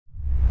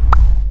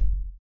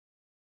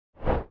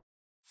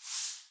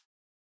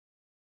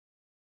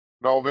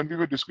Now, when we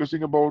were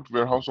discussing about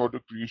warehouse order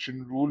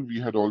creation rule, we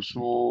had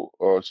also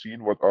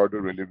seen what are the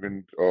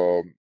relevant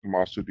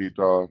master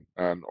data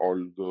and all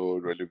the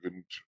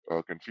relevant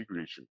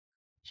configuration.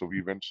 So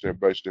we went step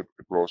by step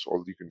across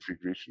all the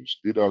configurations,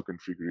 did our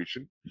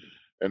configuration,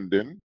 and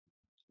then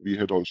we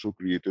had also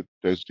created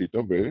test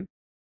data where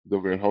the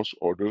warehouse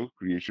order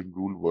creation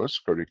rule was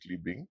correctly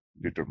being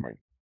determined.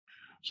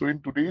 So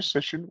in today's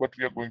session, what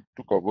we are going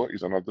to cover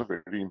is another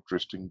very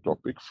interesting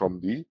topic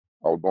from the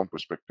outbound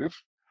perspective,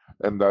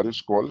 and that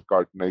is called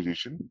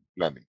cartonization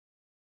planning.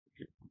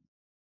 Okay.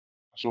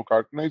 So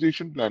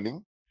cartonization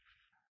planning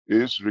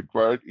is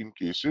required in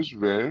cases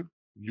where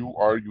you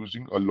are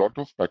using a lot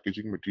of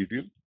packaging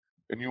material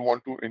and you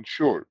want to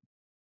ensure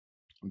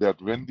that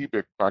when the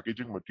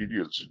packaging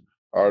materials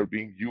are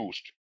being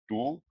used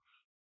to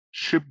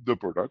ship the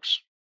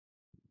products,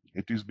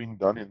 it is being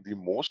done in the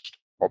most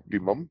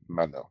optimum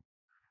manner.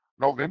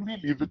 Now, when we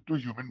leave it to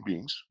human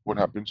beings, what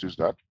happens is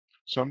that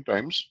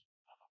sometimes,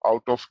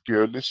 out of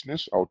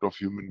carelessness, out of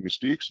human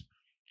mistakes,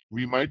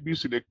 we might be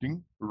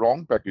selecting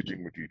wrong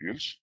packaging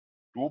materials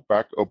to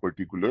pack a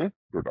particular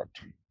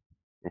product.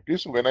 Okay,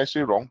 so when I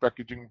say wrong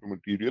packaging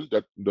material,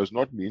 that does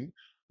not mean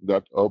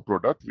that a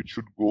product which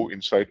should go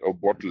inside a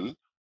bottle,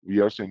 we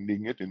are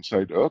sending it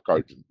inside a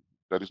carton.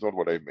 That is not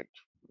what I meant.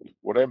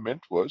 What I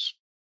meant was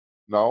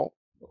now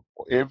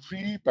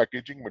every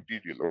packaging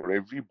material or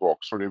every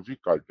box or every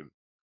carton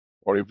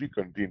or every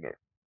container,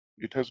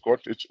 it has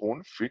got its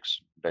own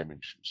fixed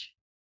dimensions,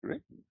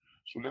 right?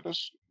 So let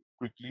us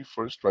quickly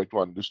first try to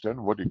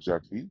understand what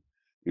exactly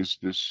is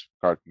this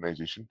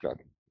cartonization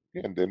planning.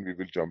 Okay, and then we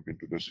will jump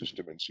into the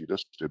system and see the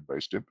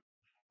step-by-step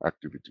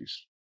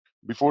activities.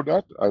 Before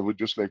that, I would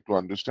just like to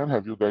understand,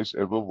 have you guys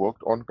ever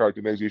worked on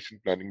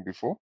cartonization planning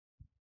before?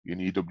 In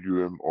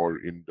EWM or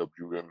in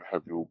WM,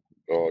 have you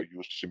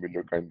used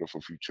similar kind of a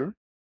feature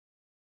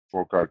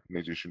for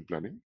cartonization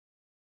planning?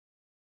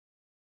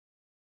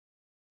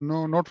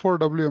 No, not for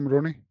WM,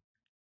 Ronnie.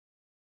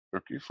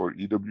 Okay, for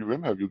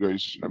EWM, have you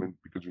guys, I mean,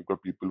 because we've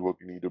got people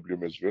working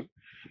EWM as well,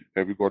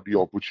 have you got the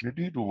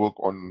opportunity to work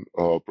on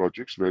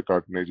projects where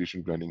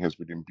cartonization planning has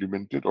been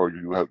implemented, or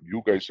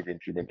you guys have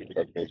implemented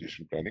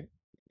cartonization planning?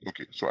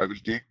 Okay, so I will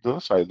take the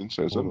silence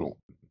as a no.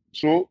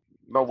 So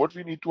now what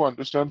we need to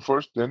understand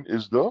first then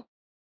is the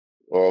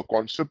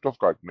concept of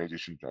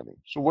cartonization planning.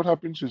 So what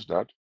happens is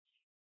that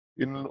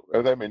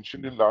as I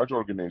mentioned, in large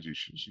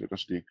organizations, let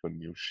us take a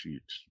new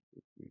sheet.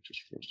 Let me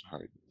just first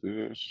hide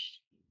this.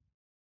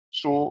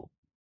 So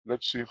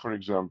let's say, for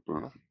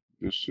example,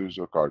 this is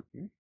a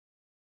carton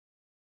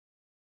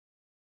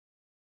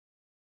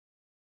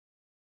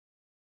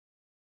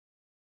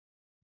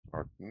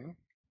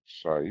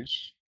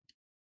size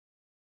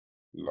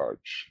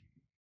large.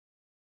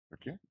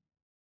 Okay.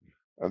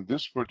 And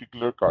this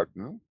particular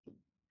carton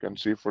can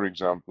say, for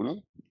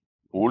example,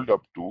 hold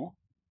up to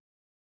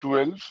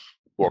 12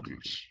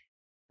 bottles.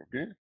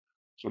 Okay.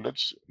 So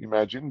let's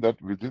imagine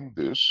that within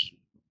this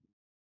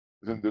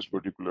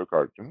particular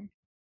carton,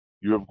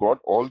 you have got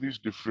all these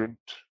different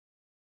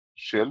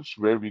shelves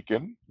where we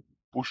can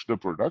push the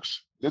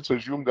products. Let's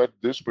assume that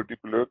this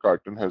particular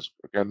carton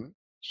can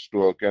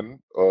store can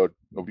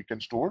we can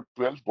store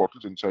 12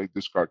 bottles inside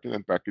this carton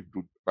and pack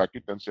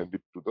it and send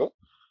it to the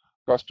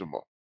customer.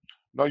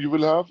 Now you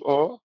will have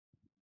a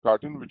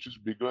carton which is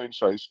bigger in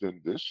size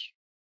than this.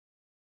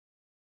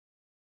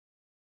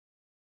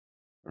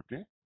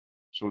 Okay,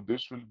 so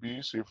this will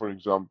be, say for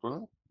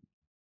example,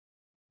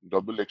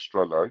 double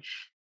extra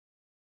large,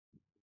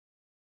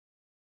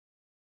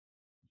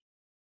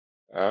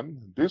 and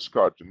this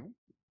carton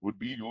would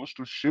be used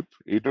to ship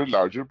either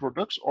larger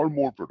products or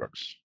more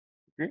products.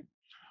 Okay.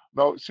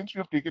 Now, since we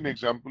have taken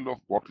example of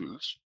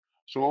bottles,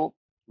 so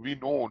we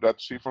know that,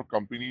 say, for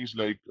companies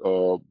like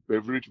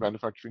beverage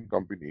manufacturing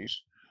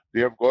companies,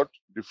 they have got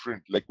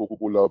different, like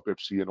Coca-Cola,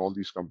 Pepsi, and all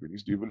these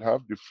companies, they will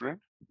have different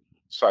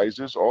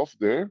sizes of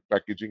their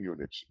packaging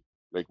units,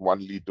 like 1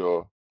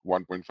 liter,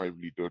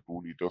 1.5 liter,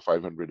 2 liter,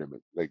 500 ml,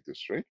 like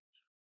this, right?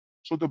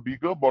 So the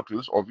bigger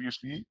bottles,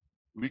 obviously,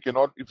 we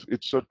cannot, if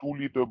it's a 2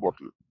 liter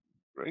bottle,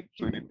 right?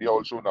 So in India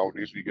also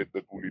nowadays we get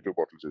the 2 liter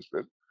bottles as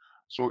well.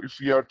 So if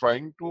we are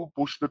trying to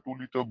push the 2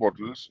 liter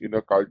bottles in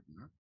a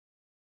carton,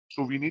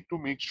 so we need to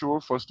make sure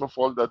first of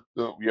all that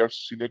we are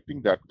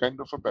selecting that kind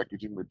of a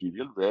packaging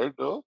material where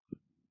the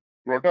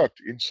product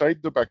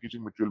inside the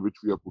packaging material which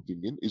we are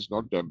putting in is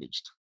not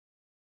damaged.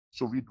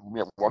 So we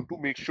want to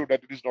make sure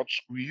that it is not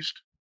squeezed,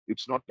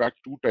 it's not packed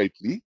too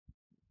tightly,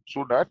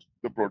 so that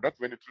the product,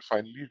 when it will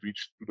finally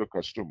reach to the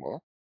customer,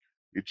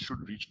 it should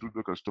reach to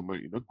the customer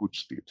in a good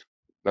state.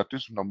 That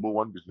is number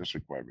one business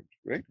requirement,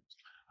 right?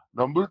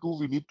 Number two,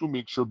 we need to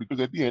make sure, because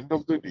at the end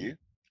of the day,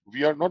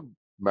 we are not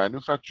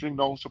manufacturing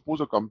now.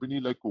 Suppose a company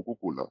like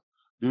Coca-Cola,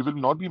 they will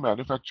not be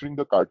manufacturing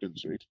the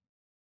cartons, right?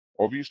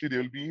 Obviously, they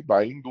will be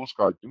buying those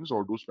cartons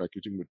or those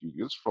packaging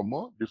materials from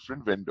a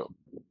different vendor.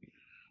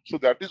 So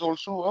that is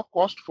also a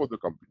cost for the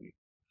company.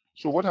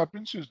 So what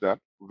happens is that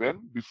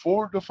when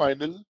before the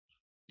final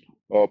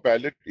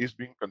pallet is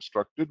being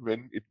constructed,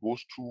 when it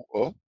goes through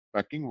a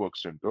packing work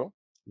center,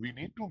 we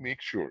need to make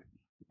sure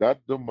that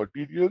the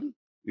material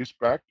is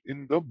packed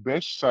in the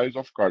best size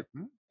of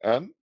carton.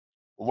 And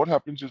what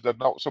happens is that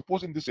now,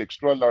 suppose in this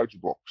extra large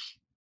box,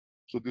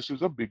 so this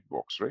is a big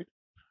box, right?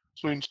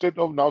 So instead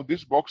of now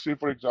this box, say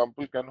for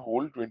example, can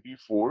hold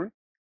 24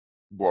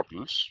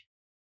 bottles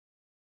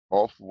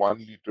of 1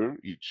 liter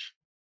each.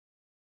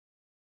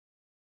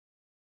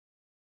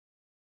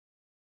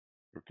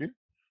 Okay.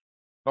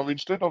 Now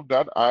instead of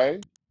that, I,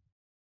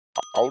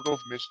 out of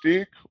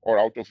mistake or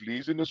out of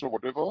laziness or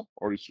whatever,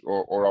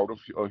 or out of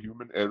a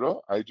human error,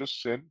 I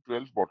just send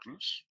 12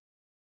 bottles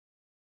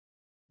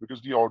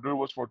because the order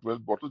was for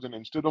 12 bottles. And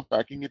instead of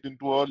packing it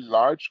into a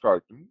large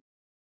carton,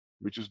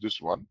 which is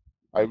this one,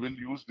 I will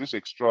use this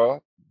extra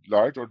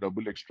large or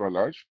double extra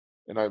large,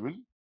 and I will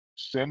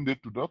send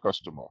it to the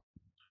customer.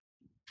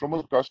 From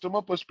a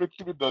customer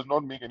perspective, it does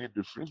not make any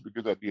difference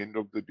because at the end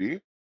of the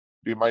day,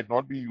 they might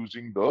not be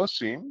using the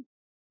same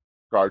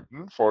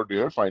carton for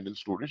their final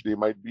storage. They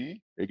might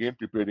be again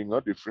preparing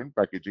a different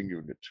packaging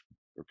unit.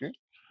 Okay.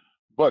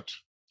 But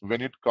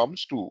when it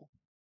comes to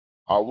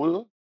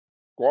our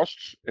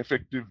cost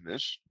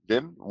effectiveness,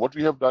 then what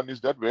we have done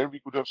is that where we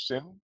could have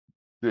sent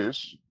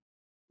this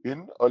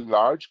in a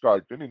large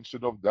carton,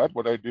 instead of that,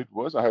 what I did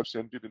was I have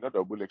sent it in a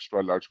double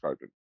extra large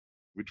carton,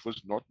 which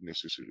was not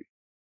necessary.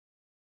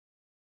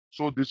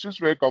 So this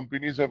is where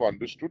companies have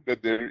understood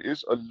that there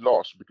is a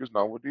loss, because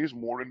nowadays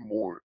more and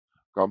more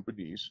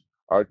companies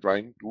are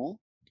trying to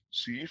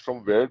see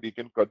from where they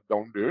can cut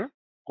down their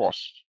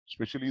costs,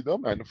 especially the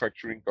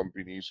manufacturing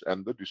companies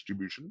and the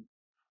distribution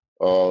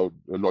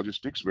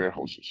logistics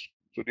warehouses.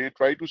 So they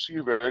try to see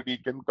where they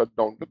can cut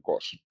down the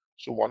cost.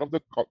 So one of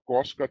the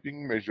cost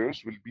cutting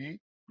measures will be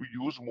to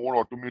use more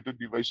automated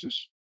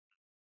devices,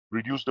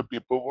 reduce the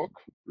paperwork,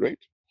 right?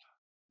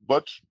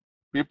 But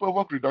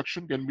paperwork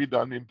reduction can be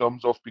done in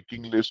terms of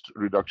picking list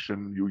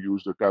reduction. You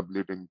use the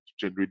tablet and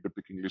generate the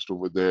picking list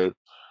over there.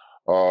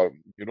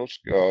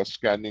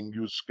 Scanning,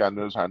 use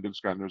scanners, handle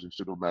scanners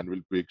instead of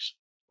manual picks,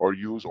 or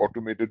use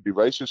automated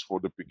devices for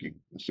the picking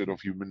instead of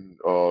humans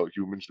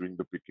doing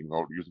the picking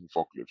or using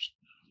forklifts.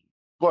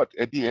 But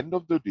at the end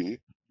of the day,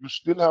 you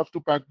still have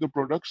to pack the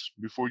products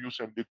before you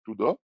send it to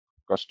the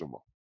customer,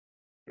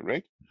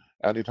 right?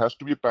 And it has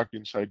to be packed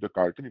inside the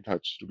carton. It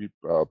has to be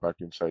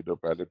packed inside a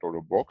pallet or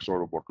a box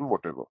or a bottle,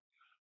 whatever.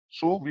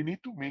 So we need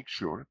to make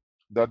sure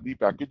that the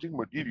packaging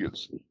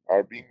materials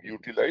are being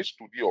utilized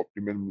to the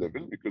optimum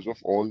level because of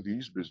all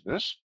these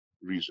business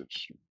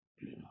reasons.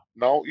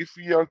 Now, if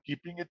we are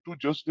keeping it to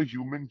just the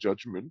human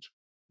judgment,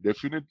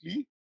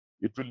 definitely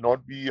it will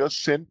not be a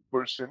cent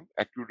per cent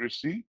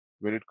accuracy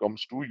when it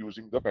comes to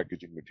using the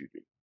packaging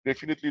material.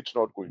 Definitely, it's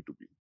not going to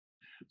be,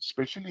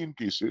 especially in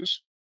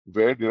cases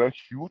where there are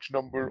huge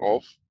number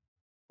of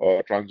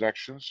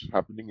transactions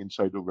happening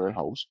inside a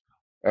warehouse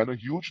and a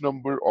huge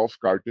number of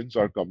cartons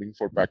are coming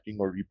for packing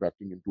or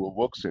repacking into a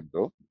work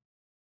center.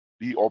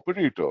 The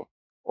operator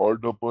or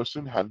the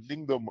person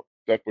handling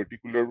that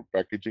particular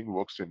packaging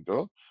work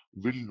center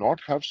will not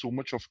have so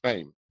much of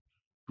time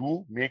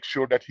to make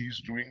sure that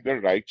he's doing the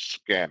right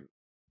scan.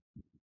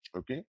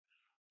 Okay.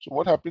 So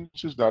what happens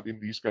is that in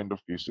these kind of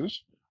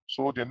cases,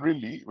 so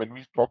generally when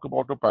we talk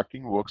about a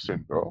packing work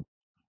center,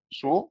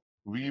 so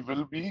we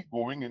will be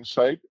going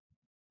inside,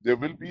 there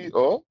will be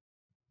a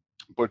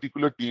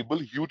particular table,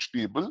 huge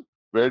table,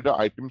 where the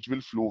items will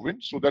flow in.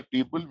 So that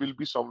table will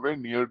be somewhere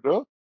near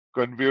the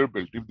conveyor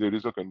belt, if there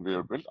is a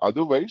conveyor belt.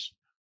 Otherwise,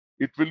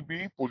 it will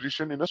be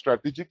positioned in a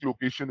strategic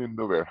location in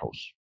the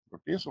warehouse.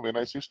 Okay, so when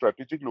I say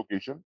strategic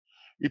location,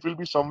 it will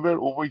be somewhere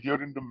over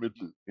here in the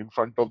middle, in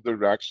front of the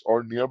racks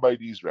or nearby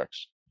these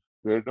racks,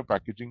 where the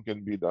packaging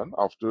can be done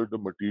after the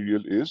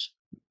material is,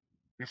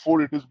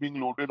 before it is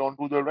being loaded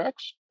onto the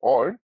racks,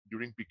 or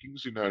during picking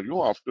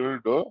scenario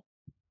after the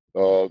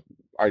uh,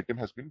 item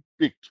has been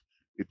picked,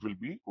 it will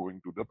be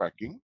going to the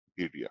packing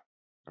area.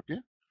 Okay.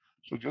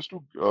 So just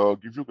to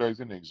give you guys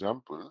an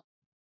example,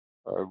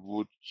 I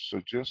would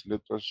suggest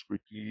let us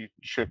quickly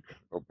check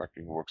a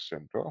packing work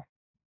center.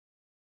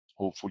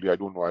 Hopefully, I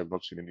don't know. I've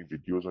not seen any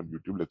videos on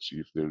YouTube. Let's see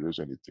if there is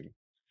anything.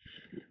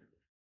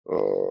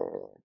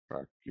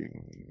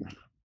 Packing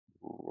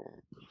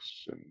work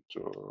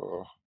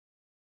center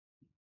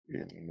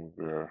in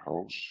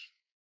warehouse.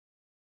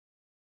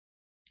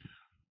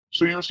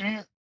 So you see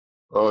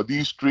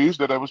these trays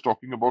that I was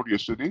talking about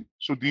yesterday.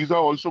 So these are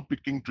also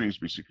picking trays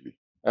basically.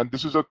 And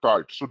this is a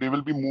cart. So they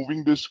will be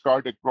moving this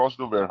cart across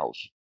the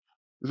warehouse.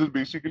 This is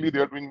basically they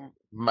are doing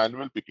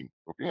manual picking.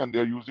 Okay. And they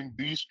are using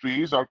these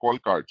trays are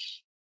called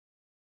carts.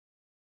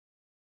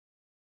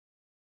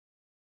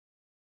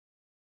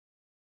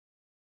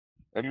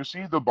 And you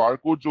see the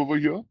barcodes over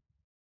here.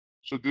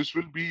 So this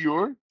will be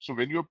your, so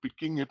when you're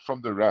picking it from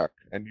the rack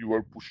and you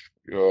are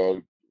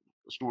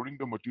storing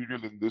the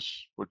material in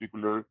this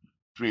particular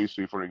tray,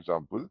 say for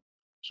example,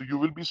 so you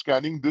will be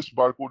scanning this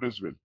barcode as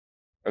well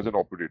as an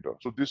operator.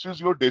 So this is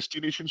your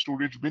destination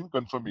storage bin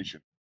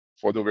confirmation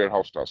for the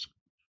warehouse task.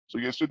 So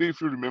yesterday,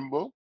 if you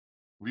remember,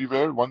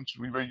 once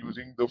we were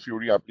using the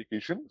Fury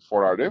application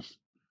for RF.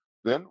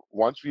 Then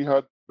once we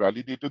had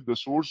validated the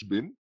source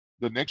bin,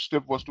 the next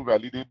step was to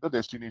validate the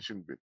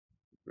destination bin.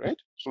 right?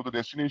 So the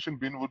destination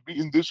bin would be,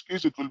 in this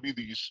case, it will be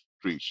these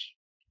trays.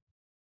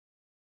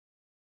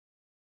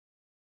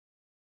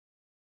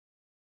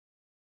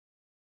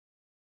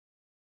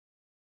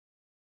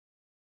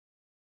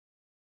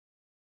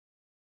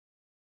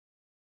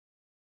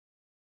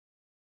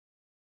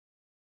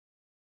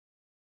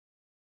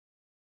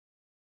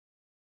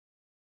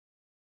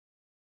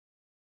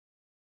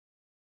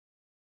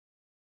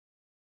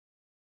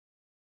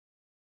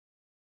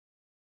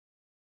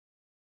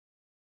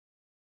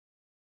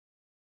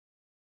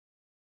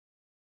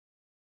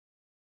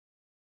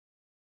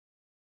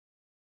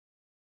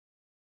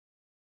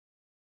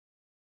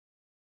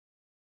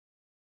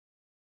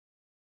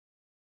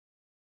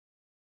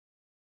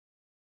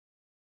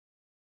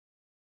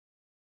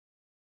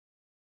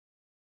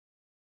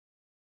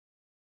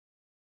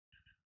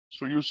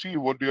 So you see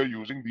what they are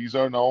using. These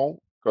are now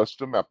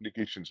custom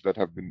applications that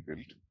have been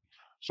built.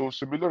 So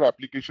similar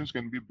applications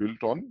can be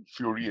built on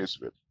Fury as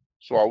well.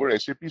 So our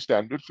SAP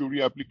standard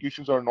Fury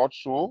applications are not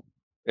so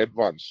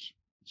advanced.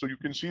 So you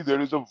can see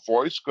there is a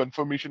voice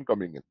confirmation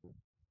coming in.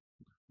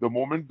 The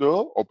moment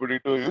the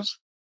operator is,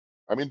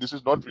 I mean, this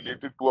is not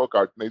related to our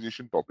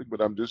cartonization topic,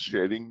 but I'm just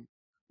sharing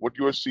what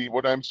you are seeing,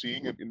 what I'm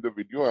seeing in the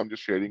video. I'm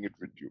just sharing it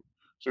with you.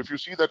 So if you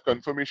see that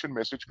confirmation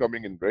message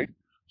coming in, right?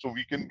 So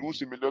we can do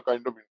similar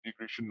kind of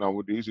integration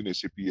nowadays in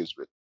SAP as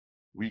well.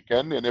 We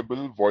can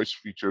enable voice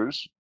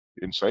features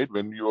inside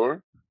when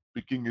your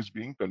picking is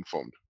being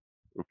confirmed.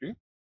 Okay.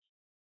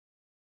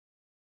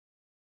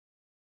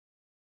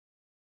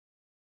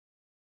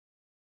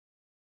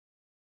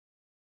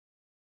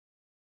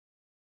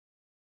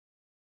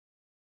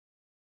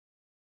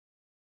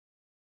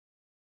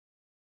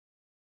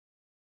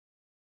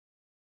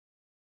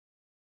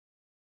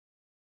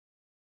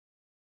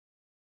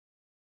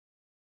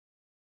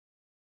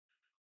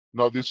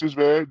 Now this is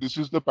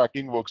the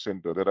packing work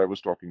center that I was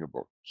talking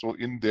about. So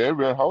in their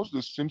warehouse,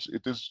 this since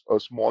it is a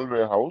small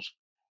warehouse,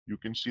 you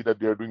can see that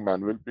they are doing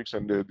manual picks,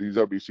 and these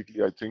are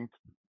basically, I think,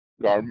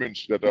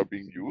 garments that are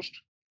being used.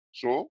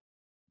 So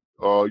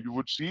you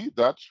would see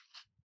that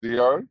they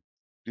are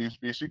these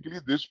basically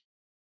this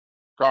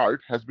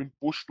cart has been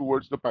pushed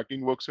towards the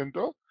packing work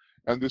center,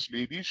 and this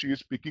lady, she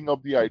is picking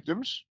up the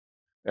items,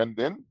 and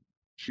then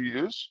she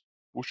is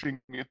pushing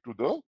it to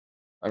the,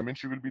 I mean,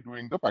 she will be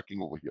doing the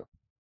packing over here.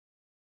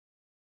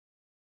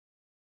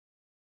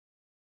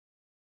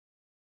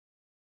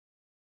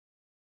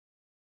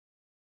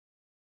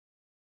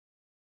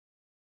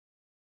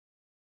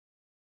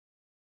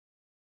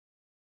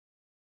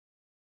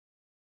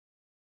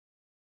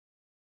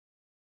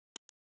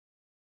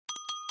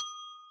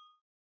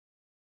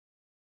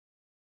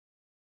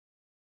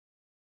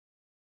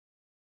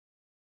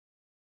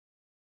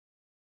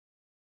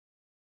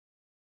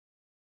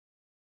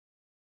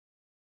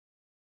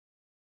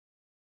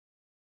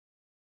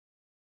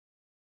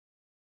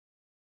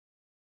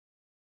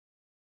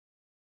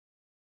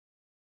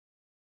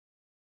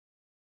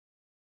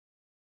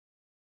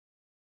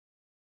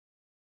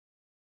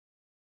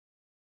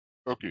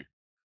 Okay.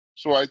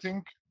 So I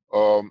think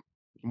more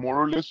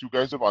or less you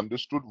guys have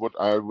understood what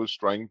I was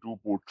trying to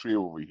portray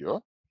over here.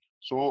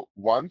 So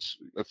once,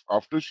 if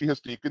after she has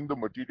taken the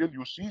material,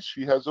 you see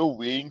she has a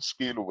weighing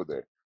scale over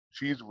there.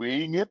 She is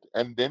weighing it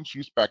and then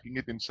she's packing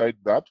it inside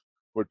that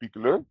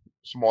particular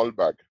small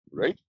bag,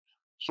 right?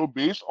 So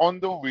based on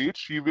the weight,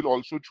 she will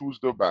also choose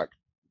the bag.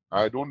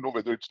 I don't know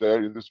whether it's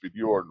there in this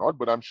video or not,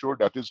 but I'm sure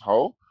that is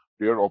how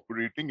they are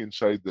operating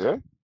inside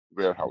their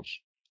warehouse.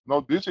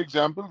 Now, this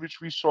example which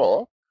we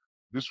saw,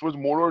 this was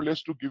more or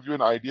less to give you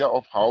an idea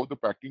of how the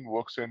packing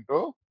work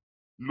center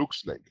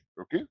looks like.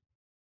 Okay.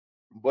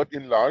 But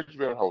in large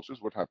warehouses,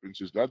 what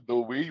happens is that the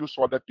way you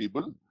saw that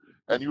table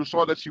and you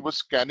saw that she was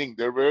scanning,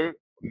 there were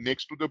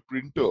next to the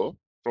printer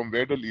from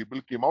where the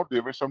label came out,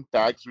 there were some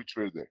tags which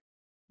were there,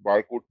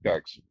 barcode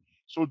tags.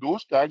 So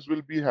those tags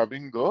will be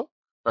having the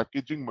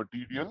packaging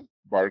material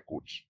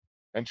barcodes.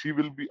 And she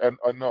will be, an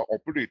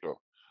operator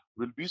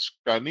will be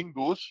scanning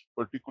those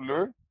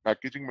particular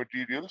packaging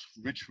materials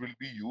which will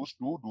be used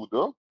to do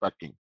the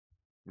packing.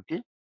 Okay.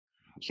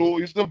 So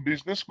is the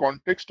business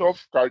context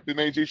of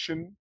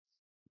cartonization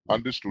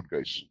understood,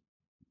 guys?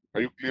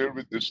 Are you clear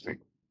with this thing?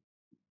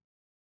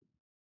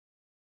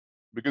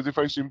 Because if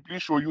I simply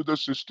show you the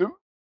system,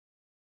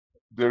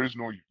 there's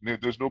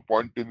no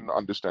point in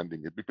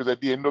understanding it. Because at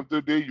the end of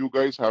the day, you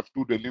guys have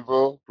to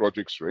deliver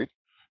projects, right?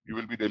 You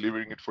will be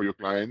delivering it for your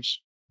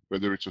clients,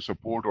 whether it's a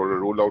support or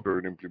a rollout or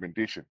an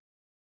implementation.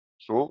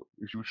 So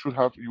if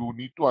you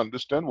need to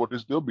understand what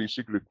is the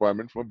basic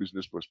requirement from a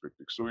business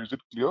perspective. So is it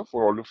clear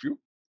for all of you?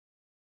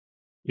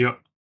 Yeah.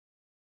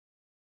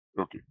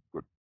 Okay,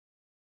 good.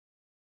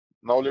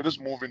 Now let us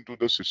move into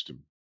the system.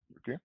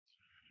 Okay.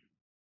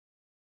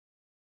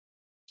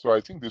 So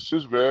I think this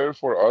is where,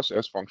 for us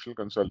as functional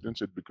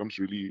consultants, it becomes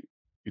really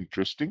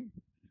interesting.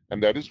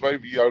 And that is why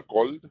we are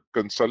called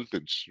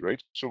consultants,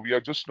 right? So we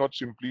are just not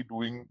simply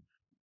doing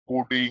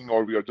coding,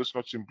 or we are just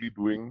not simply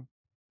doing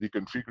the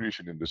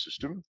configuration in the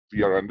system.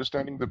 We are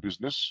understanding the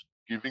business,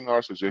 giving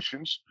our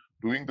suggestions,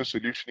 doing the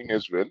solutioning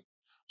as well.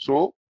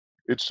 So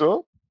it's a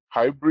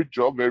hybrid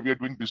job where we are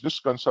doing business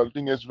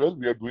consulting as well.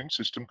 We are doing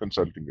system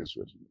consulting as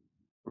well.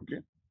 Okay.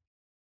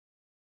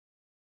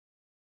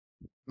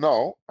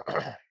 Now,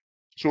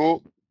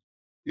 so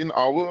in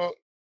our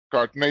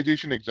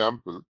cartonization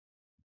example,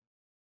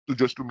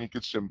 just to make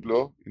it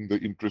simpler in the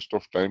interest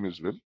of time as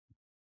well,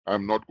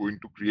 I'm not going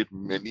to create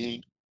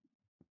many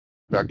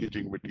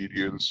packaging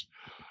materials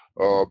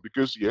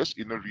because yes,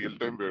 in a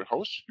real-time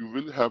warehouse, you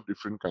will have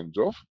different kinds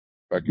of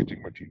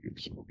packaging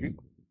materials. Okay.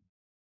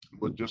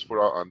 But just for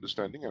our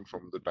understanding and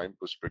from the time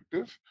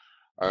perspective,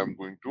 I am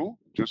going to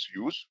just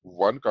use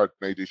one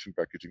cartonization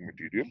packaging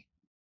material,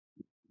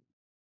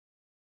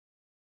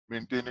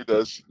 maintain it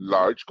as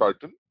large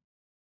carton,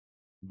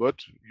 but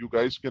you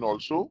guys can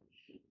also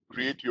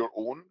create your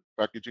own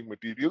packaging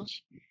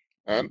materials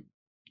and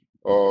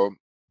um,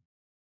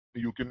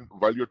 you can,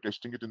 while you're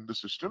testing it in the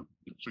system,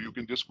 so you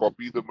can just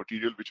copy the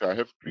material which I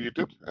have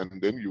created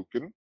and then you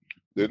can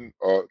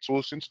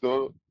so since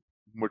the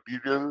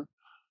material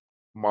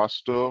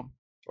master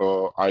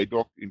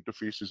IDOC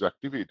interface is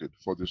activated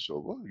for this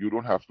server, you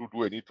don't have to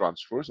do any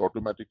transfers.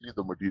 Automatically,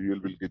 the material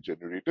will get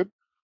generated.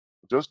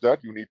 Just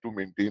that you need to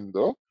maintain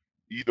the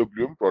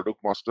EWM product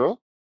master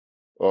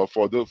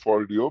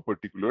for your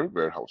particular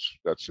warehouse.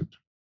 That's it.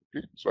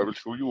 Okay, so I will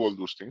show you all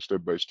those things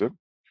step by step.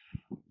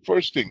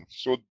 First thing,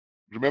 so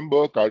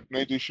remember,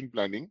 cartonization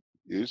planning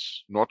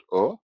is not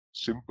a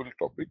simple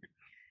topic.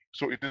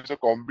 So it is a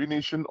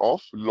combination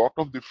of a lot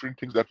of different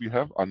things that we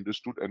have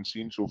understood and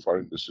seen so far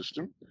in the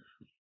system.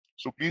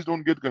 So please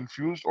don't get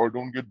confused or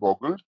don't get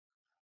boggled.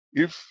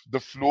 If the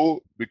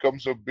flow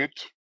becomes a bit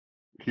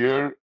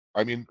here,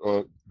 I mean,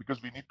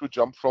 because we need to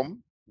jump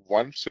from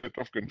one set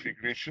of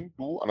configuration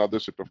to another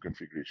set of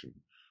configuration.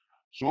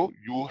 So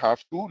you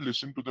have to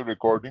listen to the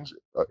recordings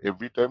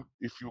every time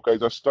if you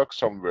guys are stuck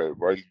somewhere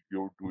while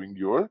you're doing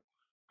your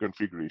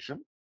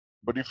configuration.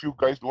 But if you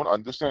guys don't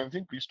understand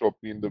anything, please stop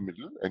me in the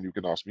middle and you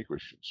can ask me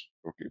questions.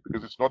 Okay,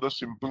 because it's not a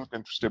simple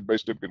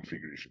step-by-step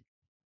configuration.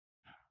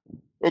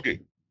 Okay,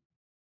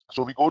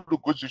 so we go to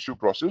goods issue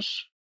process.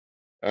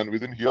 And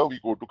within here, we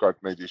go to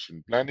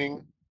cartonization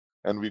planning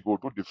and we go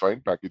to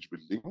define package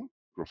building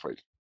profile.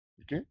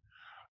 Okay.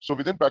 So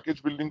within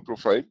package building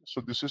profile,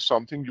 so this is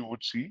something you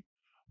would see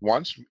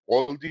once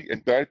all the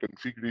entire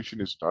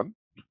configuration is done,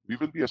 we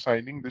will be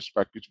assigning this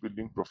package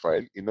building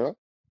profile in a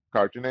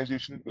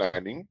cartonization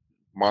planning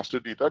master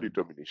data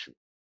determination.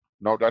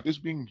 Now that is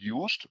being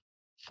used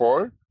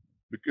for,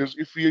 because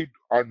if we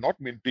are not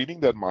maintaining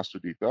that master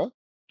data,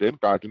 then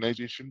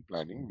cartonization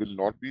planning will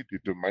not be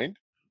determined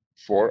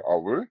for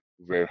our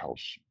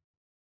warehouse.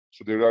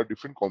 So there are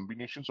different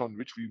combinations on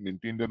which we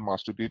maintain the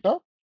master data,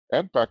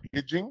 and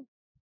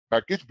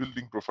package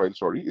building profile,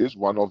 sorry, is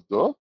one of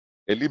the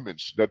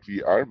elements that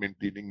we are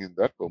maintaining in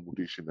that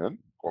permutation and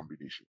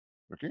combination.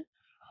 Okay.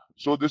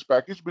 So this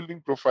package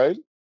building profile,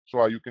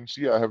 so you can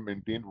see I have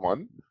maintained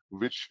one,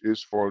 which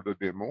is for the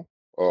demo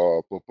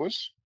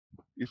purpose.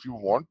 If you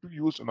want to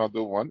use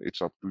another one,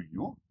 it's up to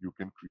you. You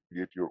can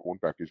create your own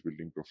package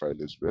building profile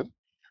as well.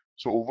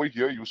 So over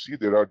here, you see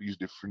there are these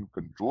different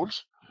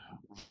controls,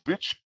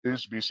 which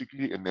is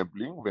basically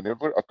enabling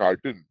whenever a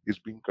carton is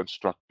being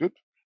constructed,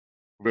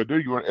 whether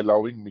you are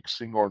allowing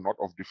mixing or not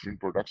of different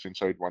products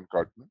inside one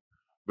carton,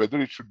 whether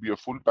it should be a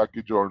full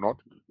package or not,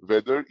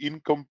 whether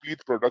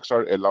incomplete products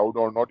are allowed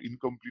or not,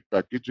 incomplete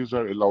packages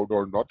are allowed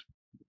or not.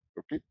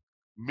 Okay,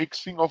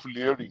 mixing of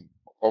layering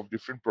of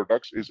different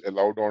products is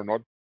allowed or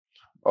not.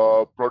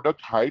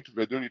 Product height,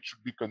 whether it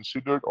should be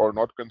considered or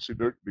not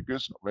considered,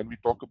 because when we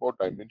talk about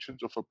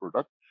dimensions of a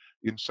product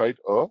inside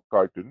a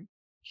carton,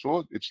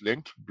 so it's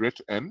length, width,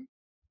 and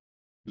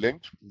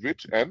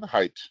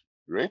height,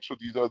 right? So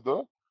these are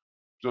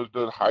so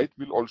the height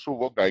will also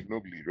work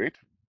diagonally, right?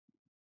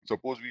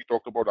 Suppose we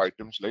talk about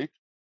items like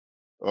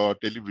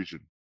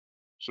television.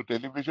 So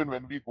television,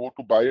 when we go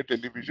to buy a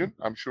television,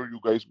 I'm sure you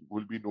guys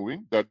will be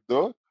knowing that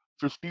the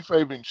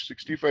 55-inch,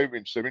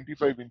 65-inch,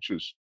 75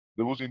 inches,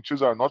 those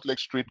inches are not like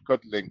straight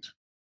cut length.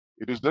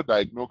 It is the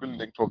diagonal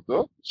length of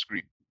the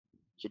screen.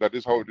 So that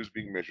is how it is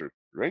being measured,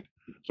 right?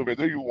 So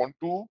whether you want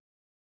to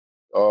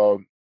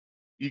um,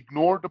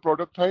 ignore the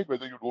product height,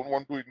 whether you don't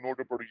want to ignore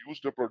the product,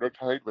 use the product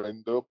height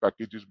when the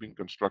package is being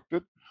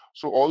constructed.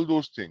 So all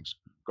those things,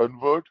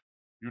 convert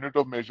unit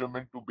of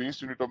measurement to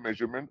base unit of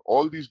measurement,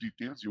 all these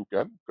details you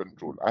can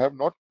control. I have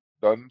not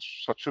done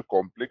such a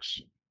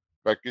complex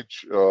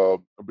package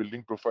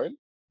building profile.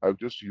 I've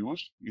just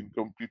used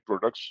incomplete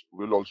products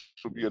will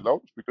also be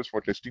allowed, because for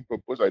testing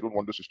purpose, I don't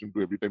want the system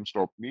to every time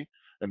stop me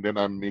and then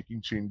I'm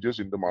making changes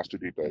in the master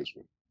data as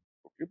well.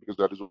 Okay, because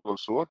that is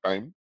also a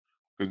time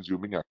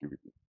consuming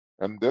activity.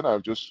 And then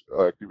I've just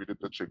activated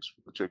the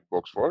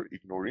checkbox for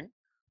ignoring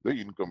the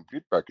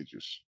incomplete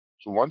packages.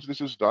 So once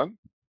this is done,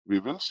 we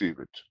will save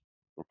it.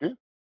 Okay.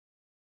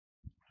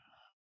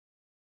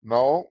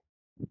 Now,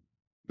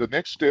 the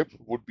next step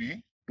would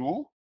be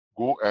to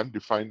go and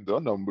define the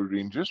number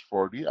ranges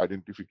for the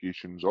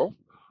identifications of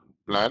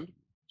planned.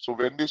 So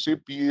when they say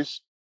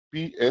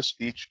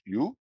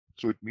PSHU,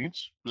 so it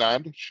means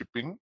planned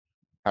shipping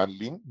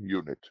handling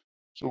unit.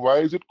 So why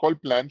is it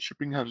called planned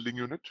shipping handling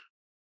unit?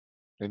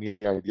 Any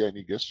idea,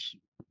 any guess?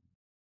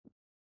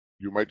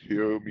 You might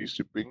hear me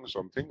sipping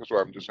something, so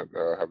I'm just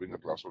having a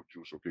glass of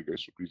juice. Okay,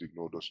 guys, so please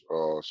ignore the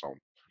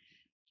sound.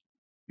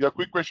 Yeah,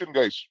 quick question,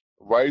 guys.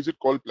 Why is it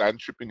called planned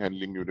shipping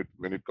handling unit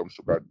when it comes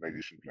to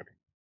cartonization planning?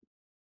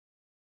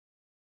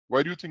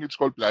 Why do you think it's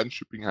called planned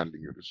shipping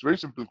handling unit? It's a very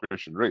simple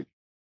question, right?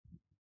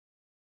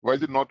 Why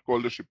is it not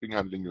called a shipping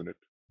handling unit?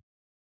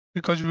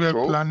 Because we are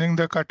So, planning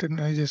the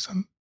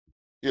cartonization.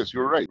 yes,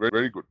 you're right.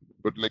 Very good.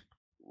 But like,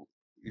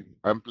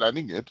 I'm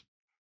planning it.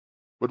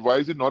 But why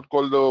is it not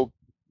called the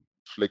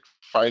like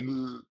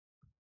final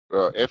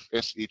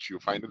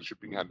FSHU, final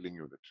shipping handling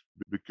unit?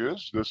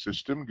 Because the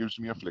system gives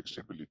me a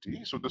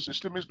flexibility. So the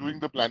system is doing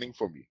the planning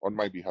for me on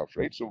my behalf,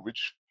 right? So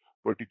which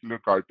particular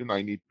carton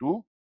I need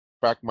to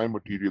pack my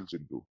materials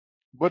into.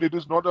 But it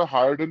is not a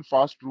hard and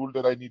fast rule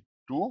that I need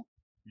to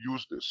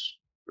use this,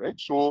 right?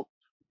 So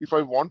if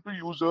I want to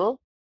use a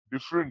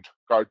different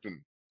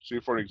carton, say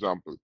for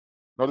example,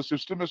 now the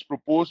system has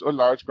proposed a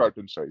large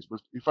carton size,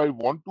 but if I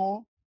want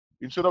to,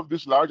 instead of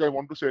this large, I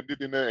want to send it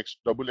in a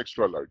double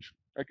extra large,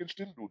 I can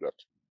still do that.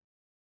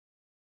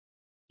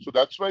 So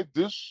that's why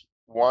this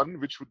one,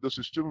 which the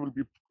system will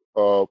be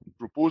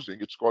proposing,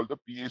 it's called the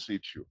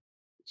PSHU.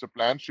 It's a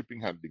planned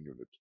shipping handling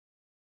unit.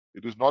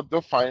 It is not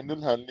the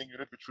final handling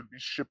unit which will be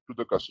shipped to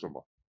the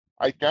customer.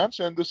 I can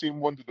send the same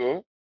one to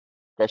the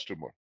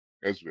customer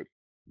as well.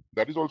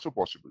 That is also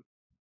possible.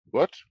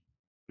 But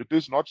it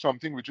is not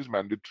something which is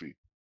mandatory.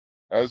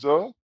 As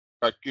a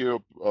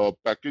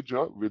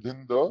packager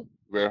within the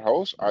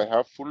warehouse, I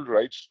have full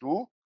rights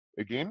to,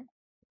 again,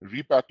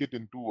 repack it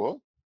into a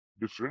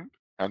different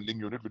handling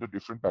unit with a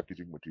different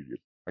packaging material.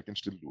 I can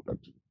still do that.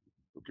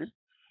 Okay.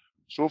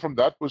 So from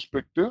that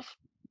perspective,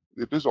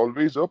 it is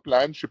always a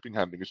planned shipping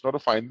handling. It's not a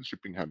final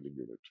shipping handling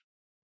unit.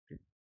 Okay.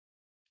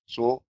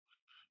 So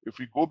if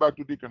we go back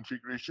to the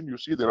configuration, you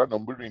see there are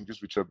number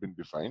ranges which have been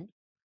defined.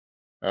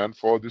 And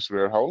for this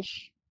warehouse,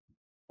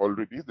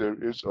 already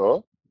there is a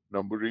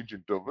number range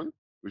interval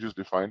which is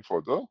defined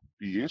for the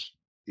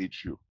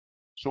PSHU.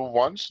 So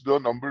once the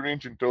number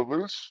range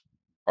intervals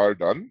are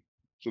done,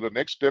 so the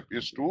next step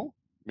is to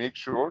make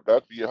sure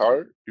that we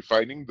are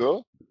defining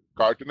the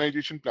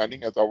cartonization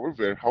planning at our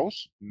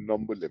warehouse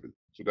number level.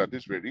 So that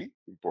is very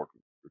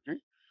important. Okay.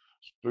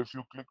 So if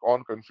you click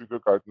on configure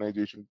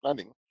cartonization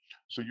planning,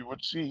 so you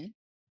would see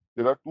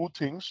there are two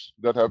things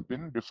that have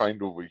been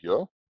defined over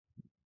here: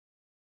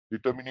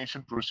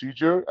 determination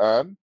procedure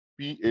and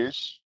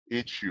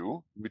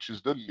PSHU, which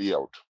is the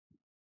layout.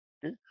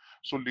 Okay.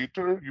 So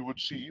later you would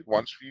see,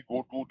 once we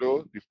go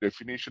to the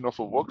definition of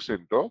a work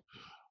center,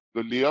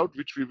 the layout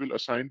which we will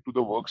assign to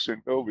the work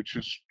center, which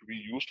is to be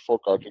used for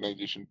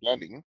cartonization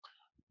planning,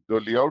 the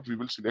layout we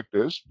will select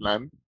as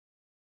planned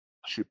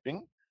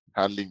shipping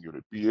handling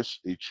unit,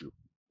 PSHU.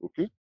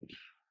 Okay.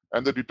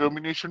 And the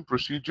determination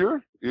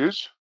procedure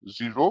is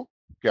zero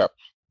cap.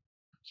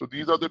 So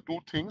these are the two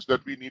things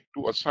that we need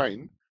to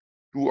assign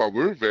to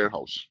our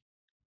warehouse.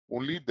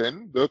 Only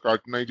then the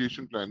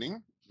cartonization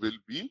planning will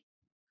be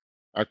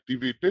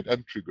activated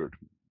and triggered.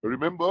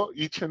 Remember,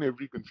 each and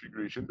every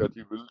configuration that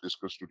we will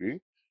discuss today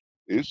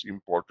is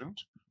important.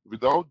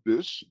 Without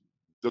this,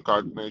 the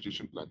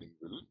cartonization planning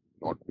will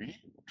not be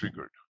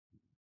triggered.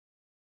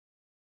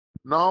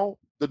 Now,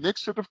 the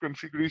next set of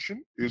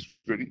configuration is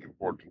very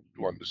important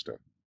to understand.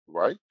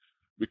 Why?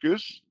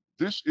 Because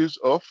this is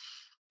a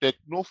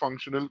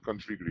techno-functional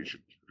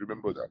configuration.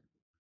 Remember that.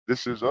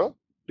 This is a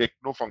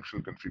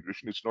techno-functional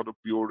configuration. It's not a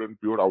pure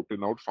out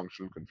and out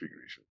functional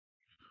configuration.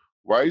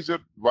 Why is it?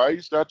 Why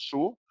is that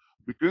so?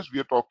 Because we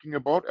are talking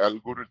about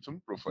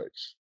algorithm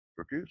profiles.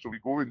 Okay, so we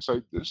go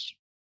inside this.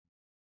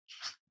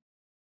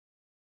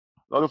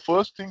 Now, the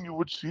first thing you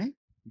would see,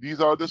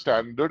 these are the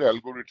standard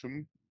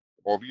algorithm.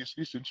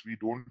 Obviously, since we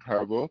don't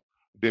have a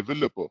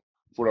developer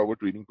for our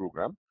training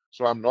program,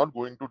 so I'm not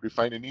going to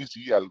define any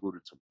Z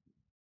algorithm.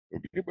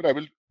 Okay, but I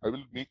will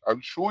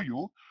show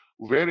you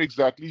where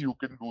exactly you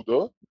can do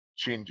the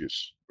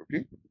changes.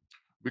 Okay,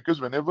 because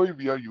whenever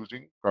we are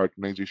using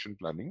cartonization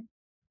planning,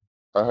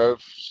 I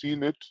have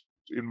seen it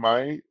in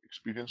my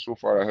experience so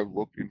far. I have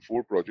worked in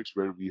 4 projects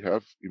where we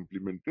have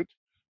implemented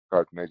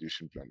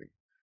cartonization planning.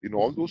 In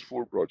all those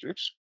 4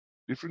 projects,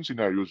 different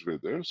scenarios were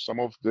there. Some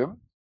of them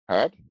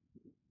had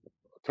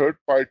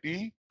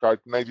third-party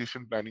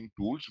cartonization planning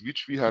tools,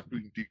 which we had to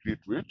integrate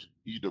with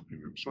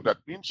EWM. So that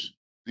means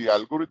the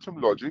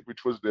algorithm logic,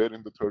 which was there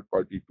in the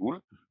third-party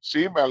tool,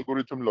 same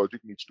algorithm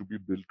logic needs to be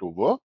built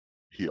over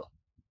here.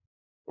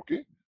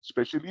 Okay,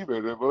 especially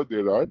wherever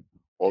there are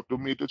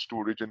automated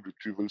storage and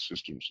retrieval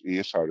systems,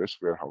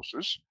 ASRS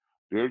warehouses.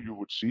 There you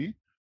would see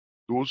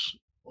those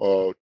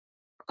softwares,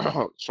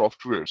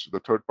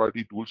 the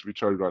third-party tools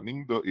which are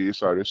running the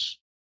ASRS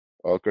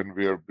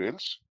conveyor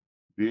belts.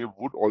 They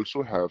would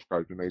also have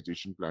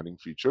cartonization planning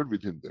feature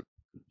within them.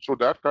 So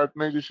that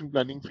cartonization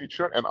planning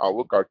feature and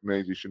our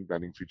cartonization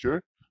planning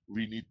feature,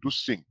 we need to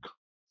sync.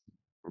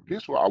 Okay,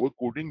 so our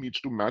coding needs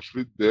to match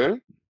with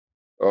their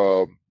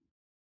um,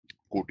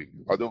 coding.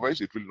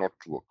 Otherwise, it will not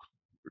work.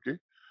 Okay.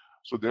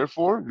 So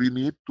therefore, we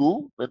need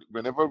to,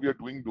 whenever we are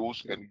doing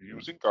those and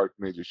using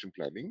cartonization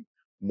planning,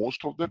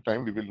 most of the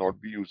time we will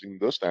not be using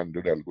the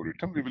standard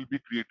algorithm. We will be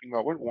creating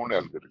our own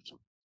algorithm.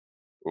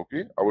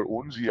 Okay, our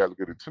own Z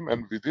algorithm,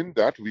 and within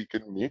that we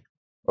can make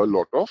a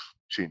lot of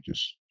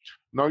changes.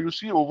 Now you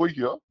see over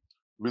here,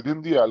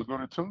 within the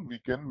algorithm, we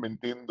can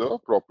maintain the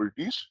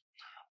properties.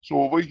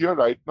 So over here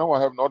right now,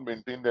 I have not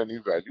maintained any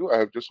value. I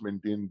have just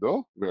maintained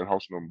the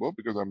warehouse number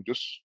because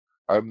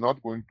I'm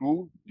not going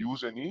to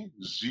use any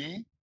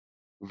Z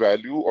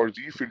value or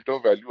Z filter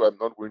value. I'm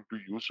not going to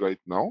use right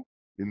now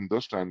in the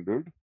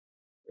standard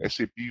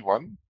SAP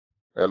 1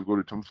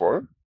 algorithm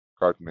for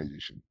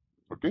cartonization.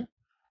 Okay.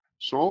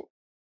 So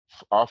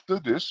after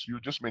this,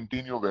 you just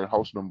maintain your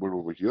warehouse number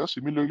over here.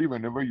 Similarly,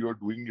 whenever you're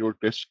doing your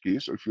test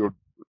case, if you're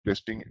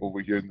testing over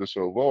here in the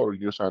server or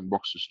in your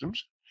sandbox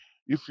systems,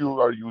 if you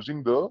are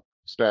using the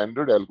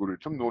standard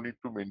algorithm, no need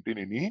to maintain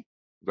any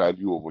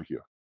value over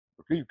here.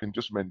 Okay, you can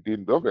just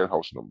maintain the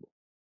warehouse number.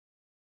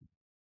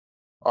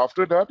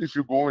 After that, if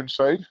you go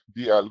inside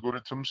the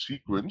algorithm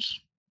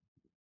sequence,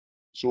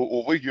 so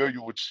over here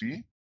you would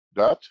see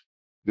that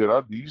there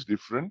are these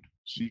different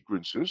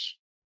sequences.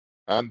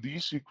 And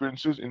these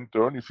sequences, in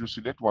turn, if you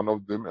select one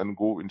of them and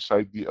go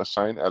inside the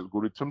assign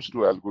algorithms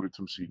to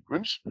algorithm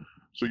sequence,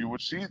 so you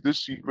would see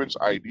this sequence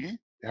ID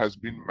has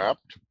been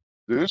mapped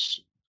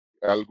this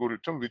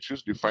algorithm which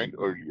is defined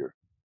earlier,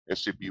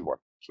 SAP1.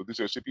 So this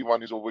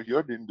SAP1 is over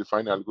here in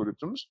define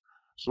algorithms.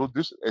 So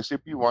this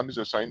SAP1 is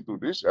assigned to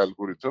this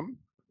algorithm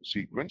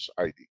sequence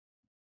ID.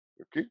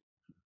 Okay.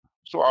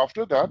 So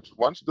after that,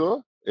 once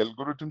the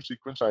algorithm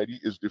sequence ID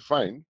is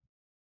defined,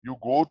 you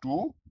go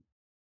to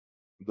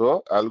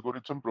the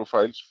algorithm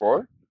profiles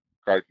for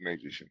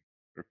cartonization.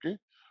 Okay.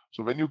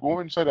 So when you go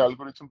inside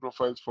algorithm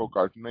profiles for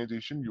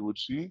cartonization, you would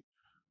see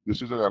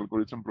this is an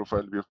algorithm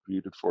profile we have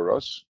created for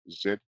us,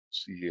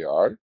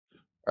 ZCAR.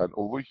 And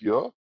over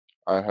here,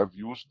 I have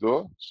used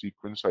the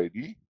sequence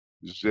ID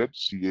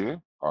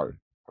ZCAR.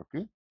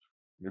 Okay.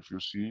 If you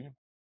see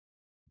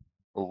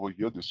over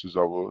here, this is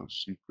our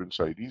sequence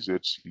ID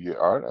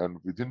ZCAR. And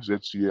within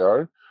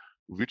ZCAR,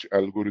 which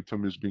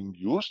algorithm is being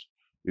used?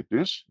 It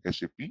is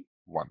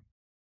SAP1.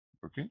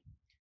 Okay.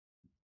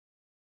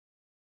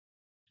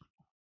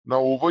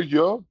 Now over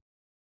here,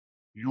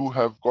 you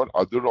have got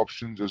other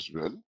options as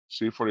well.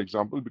 Say, for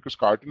example, because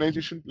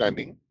cartonization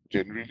planning,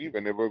 generally,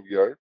 whenever we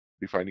are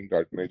defining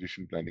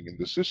cartonization planning in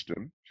the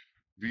system,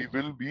 we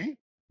will be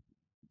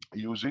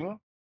using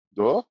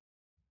the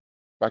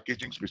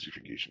packaging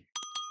specification.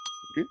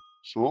 Okay.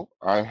 So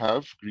I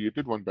have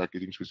created one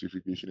packaging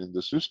specification in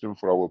the system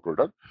for our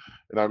product,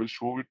 and I will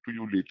show it to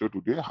you later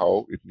today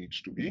how it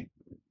needs to be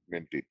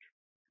maintained.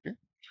 Okay.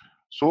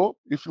 So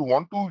if you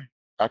want to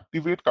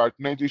activate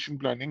cartonization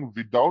planning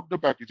without the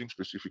packaging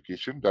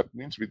specification, that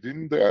means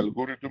within the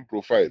algorithm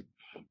profile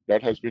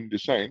that has been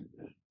designed,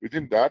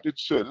 within that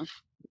itself,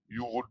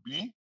 you would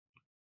be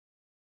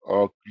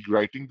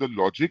writing the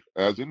logic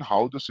as in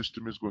how the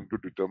system is going to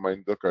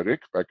determine the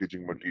correct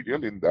packaging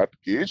material. In that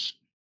case,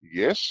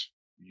 yes,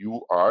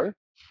 you are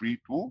free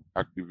to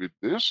activate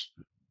this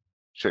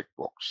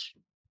checkbox.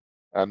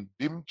 And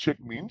dim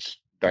check means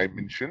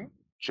dimension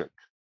check.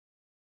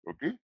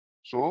 Okay.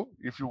 So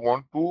if you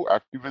want to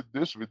activate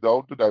this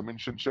without the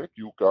dimension check,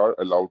 you are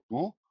allowed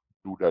to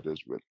do that as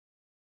well.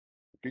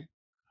 Okay.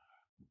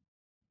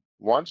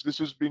 Once this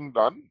is being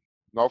done,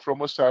 now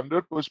from a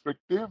standard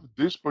perspective,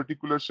 this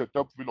particular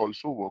setup will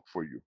also work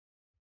for you.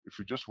 If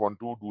you just want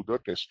to do the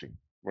testing,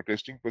 from a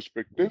testing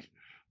perspective,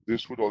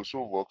 this would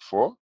also work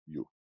for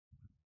you.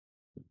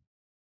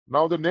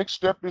 Now the next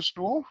step is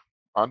to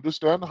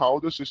understand how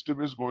the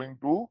system is going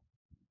to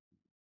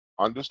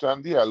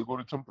understand the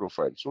algorithm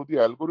profile. So the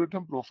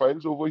algorithm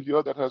profiles over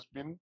here that has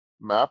been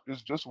mapped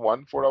is just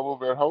one for our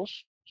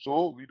warehouse.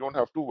 So we don't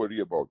have to worry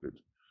about it.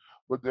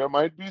 But there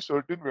might be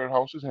certain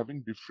warehouses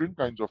having different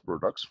kinds of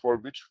products for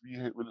which we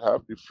will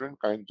have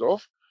different kinds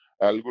of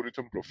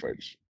algorithm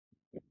profiles.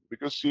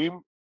 Because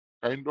same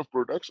kind of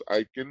products,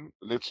 I can,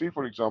 let's say,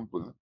 for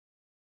example,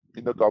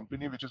 in a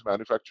company which is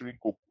manufacturing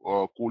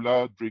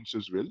cola drinks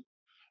as well,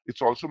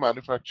 it's also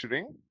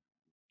manufacturing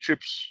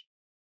chips.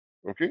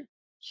 Okay.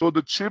 So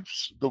the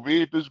chips, the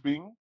way it is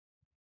being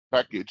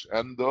packaged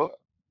and the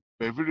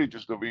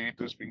beverages, the way it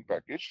is being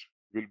packaged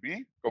will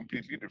be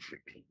completely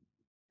different,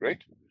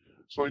 right?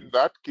 So in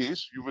that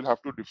case, you will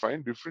have to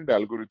define different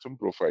algorithm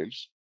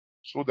profiles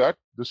so that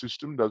the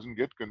system doesn't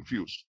get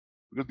confused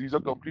because these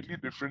are completely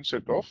different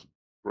set of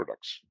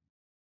products.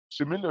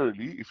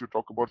 Similarly, if you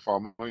talk about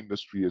pharma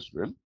industry as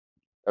well,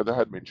 as I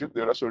had mentioned,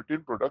 there are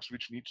certain products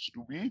which needs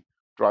to be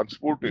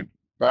transported,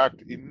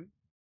 packed in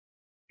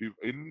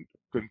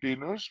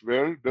containers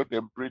where the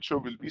temperature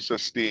will be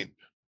sustained.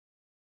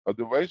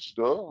 Otherwise,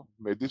 the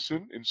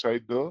medicine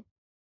inside the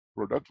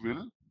product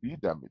will be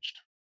damaged.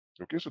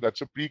 Okay, so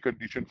that's a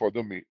precondition for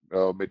the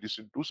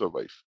medicine to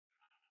survive.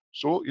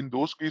 So in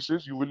those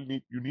cases, you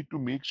need to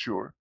make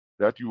sure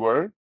that you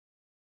are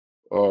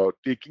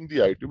taking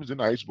the items in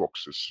ice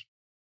boxes,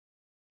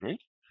 right?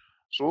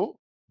 So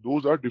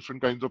those are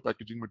different kinds of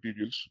packaging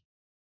materials.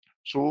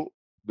 So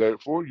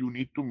therefore, you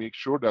need to make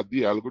sure that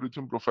the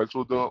algorithm profile,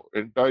 so the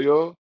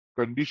entire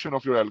condition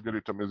of your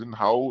algorithm, as in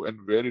how and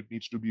where it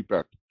needs to be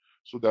packed.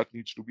 So that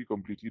needs to be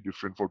completely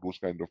different for those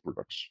kind of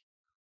products.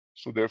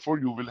 So therefore,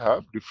 you will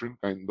have different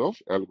kind of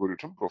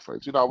algorithm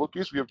profiles. In our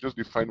case, we have just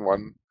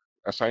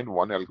assigned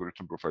one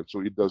algorithm profile.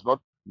 So it does not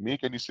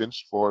make any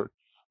sense for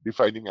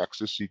defining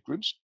access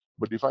sequence.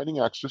 But defining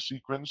access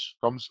sequence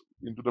comes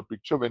into the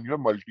picture when you have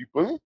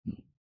multiple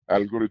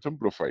algorithm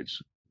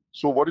profiles.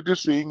 So what it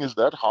is saying is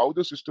that how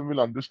the system will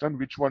understand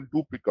which one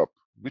to pick up,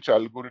 which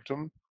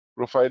algorithm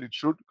profile it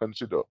should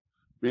consider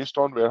based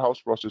on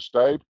warehouse process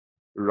type,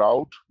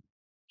 route,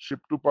 ship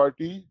to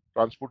party,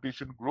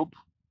 transportation group.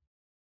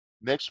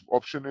 Next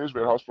option is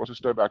warehouse process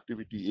type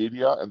activity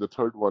area, and the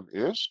third one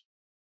is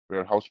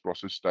warehouse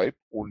process type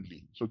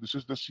only. So this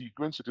is the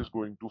sequence it is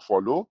going to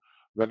follow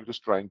when it is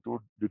trying to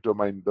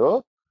determine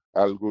the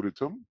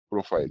algorithm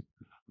profile.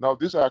 Now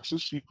this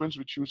access sequence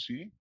which you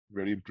see,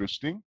 very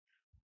interesting,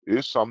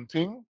 is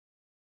something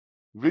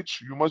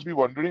which you must be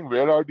wondering,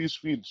 where are these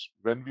fields?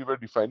 When we were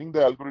defining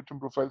the algorithm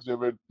profiles,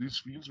 these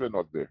fields were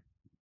not there,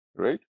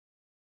 right?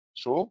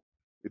 So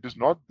it is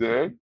not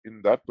there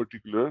in that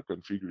particular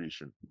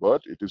configuration,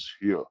 but it is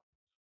here.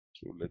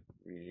 So let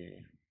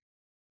me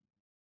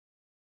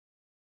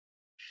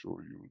show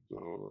you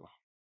the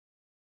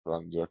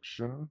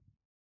transaction.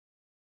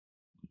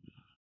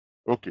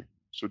 Okay,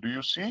 so do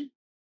you see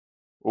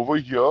over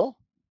here,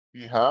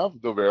 we have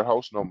the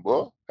warehouse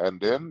number and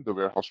then the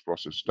warehouse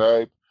process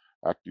type,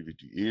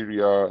 activity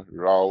area,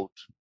 route,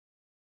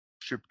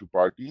 ship to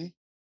party,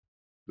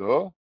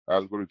 the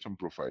algorithm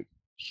profile.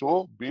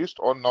 So based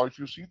on now, if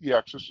you see the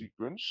access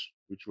sequence,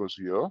 which was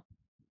here,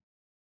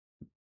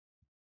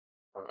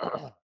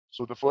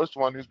 so the first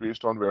one is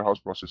based on warehouse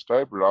process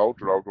type, route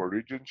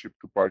origin, ship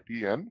to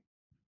party, and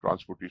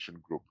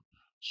transportation group.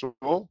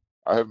 So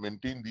I have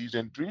maintained these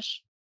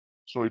entries.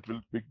 So it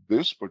will pick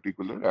this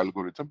particular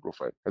algorithm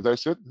profile. As I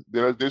said,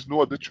 there's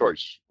no other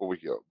choice over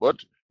here. But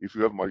if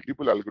you have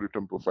multiple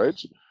algorithm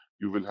profiles,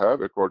 you will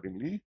have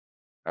accordingly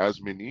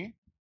as many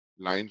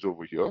lines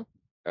over here.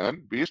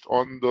 And based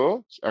on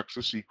the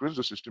access sequence,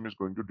 the system is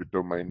going to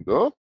determine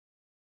the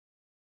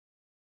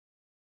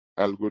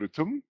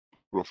algorithm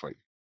profile.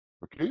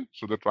 Okay,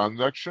 so the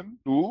transaction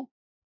to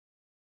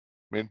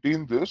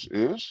maintain this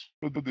is,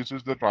 so this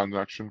is the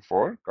transaction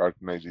for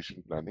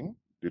cartonization planning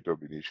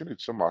determination.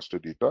 It's a master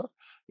data.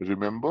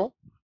 Remember,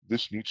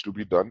 this needs to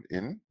be done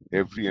in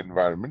every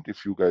environment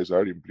if you guys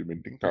are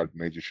implementing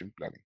cartonization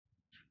planning.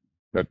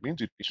 That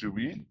means it needs to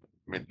be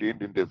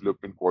maintained in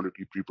development,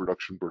 quality,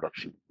 pre-production,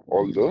 production,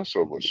 all the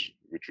servers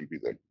which will be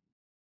there.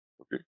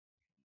 Okay,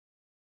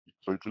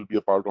 so it will be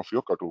a part of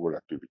your cutover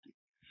activity.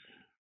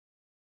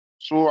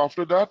 So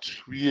after that,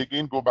 we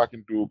again go back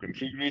into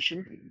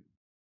configuration.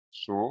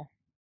 So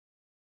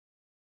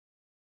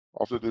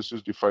after this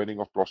is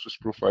defining of process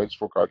profiles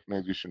for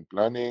cartonization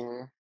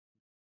planning.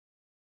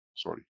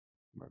 Sorry,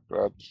 my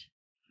bad.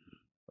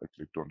 I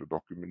clicked on the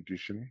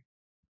documentation.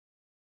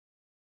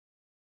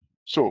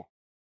 So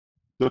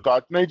the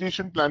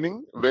cartonization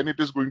planning, when it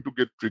is going to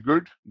get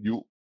triggered,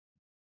 you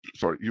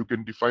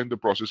can define the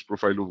process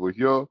profile over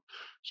here.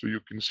 So you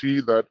can see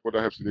that what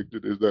I have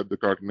selected is that the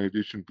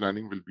cartonization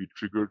planning will be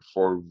triggered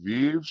for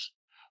waves.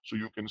 So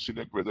you can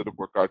select whether the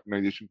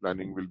cartonization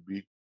planning will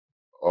be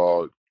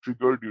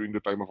triggered during the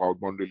time of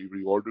outbound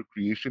delivery order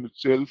creation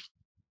itself,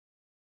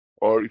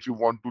 or if you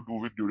want to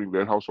do it during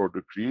warehouse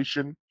order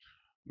creation.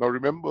 Now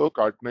remember,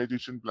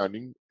 cartonization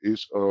planning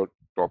is a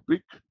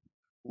topic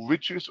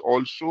which is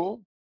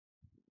also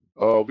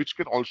which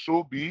can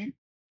also be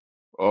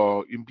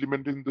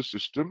implemented in the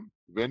system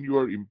when you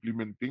are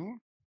implementing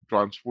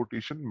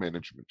transportation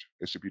management,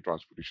 SAP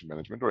transportation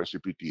management or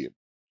SAP TM.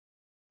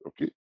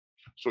 Okay,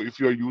 so if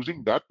you are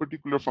using that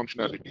particular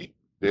functionality,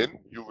 then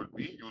you will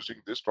be using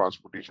this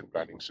transportation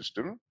planning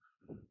system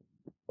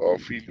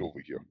field over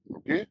here.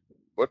 Okay,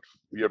 but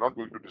we are not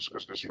going to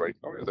discuss this right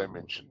now. As I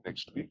mentioned,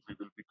 next week we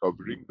will be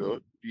covering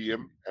the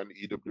TM and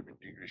EWM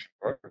integration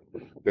part.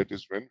 That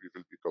is when we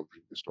will be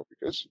covering this topic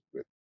as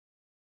well.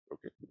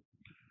 Okay,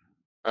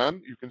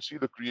 and you can see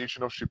the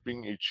creation of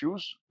shipping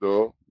HUs,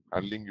 the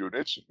handling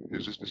units.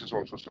 This is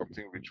also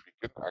something which we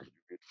can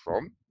activate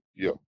from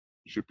here.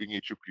 Shipping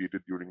HU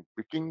created during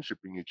picking,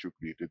 shipping HU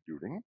created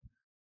during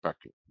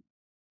packing.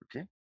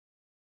 Okay.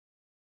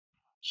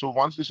 So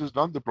once this is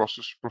done, the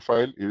process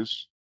profile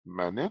is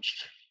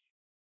managed.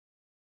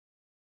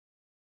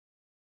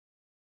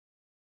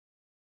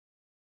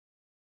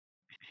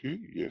 Okay,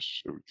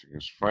 yes, everything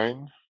is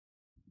fine.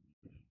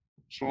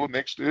 So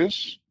next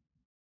is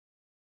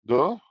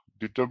the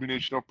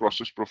determination of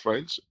process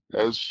profiles.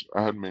 As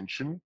I had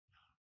mentioned,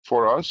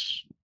 for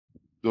us,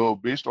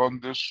 based on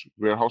this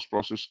warehouse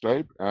process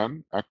type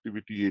and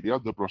activity area,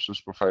 the process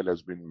profile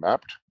has been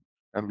mapped,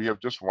 and we have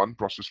just one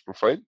process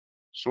profile,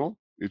 so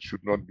it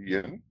should not be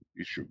an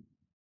issue.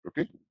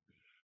 Okay.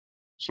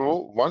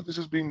 So once this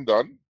is being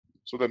done,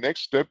 so the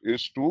next step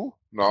is to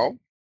now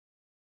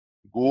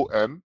go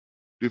and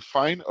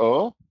define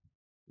a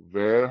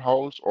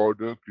warehouse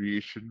order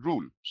creation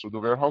rule. So the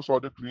warehouse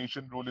order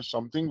creation rule is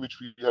something which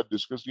we had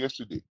discussed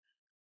yesterday,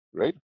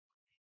 right?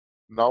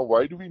 Now,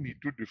 why do we need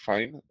to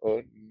define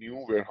a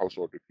new warehouse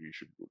order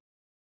creation rule?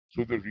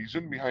 So the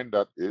reason behind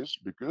that is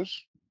because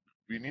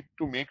we need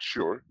to make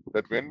sure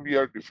that when we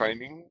are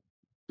defining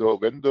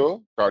when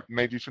the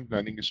cartonization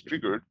planning is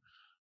triggered,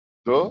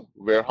 the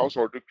warehouse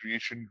order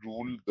creation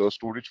rule, the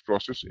storage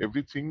process,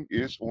 everything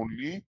is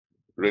only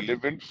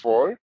relevant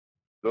for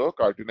the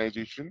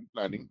cartonization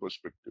planning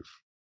perspective.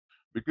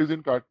 Because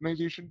in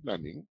cartonization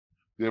planning,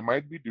 there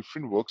might be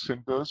different work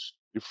centers,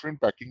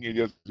 different packing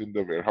areas in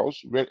the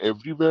warehouse, where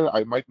everywhere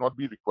I might not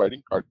be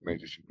requiring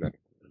cartonization planning,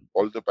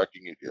 all the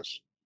packing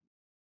areas.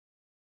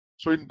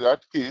 So in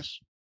that case,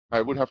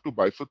 I would have to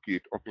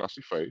bifurcate or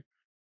classify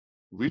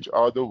which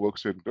are the work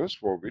centers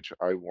for which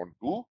I want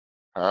to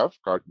have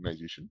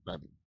cartonization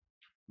planning.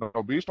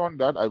 Now, based on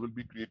that, I will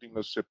be creating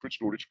a separate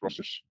storage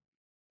process.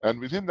 And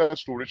within that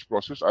storage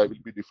process, I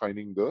will be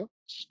defining the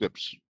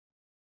steps.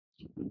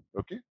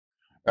 Okay.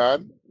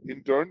 And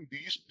in turn,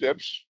 these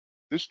steps,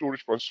 this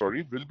storage process,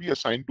 sorry, will be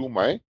assigned to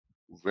my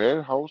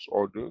warehouse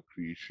order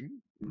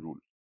creation rule.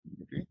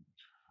 Okay.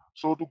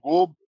 So to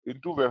go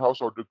into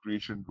warehouse order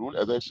creation rule,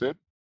 as I said,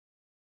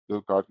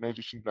 the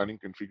cartonization planning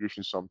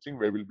configuration is something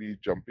where we'll be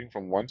jumping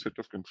from one set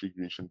of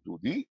configuration to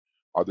the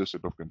other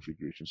set of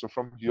configuration. So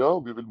from here,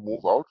 we will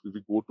move out, we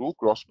will go to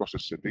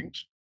cross-process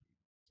settings.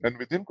 And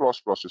within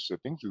cross-process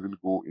settings, we will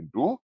go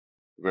into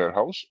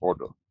warehouse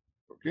order.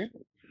 Okay.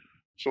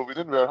 So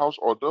within warehouse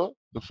order,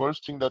 the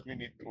first thing that we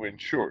need to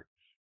ensure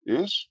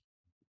is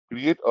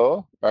create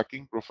a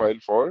packing profile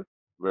for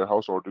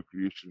warehouse order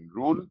creation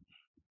rule.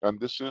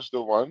 And this is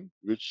the one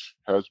which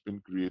has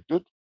been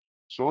created.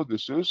 So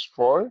this is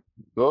for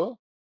the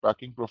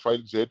packing profile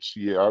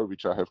ZCAR,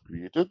 which I have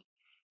created.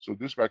 So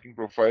this packing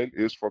profile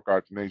is for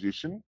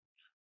cartonization.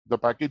 The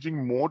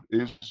packaging mode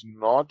is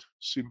not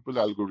simple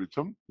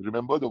algorithm.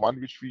 Remember the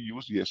one which we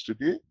used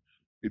yesterday?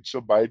 It's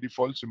a by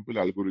default simple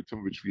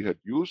algorithm which we had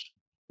used.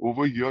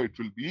 Over here, it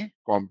will be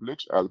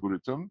complex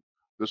algorithm.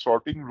 The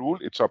sorting rule,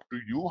 it's up to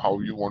you how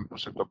you want to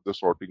set up the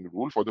sorting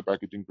rule for the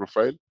packaging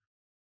profile.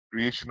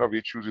 Creation of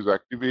HUs is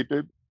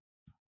activated.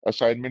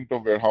 Assignment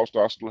of warehouse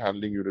task to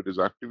handling unit is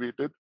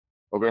activated.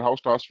 A warehouse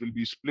task will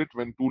be split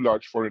when too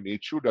large for an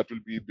HU. That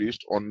will be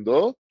based on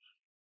the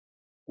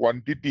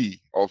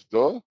quantity of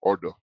the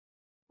order.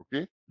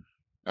 Okay.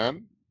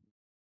 And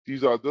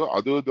these are the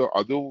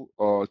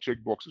other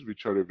check boxes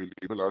which are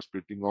available are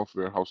splitting of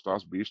warehouse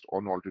tasks based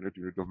on alternate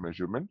unit of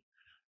measurement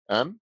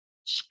and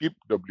skip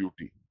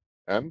WT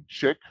and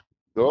check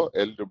the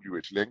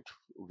LWH length,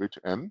 width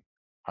and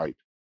height.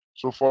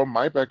 So for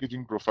my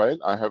packaging profile,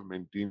 I have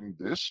maintained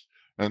this,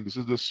 and this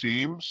is the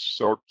same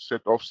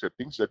set of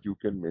settings that you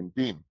can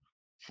maintain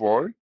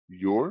for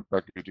your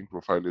packaging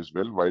profile as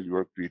well while you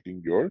are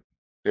creating your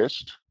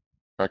test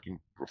packing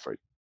profile.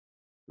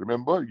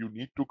 Remember, you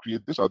need to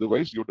create this,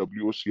 otherwise your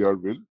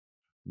WOCR will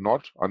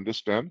not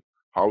understand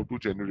how to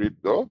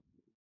generate the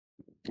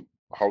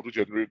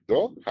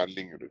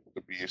handling unit,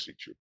 the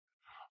BSHU.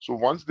 So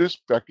once this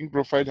packing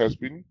profile has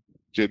been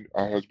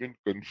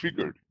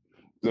configured,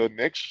 the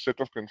next set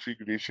of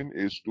configuration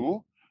is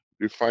to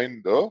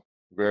define the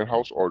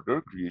warehouse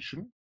order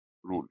creation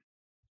rule.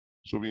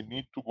 So we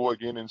need to go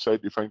again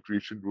inside define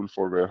creation rule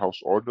for warehouse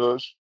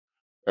orders,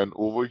 and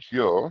over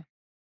here,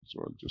 so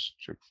I'll just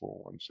check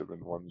for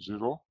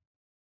 1710.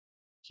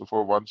 So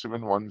for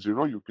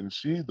 1710, you can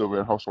see the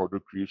warehouse order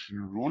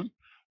creation rule,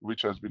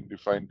 which has been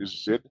defined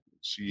as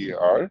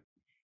ZCAR.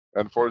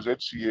 And for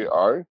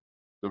ZCAR,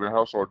 the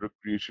warehouse order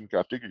creation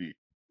category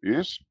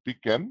is pick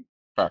and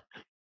pack.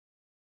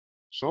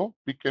 So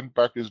pick and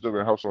pack is the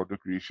warehouse order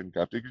creation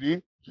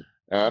category.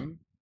 And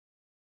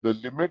the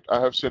limit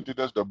I have set it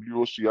as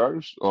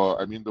WOCRs,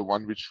 I mean the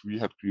one which we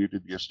had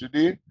created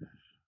yesterday.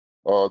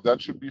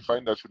 That should be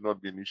fine. That should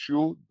not be an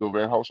issue. The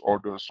warehouse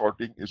order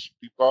sorting is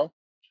PIPA.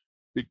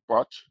 Big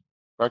part.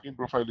 Packing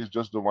profile is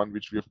just the one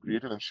which we have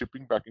created, and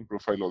shipping packing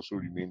profile also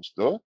remains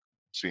the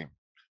same.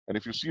 And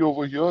if you see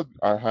over here,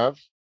 I have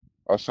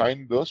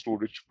assigned the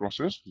storage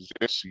process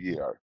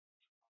ZCAR.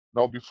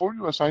 Now, before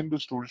you assign the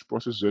storage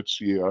process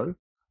ZCAR,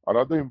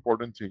 another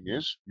important thing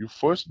is you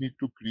first need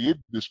to create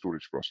this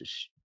storage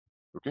process.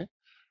 Okay.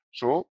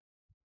 So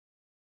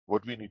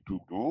what we need to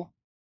do,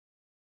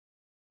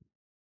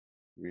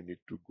 we need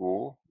to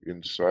go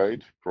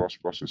inside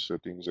cross-process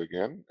settings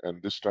again,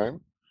 and this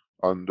time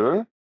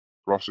under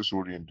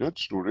process-oriented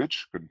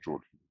storage control.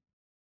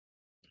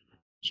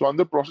 So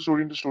under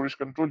process-oriented storage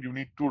control, you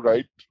need to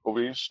right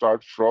away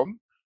start from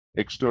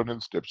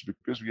external steps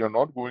because we are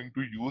not going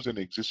to use an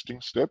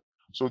existing step.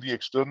 So the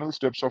external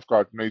steps of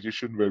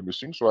cartonization were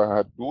missing. So I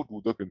had to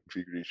do the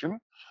configuration.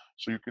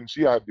 So you can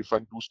see I have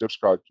defined two steps,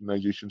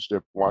 cartonization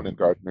step 1 and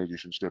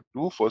cartonization step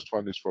 2. First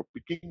one is for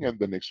picking and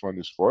the next one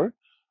is for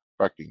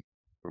packing.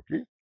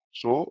 Okay.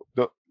 So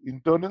the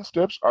internal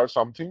steps are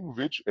something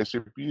which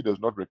SAP does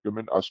not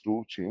recommend us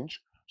to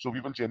change. So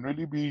we will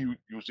generally be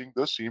using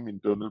the same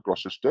internal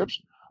process steps,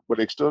 but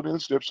external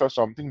steps are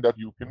something that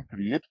you can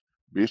create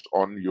based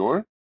on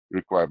your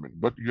requirement.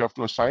 But you have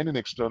to assign an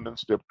external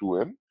step to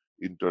an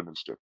internal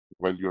step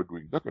while you're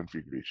doing the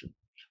configuration.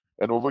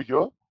 And over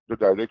here, the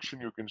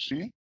direction you can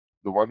see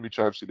The one which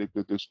I have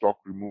selected is stock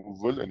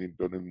removal and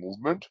internal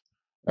movement,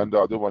 and the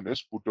other one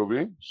is put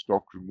away,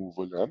 stock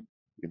removal and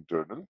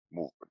internal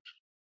movement.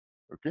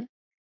 Okay.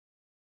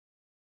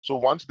 So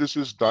once this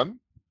is done,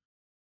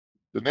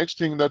 the next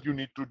thing that you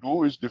need to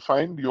do is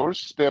define your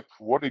step,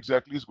 what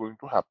exactly is going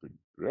to happen,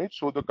 right?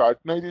 So the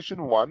cartonization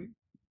one,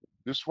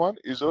 this one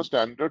is a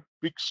standard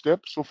pick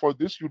step. So for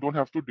this, you don't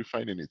have to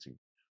define anything.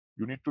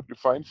 You need to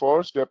define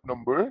for step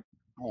number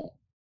 2.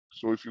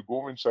 So if you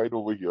go inside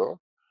over here,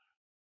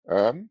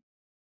 and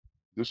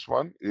this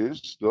one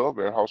is the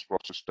warehouse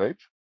process type,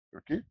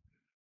 okay?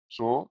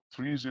 So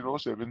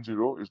 3070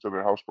 is the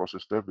warehouse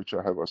process step, which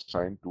I have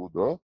assigned to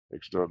the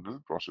external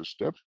process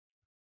step.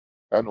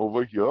 And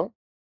over here,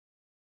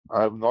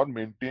 I have not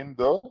maintained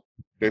the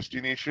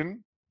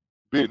destination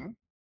bin,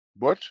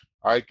 but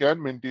I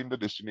can maintain the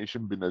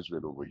destination bin as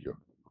well over here.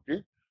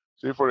 Okay.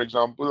 Say, for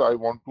example, I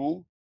want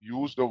to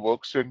use the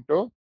work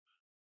center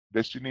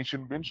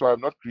destination bin. So I have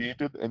not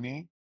created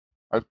any,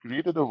 I've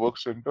created a work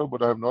center,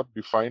 but I have not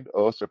defined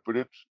a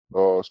separate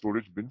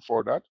storage bin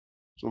for that.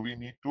 So we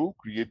need to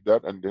create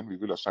that and then we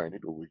will assign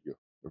it over here.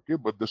 Okay.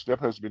 But the step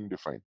has been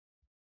defined.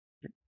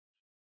 Okay.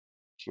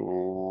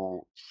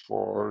 So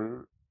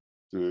for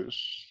this,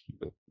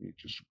 let me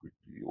just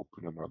quickly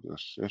open another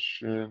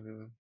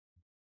session.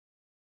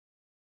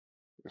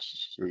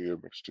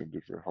 SAM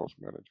extended warehouse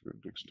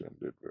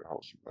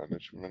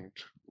management,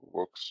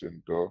 work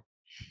center.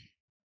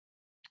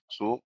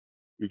 So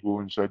we go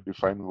inside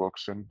define work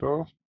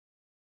center,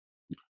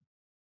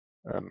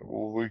 and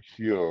over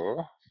here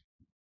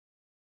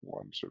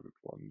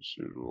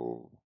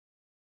 1710.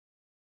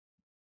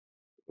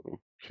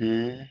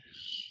 Okay,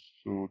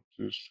 so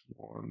this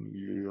one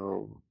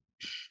layout.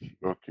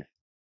 Okay.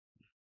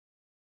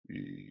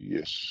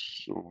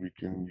 Yes, so we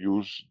can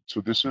use, so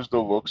this is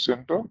the work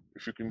center,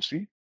 if you can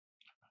see.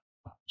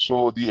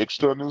 So the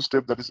external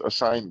step that is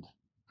assigned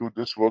to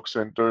this work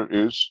center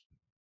is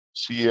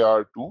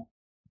CAR2,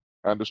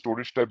 and the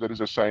storage type that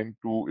is assigned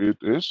to it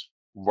is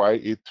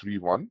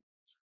Y831.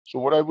 So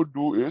what I would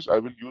do is I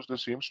will use the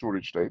same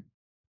storage type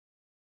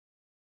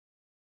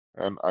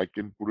and I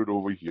can put it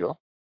over here.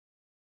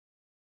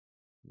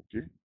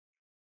 Okay.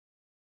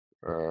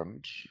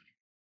 And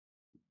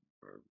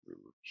I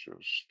will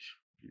just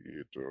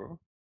create a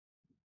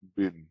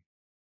bin.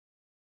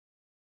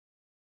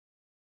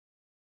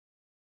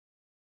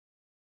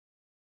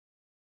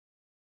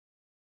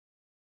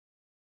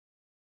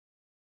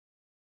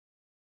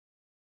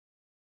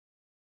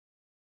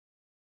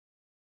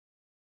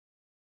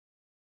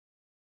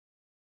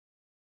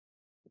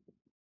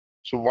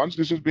 So once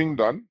this is being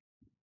done,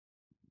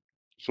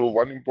 so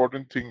one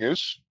important thing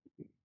is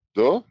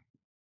the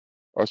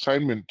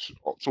assignment.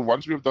 So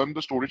once we have done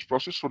the storage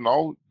process, so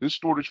now this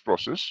storage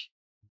process,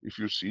 if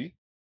you see,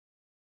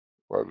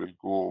 I will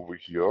go over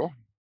here.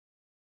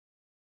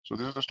 So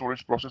this is the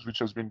storage process which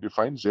has been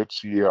defined,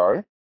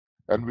 ZCAR.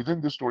 And within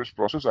this storage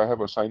process, I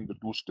have assigned the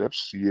 2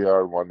 steps,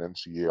 CAR1 and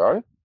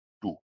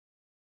CAR2.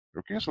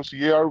 Okay, so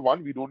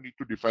CAR1, we don't need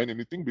to define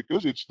anything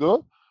because it's the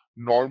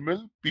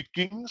normal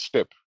picking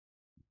step.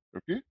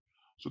 Okay,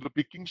 so the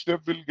picking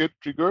step will get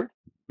triggered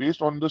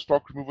based on the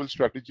stock removal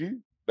strategy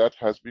that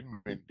has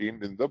been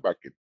maintained in the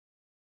backend.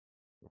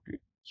 Okay,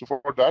 so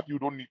for that, you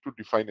don't need to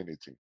define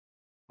anything.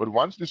 But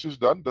once this is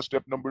done, the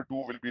step number 2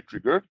 will be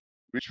triggered,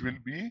 which will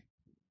be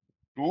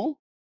to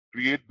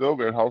create the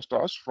warehouse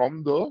task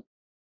from the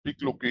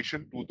pick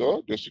location to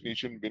the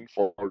destination bin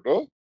for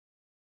the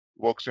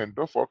work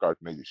center for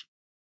cartonization.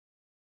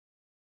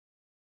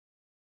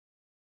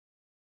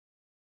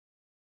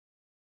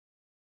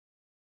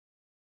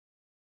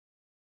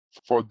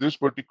 For this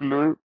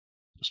particular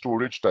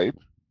storage type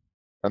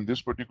and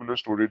this particular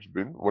storage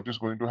bin, what is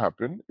going to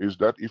happen is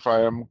that if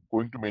I am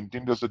going to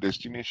maintain this as a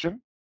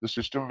destination, the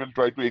system will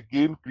try to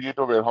again create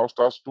a warehouse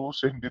task to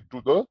send it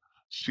to the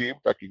same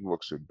packing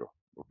work center.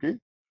 Okay,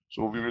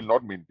 so we will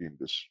not maintain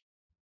this.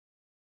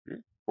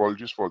 Okay,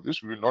 apologies for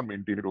this. We will not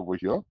maintain it over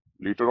here.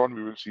 Later on,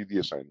 we will see the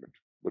assignment,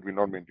 but we'll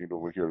not maintain it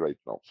over here right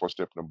now for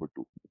step number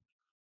 2.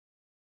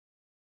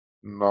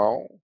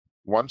 Now,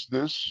 once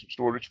this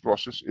storage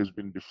process has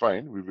been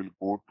defined, we will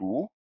go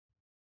to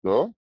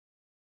the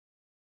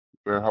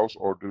warehouse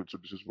order. So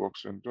this is work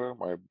center.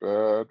 My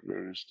bad.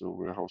 Where is the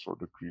warehouse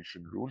order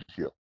creation rule?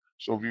 Here.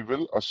 So we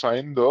will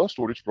assign the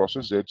storage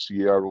process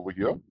ZCAR over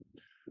here,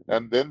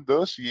 and then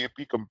the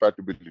CAP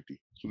compatibility.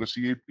 So the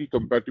CAP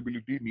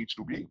compatibility needs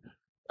to be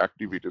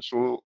activated.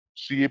 So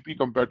CAP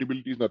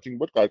compatibility is nothing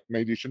but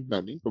cartonization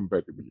planning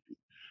compatibility.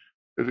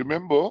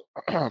 Remember,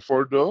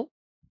 for the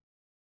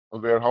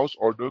warehouse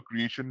order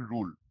creation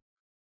rule,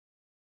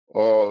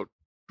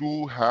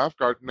 to have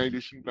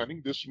cartonization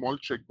planning, this small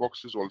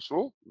checkbox is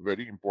also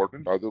very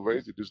important.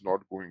 Otherwise, it is not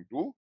going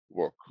to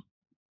work.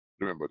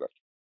 Remember that.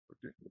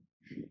 Okay.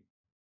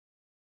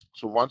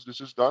 So once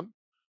this is done,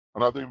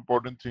 another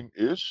important thing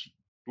is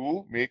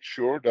to make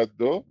sure that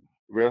the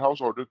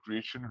warehouse order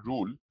creation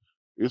rule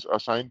is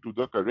assigned to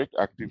the correct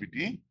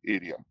activity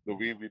area, the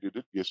way we did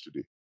it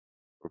yesterday.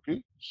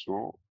 Okay,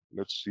 so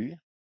let's see.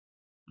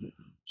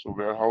 So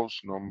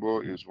warehouse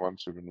number is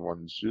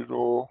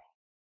 1710.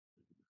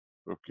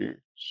 Okay,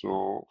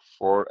 so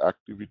for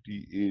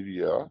activity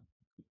area,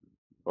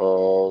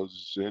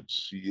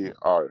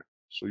 ZCAR.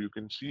 So you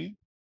can see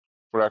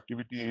for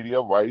activity area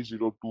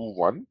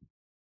Y021,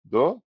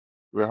 the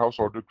warehouse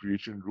order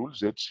creation rule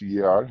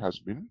ZCAR has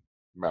been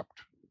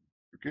mapped.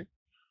 Okay,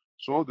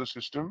 so the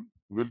system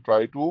will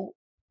try to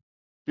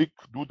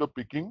do the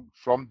picking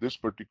from this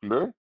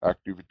particular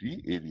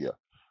activity area.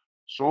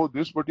 So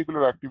this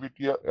particular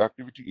activity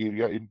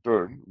area, in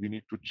turn, we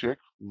need to check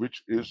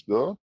which is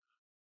the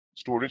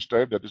storage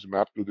type that is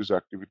mapped to this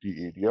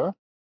activity area,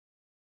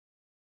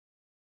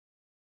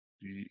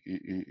 the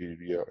AA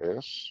area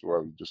S. So I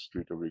will just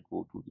straight away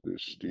go to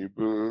this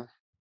table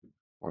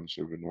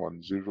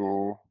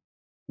 1710.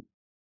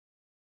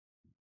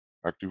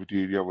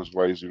 Activity area was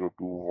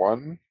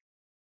Y021.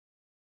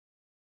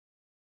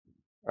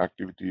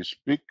 Activity is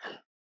pick.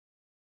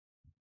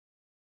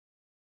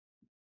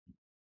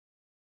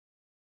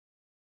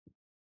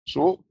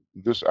 So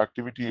this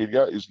activity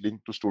area is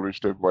linked to storage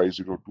type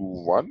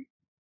Y021.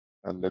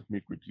 And let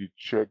me quickly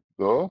check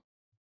the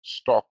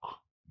stock,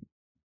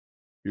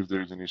 if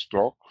there is any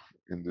stock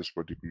in this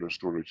particular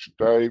storage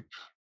type.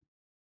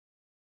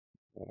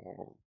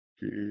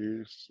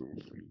 Okay, so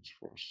fields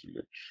for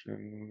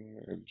selection,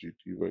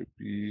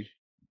 LGTYP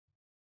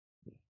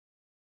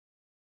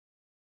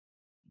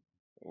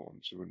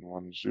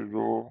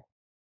 1710.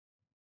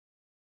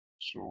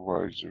 So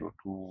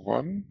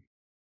Y021.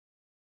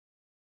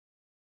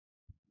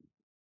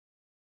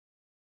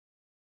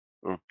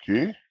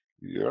 Okay,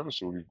 yeah,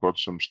 so we've got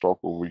some stock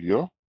over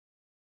here.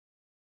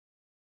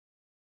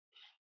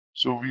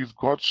 So we've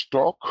got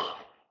stock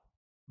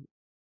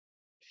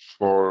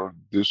for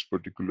this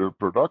particular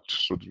product,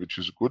 so which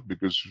is good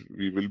because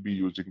we will be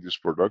using this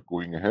product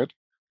going ahead.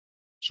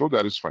 So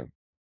that is fine,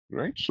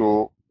 right?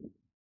 So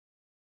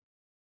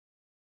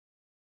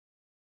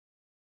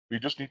we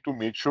just need to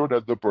make sure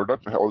that the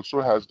product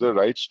also has the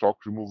right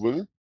stock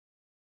removal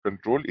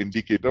control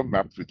indicator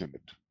mapped within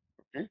it.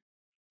 Okay.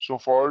 So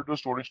for the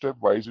storage type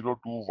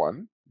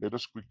Y021, let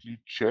us quickly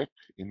check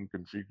in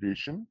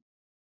configuration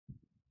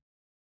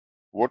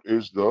what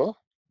is the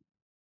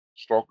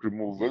stock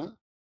removal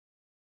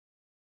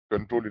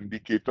control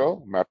indicator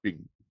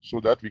mapping, so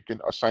that we can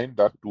assign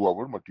that to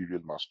our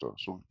material master.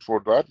 So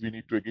for that, we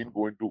need to again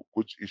go into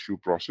goods issue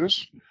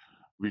process.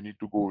 We need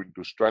to go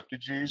into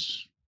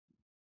strategies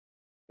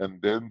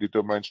and then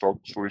determine stock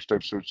storage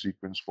type search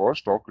sequence for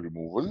stock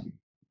removal.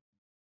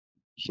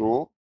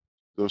 So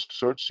the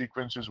search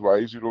sequence is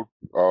so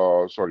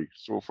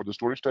for the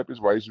storage type is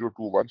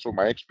Y021. So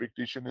my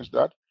expectation is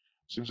that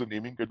since the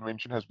naming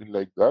convention has been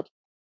like that,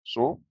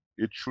 so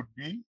it should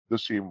be the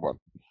same one.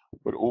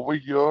 But over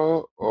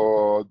here,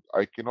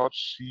 I cannot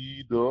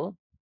see so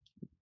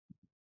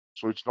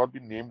it's not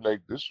been named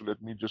like this. So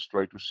let me just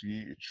try to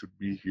see. It should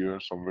be here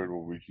somewhere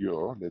over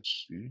here.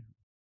 Let's see.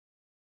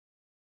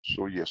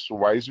 So yes, so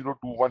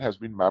Y021 has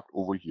been mapped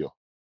over here,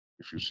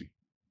 if you see.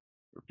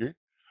 Okay.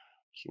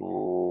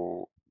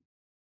 So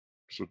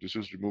this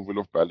is removal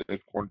of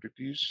pallet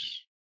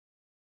quantities.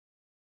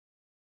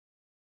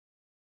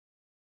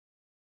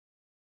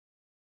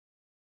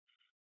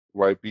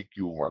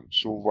 YPQ1.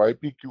 So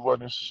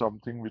YPQ1 is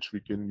something which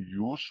we can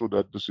use so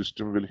that the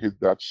system will hit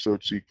that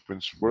search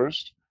sequence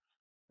first.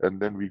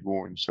 And then we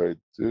go inside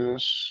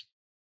this.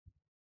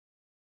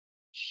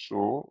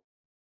 So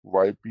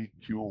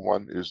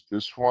YPQ1 is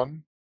this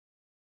one.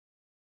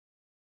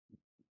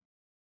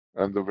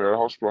 And the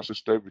warehouse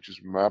process type, which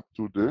is mapped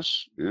to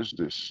this, is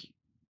this.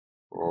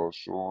 So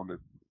let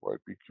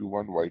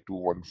YPQ1,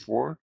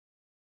 Y214,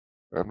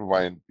 and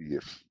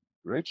YNPF.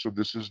 Right? So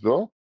this is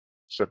the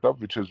setup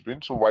which has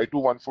been. So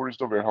Y214 is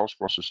the warehouse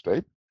process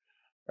type,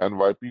 and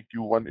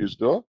YPQ1 is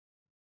the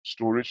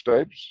storage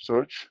type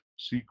search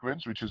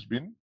sequence which has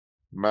been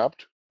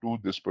mapped to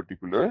this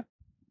particular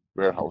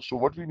warehouse. So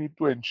what we need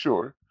to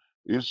ensure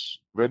is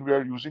when we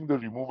are using the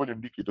removal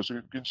indicator, so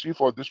you can see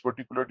for this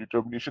particular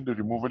determination, the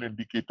removal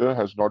indicator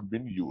has not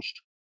been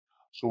used.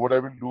 So what I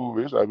will do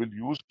is I will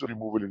use the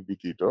removal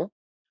indicator,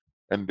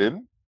 and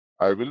then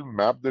I will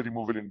map the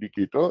removal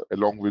indicator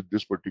along with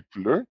this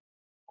particular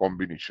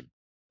combination.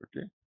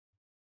 Okay.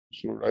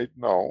 So right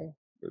now,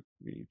 let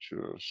me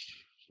just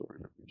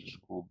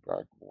go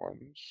back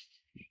once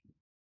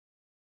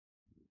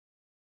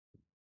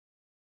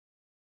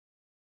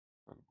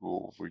and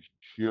go over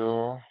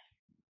here.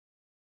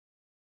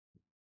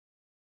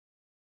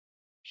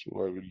 So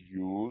I will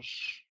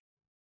use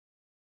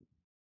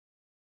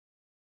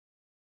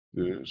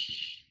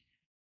this.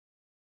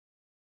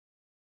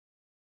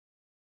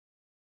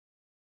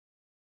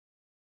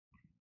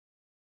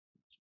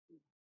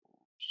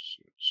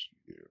 Search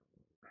here.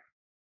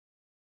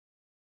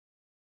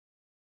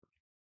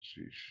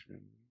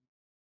 Position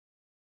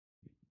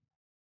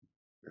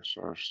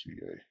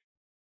SRCA.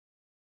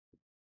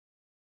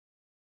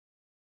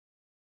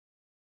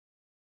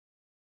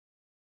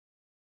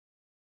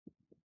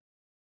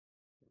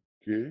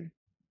 Okay.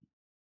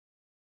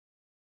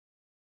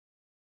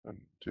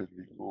 Until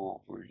we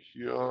go over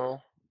here.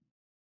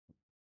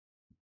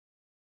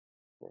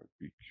 For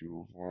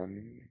PQ1.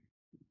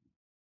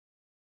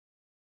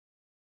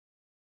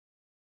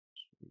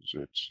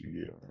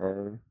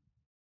 ZCAR.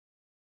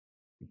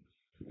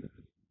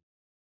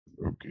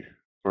 Okay,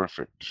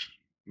 perfect.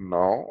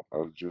 Now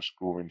I'll just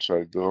go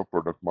inside the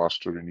product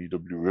master in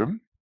EWM.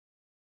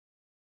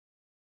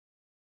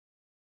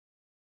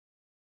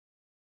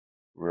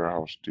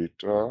 Warehouse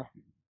data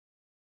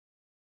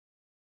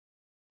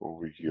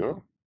over here,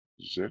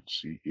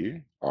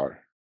 ZCAR.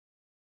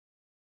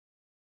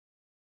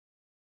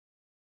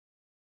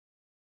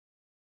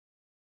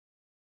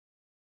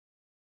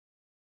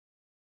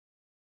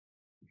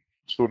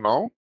 So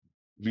now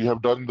we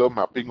have done the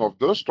mapping of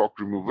the stock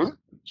removal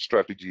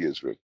strategy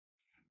as well.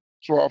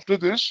 So after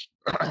this,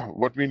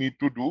 what we need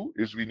to do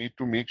is we need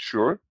to make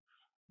sure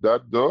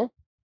that the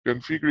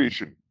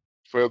configuration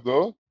for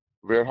the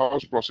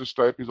warehouse process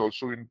type is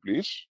also in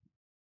place,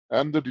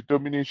 and the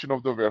determination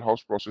of the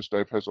warehouse process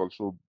type has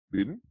also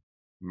been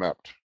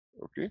mapped.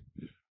 Okay,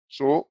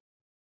 so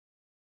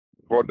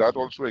for that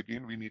also,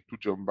 again, we need to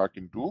jump back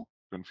into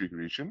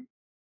configuration.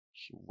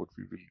 So what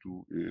we will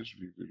do is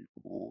we will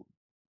go,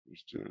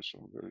 is there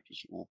somewhere it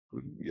is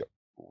open? Yeah,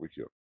 over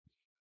here.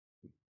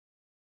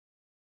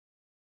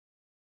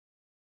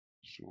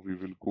 So we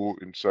will go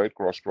inside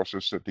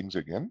cross-process settings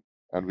again.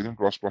 And within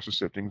cross-process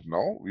settings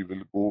now, we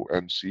will go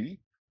and see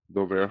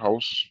the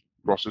warehouse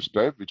process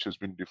type, which has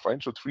been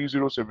defined. So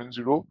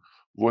 3070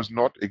 was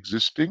not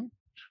existing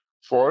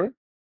for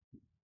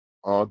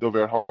the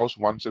warehouse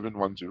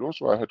 1710.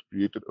 So I had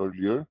created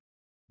earlier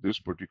this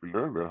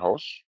particular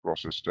warehouse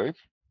process type.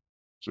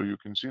 So you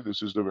can see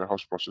this is the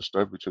warehouse process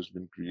type which has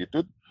been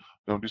created.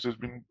 Now this has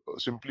been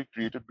simply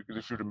created because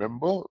if you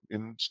remember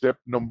in step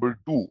number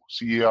 2,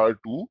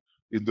 CAR2,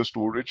 in the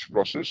storage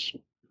process,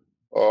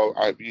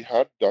 we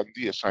had done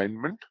the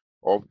assignment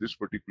of this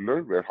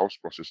particular warehouse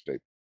process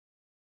type.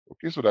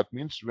 Okay, so that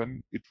means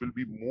when it will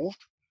be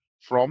moved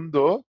from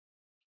the,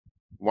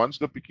 once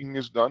the picking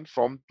is done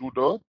from to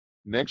the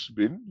next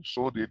bin,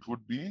 so it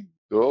would be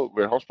the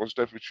warehouse process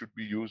type which should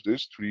be used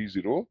is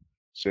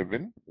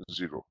 3070.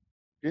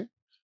 Okay,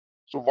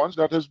 so once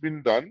that has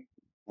been done,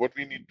 what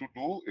we need to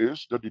do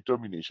is the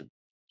determination.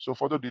 So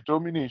for the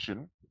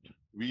determination,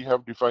 we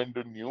have defined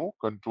a new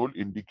control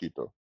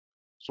indicator.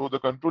 So the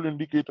control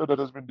indicator that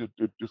has been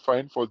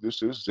defined for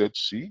this is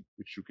ZC,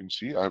 which you can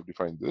see I have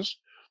defined this.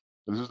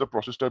 This is the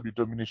process type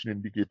determination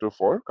indicator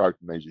for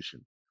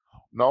cartonization.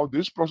 Now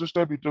this process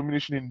type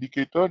determination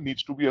indicator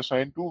needs to be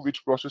assigned to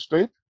which process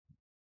type?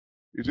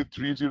 Is it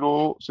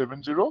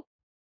 3070?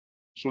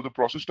 So the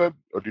process type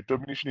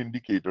determination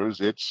indicator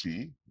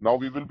ZC, now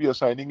we will be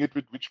assigning it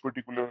with which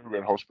particular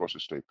warehouse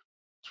process type?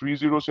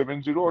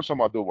 3070 or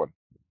some other one?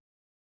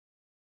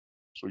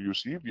 So you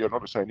see, we are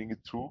not assigning it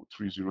through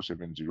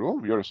 3070.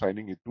 We are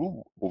assigning it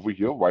to over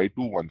here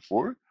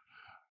Y214.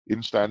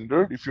 In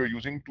standard, if you're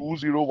using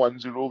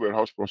 2010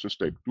 warehouse process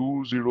type,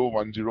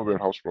 2010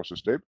 warehouse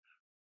process type,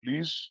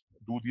 please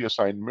do the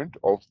assignment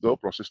of the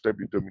process type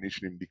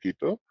determination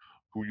indicator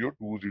to your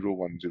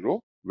 2010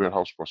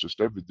 warehouse process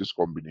type with this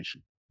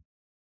combination.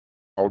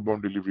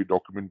 Outbound delivery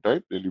document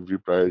type, delivery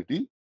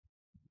priority,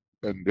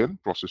 and then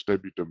process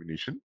type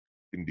determination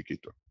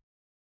indicator.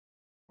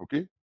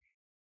 Okay.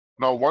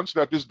 Now, once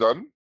that is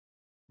done,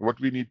 what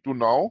we need to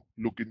now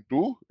look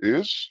into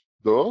is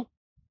the,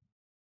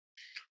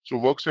 so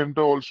work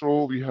center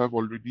also we have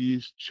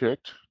already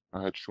checked.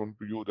 I had shown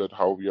to you that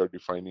how we are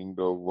defining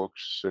the work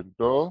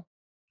center.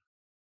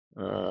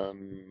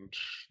 And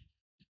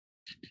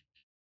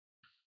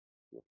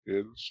what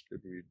else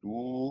can we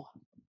do?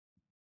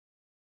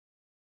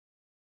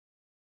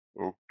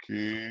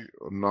 Okay,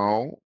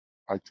 now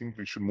I think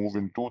we should move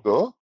into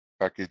the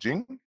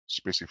packaging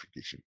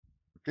specification.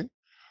 Okay,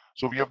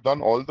 so we have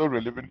done all the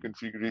relevant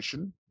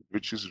configuration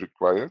which is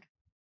required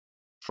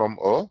from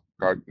a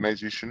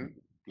cartonization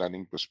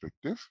planning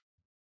perspective.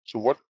 So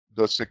what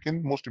the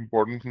second most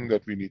important thing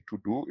that we need to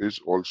do is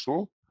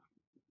also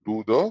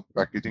do the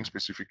packaging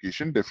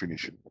specification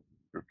definition.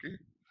 Okay.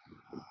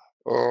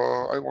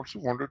 I also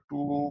wanted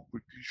to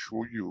quickly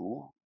show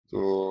you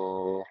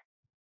the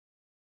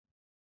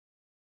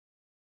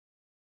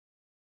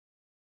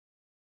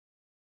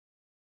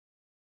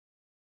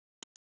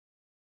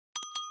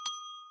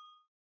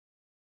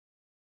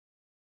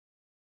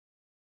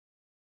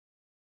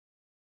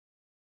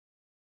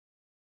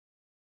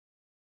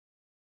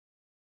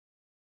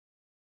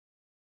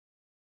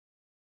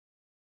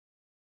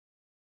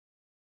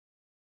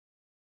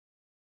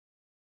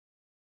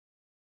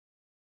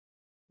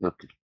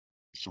okay.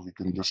 So we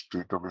can just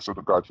straight away. So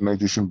the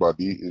cartonization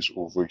body is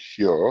over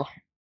here.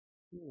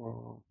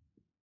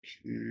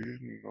 Okay,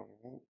 now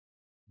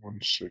 1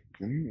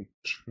 second.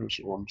 It has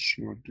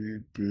also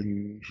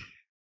been,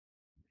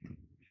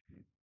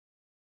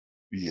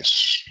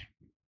 yes.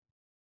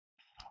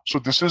 So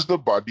this is the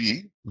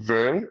body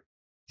where,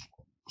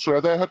 so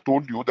as I had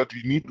told you that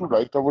we need to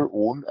write our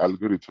own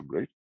algorithm,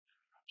 right?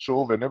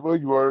 So whenever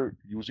you are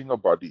using a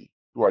body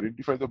to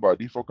identify the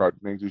body for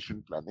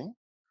cartonization planning,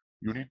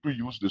 you need to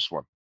use this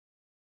one.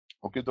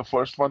 Okay, the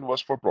first one was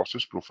for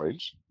process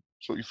profiles.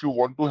 So if you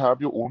want to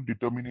have your own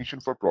determination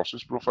for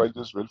process profiles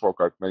as well for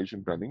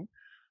cartonization planning,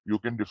 you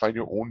can define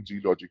your own Z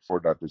logic for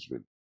that as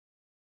well.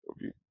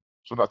 Okay.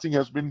 So nothing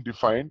has been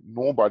defined,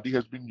 no body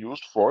has been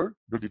used for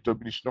the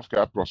determination of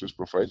cap process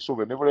profile. So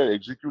whenever I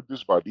execute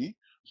this body,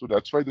 so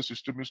that's why the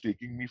system is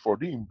taking me for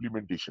the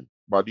implementation,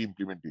 body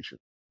implementation.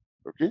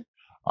 Okay.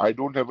 I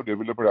don't have a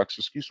developer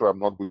access key, so I'm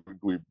not going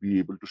to be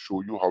able to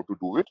show you how to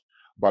do it.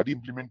 Body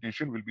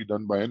implementation will be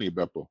done by an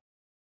ABAPer.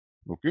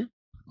 Okay.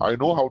 I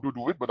know how to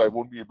do it, but I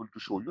won't be able to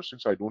show you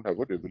since I don't have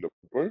a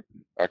developer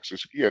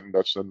access key, and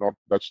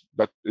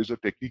that is a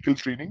technical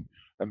training,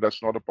 and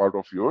that's not a part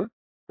of your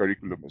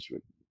curriculum as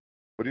well.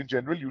 But in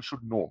general, you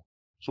should know.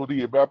 So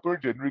the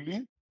evapor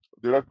generally,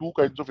 there are two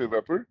kinds of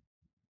evapor.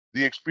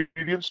 The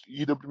experienced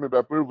EWM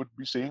evapor would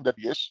be saying that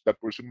yes,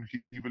 that person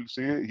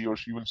he or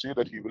she will say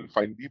that he will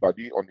find the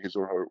body on his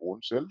or her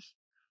own self.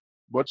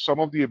 But some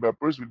of the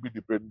evapors will be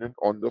dependent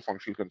on the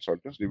functional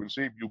consultants. They will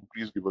say, you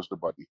please give us the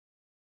body.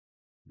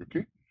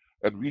 Okay.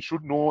 And we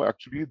should know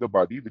actually the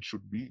body which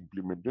should be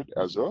implemented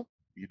as a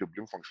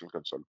EWM functional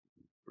consultant.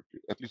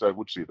 Okay. At least I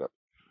would say that.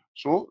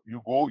 So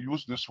you go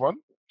use this one.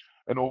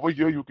 And over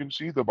here, you can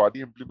see the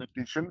body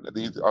implementation.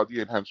 These are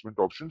the enhancement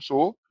options.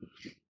 So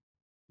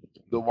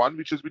the one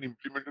which has been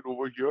implemented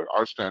over here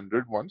are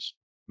standard ones.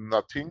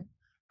 Nothing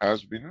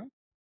has been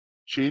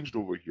changed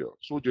over here.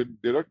 So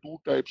there are two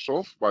types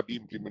of body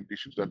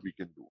implementations that we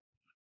can do.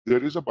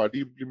 There is a body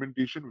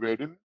implementation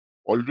wherein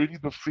already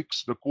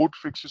the code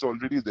fix is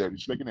already there.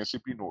 It's like an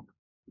SAP node.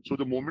 So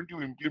the moment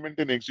you implement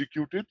and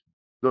execute it,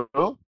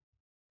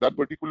 that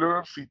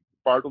particular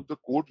part of the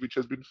code which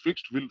has been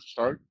fixed will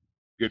start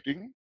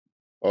getting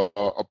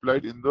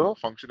applied in the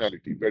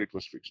functionality where it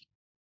was fixed.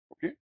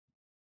 Okay.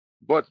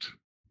 But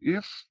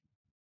if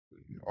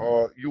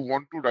you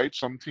want to write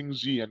something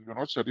Z and you're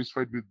not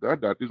satisfied with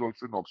that, that is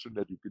also an option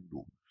that you can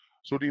do.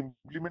 So the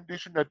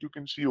implementation that you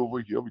can see over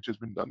here, which has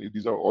been done,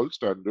 these are all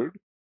standard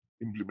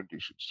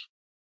implementations.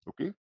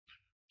 Okay.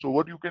 So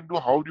what you can do,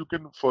 how you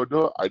can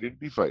further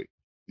identify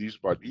these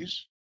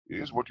bodies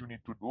is what you need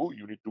to do.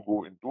 You need to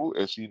go into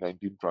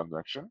SE19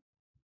 transaction.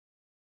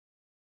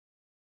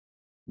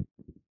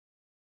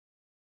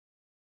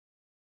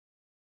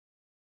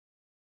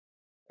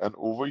 And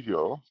over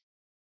here,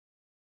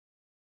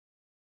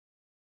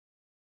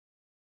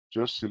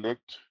 just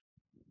select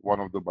one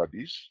of the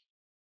bodies.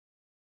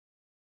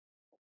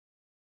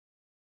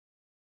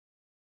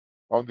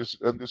 On this,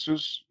 and this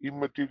is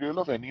immaterial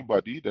of any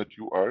body that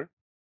you are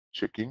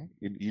checking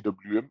in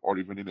EWM or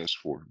even in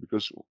S4,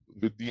 because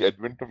with the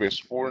advent of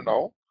S4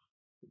 now,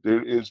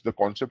 there is the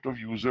concept of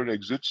user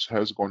exits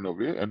has gone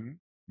away, and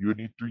you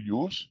need to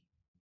use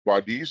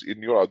bodies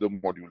in your other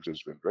modules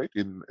as well, right?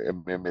 In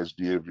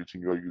MMSD,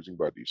 everything you are using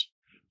bodies.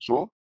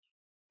 So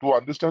to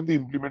understand the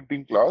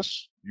implementing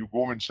class, you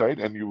go inside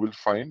and you will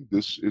find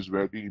this is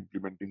where the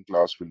implementing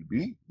class will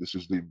be. This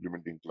is the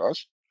implementing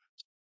class.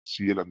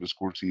 CL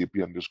underscore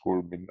CAP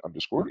underscore min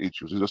underscore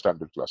HUs is a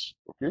standard class.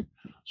 Okay.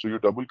 So you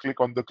double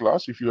click on the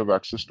class. If you have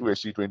access to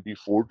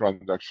SE24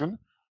 transaction,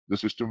 the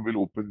system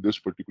will open this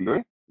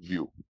particular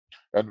view.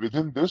 And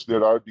within this,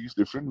 there are these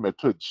different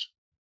methods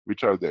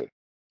which are there.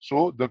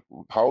 So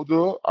how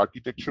the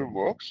architecture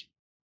works,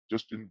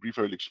 just in brief,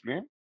 I will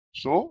explain.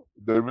 So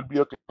there will be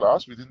a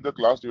class. Within the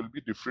class, there will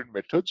be different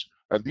methods,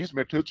 and these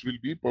methods will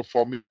be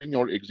performing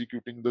or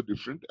executing the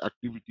different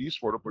activities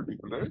for a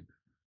particular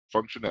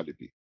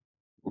functionality.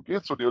 Okay,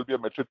 so there will be a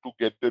method to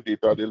get the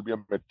data. There will be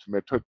a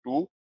method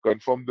to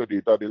confirm the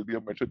data. There will be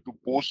a method to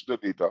post the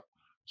data.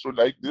 So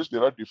like this,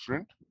 there are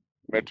different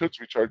methods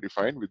which are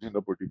defined within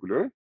a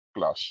particular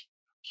class.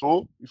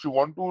 So if you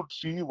want to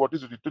see what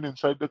is written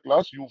inside the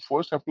class, you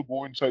first have to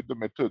go inside the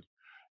method,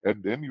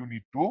 and then you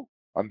need to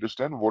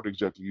understand what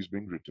exactly is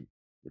being written.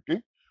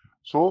 Okay,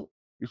 so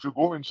if you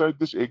go inside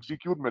this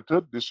execute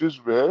method, this is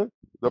where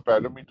the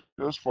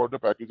parameters for the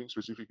packaging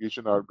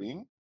specification are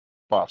being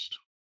passed.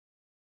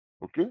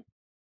 Okay,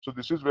 so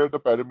this is where the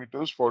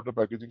parameters for the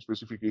packaging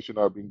specification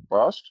are being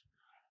passed,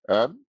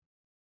 and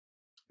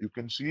you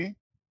can see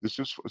this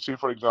is, say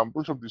for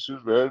example, so this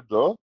is where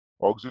the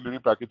auxiliary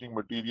packaging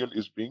material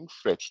is being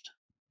fetched.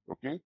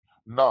 Okay,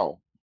 now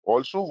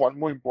also one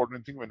more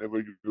important thing whenever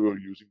you are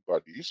using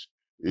bodies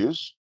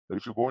is that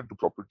if you go into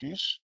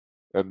properties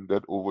and then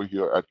over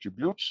here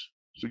attributes,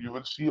 so you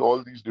will see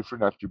all these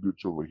different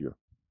attributes over here,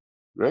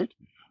 right?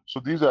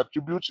 So these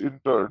attributes in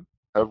turn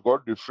have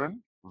got different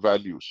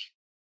values.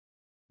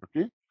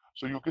 Okay,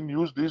 so you can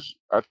use these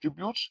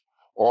attributes,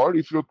 or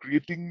if you're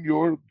creating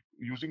your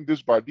using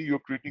this body, you're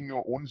creating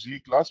your own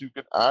Z class, you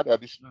can add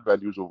additional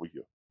values over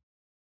here.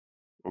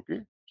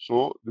 Okay,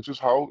 so this is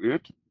how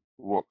it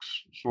works.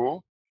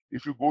 So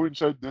if you go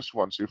inside this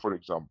one, say for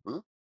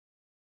example,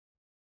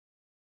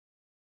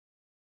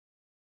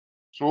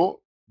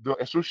 so the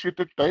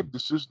associated type,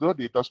 this is the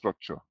data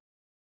structure.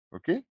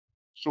 Okay,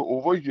 so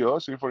over here,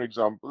 say for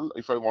example,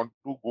 if I want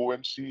to go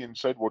and see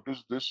inside what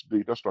is this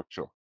data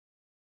structure.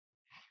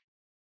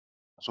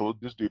 So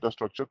this data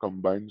structure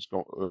combines,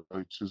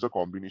 it is a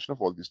combination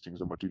of all these things: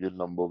 the material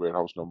number,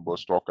 warehouse number,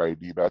 stock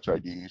ID, batch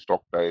ID,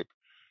 stock type.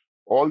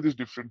 All these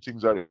different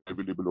things are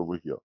available over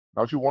here.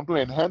 Now, if you want to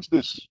enhance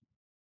this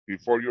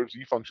for your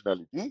Z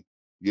functionality,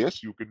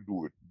 yes, you can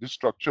do it. This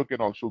structure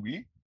can also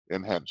be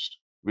enhanced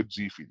with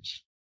Z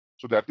fields.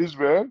 So that is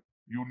where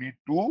you need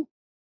to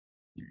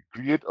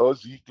create a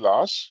Z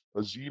class,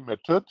 a Z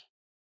method,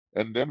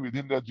 and then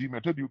within that Z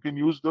method, you can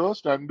use the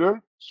standard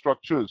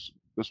structures,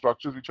 the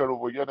structures which are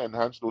over here, and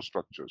enhance those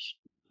structures.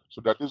 So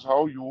that is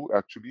how you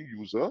actually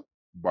use a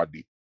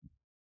body.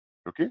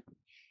 Okay.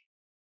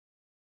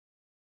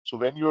 So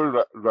when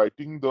you're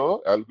writing the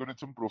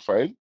algorithm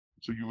profile,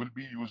 so you will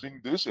be using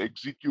this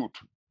execute,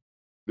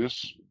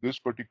 this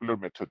particular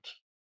method,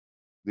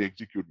 the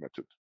execute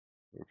method.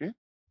 Okay.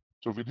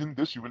 So within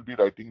this, you will be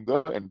writing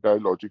the entire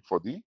logic for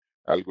the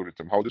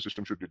algorithm, how the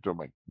system should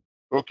determine.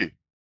 Okay.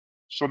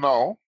 So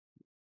now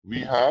we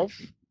have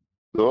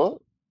the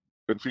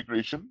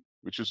configuration,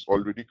 which is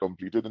already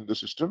completed in the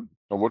system.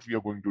 Now what we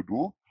are going to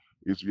do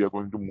is we are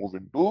going to move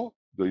into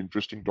the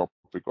interesting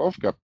topic of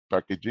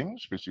packaging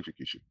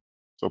specification.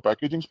 So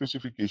packaging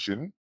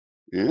specification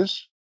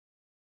is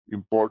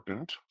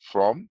important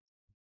from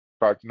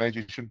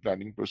cartonization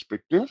planning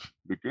perspective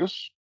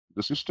because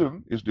the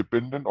system is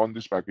dependent on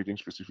this packaging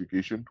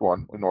specification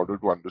in order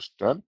to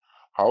understand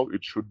how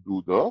it should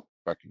do the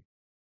packing.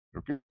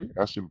 Okay,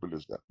 as simple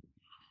as that.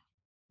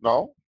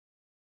 Now,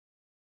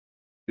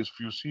 if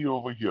you see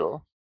over here,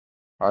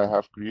 I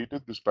have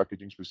created this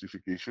packaging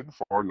specification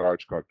for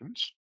large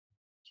cartons.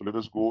 So let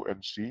us go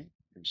and see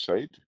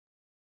inside.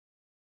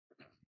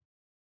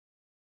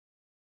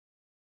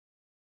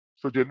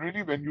 So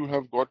generally, when you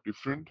have got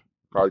different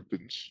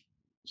cartons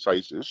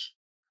sizes,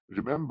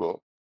 remember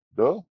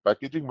the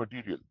packaging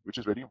material, which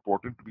is very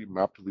important to be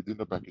mapped within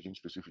the packaging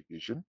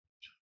specification,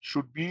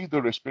 should be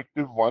the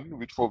respective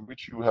one for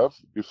which you have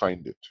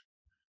defined it.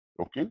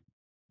 Okay.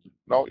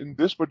 Now, in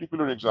this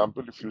particular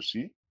example, if you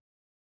see,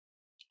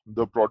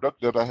 the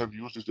product that I have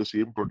used is the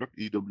same product,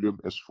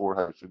 EWM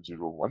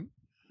S4-01.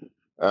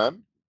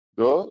 And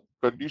the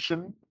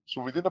condition,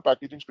 so within the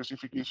packaging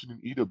specification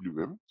in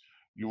EWM,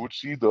 you would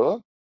see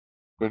the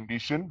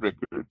condition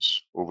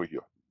records over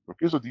here.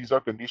 Okay, so these are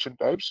condition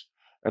types,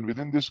 and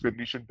within these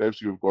condition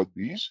types, you've got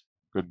these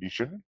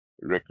condition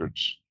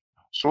records.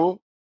 So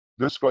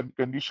this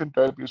condition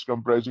type is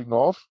comprising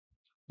of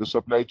the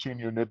supply chain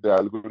unit, the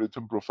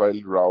algorithm profile,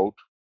 route,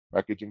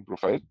 packaging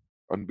profile,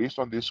 and based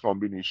on this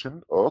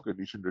combination, a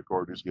condition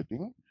record is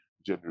getting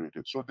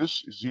generated. So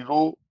this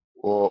 0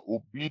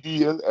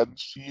 BDL and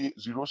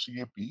 0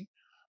 CAP,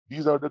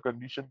 these are the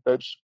condition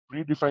types,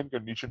 predefined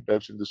condition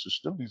types in the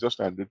system. These are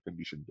standard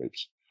condition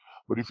types.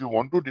 But if you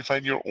want to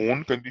define your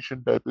own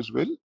condition type as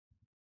well,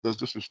 does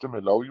the system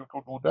allow you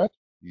to do that?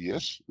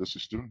 Yes, the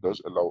system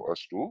does allow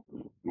us to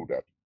do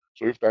that.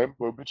 So if time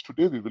permits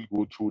today, we will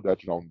go through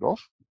that round of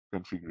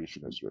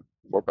configuration as well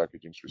for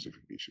packaging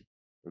specification.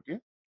 Okay.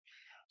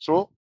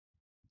 So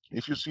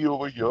if you see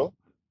over here,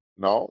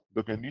 now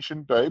the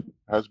condition type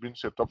has been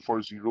set up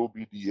for 0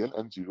 BDL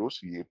and 0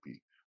 CAP.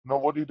 Now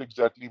what it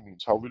exactly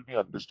means, how will we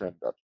understand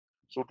that?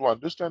 So to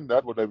understand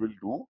that, what I will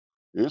do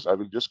is I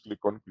will just click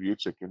on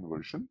create second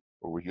version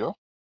over here.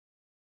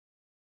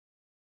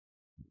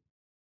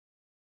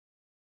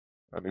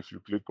 And if you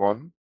click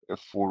on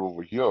F4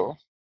 over here,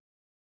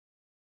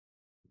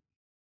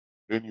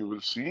 then you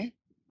will see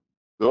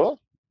the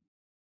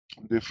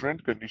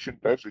different condition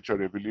types which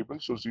are available.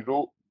 So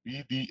 0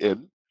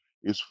 BDL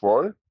is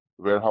for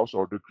warehouse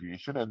order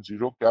creation and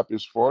 0 CAP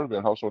is for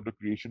warehouse order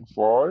creation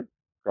for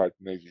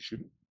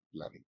cartonization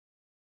planning.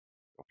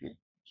 Okay,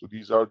 so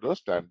these are the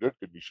standard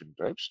condition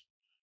types,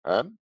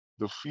 and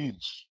the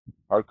fields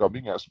are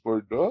coming as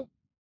per the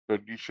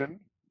condition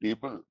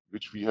table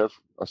which we have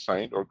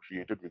assigned or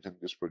created within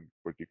this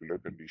particular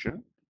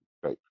condition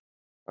type.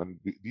 And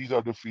these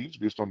are the fields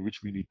based on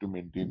which we need to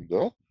maintain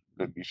the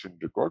condition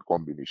record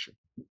combination.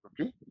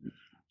 Okay,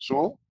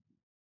 so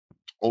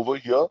over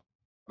here,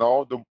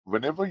 now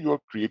whenever you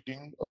are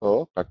creating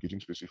a packaging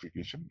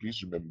specification,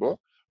 please remember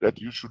that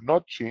you should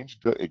not change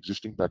the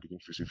existing packaging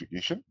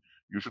specification.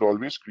 You should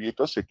always create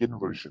a second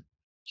version.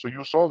 So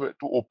you saw to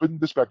open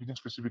this packaging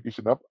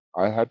specification up,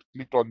 I had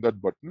clicked on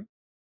that button,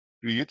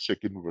 create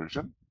second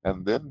version,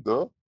 and then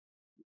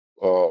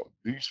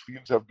these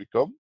fields have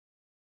become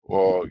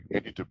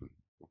editable.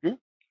 Okay,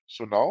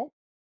 so now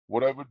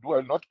what I will do,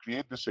 I'll not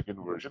create the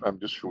second version, I'm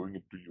just showing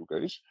it to you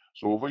guys.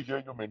 So over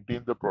here, you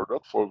maintain the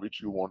product for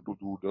which you want to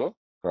do the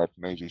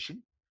cartonization,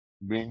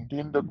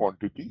 maintain the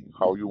quantity,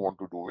 how you want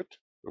to do it.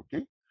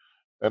 Okay,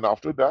 and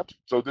after that,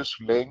 so this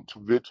length,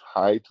 width,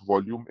 height,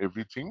 volume,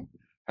 everything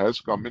has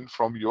come in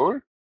from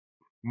your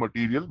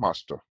material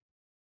master.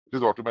 It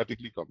is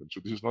automatically come in.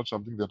 So this is not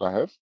something that I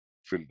have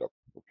filled up.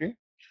 Okay,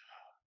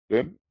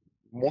 then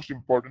most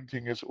important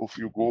thing is if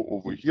you go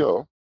over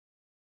here,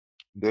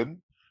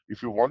 then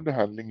if you want the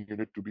handling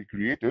unit to be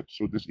created,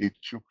 so this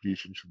HU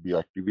creation should be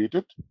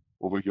activated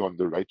over here on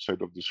the right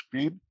side of the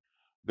screen.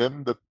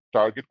 Then the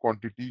target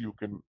quantity you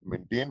can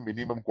maintain.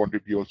 Minimum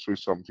quantity also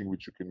is something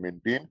which you can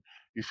maintain.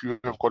 If you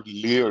have got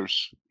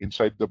layers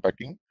inside the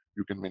packing,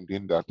 you can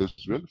maintain that as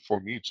well. For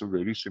me, it's a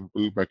very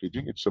simple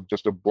packaging. It's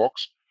just a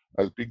box.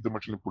 I'll pick the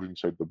material and put it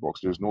inside the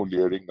box. There's no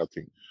layering,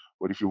 nothing.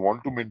 But if you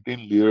want to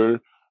maintain layer,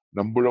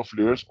 number of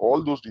layers,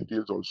 all those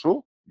details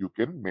also you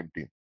can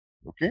maintain.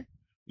 Okay.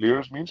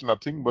 Layers means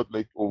nothing but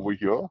like over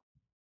here.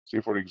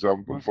 Say for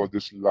example, for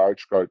this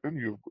large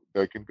carton,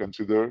 I can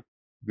consider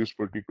this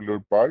particular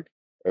part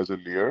as a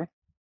layer.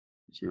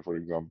 Say for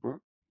example,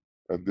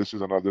 and this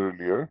is another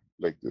layer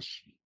like this.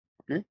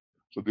 Okay,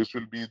 so this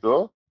will be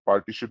the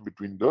partition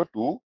between the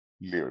two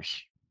layers.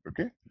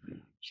 Okay,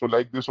 so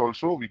like this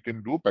also we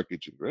can do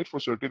packaging, right? For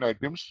certain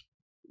items,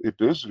 it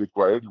is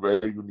required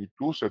where you need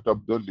to set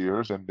up the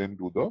layers and then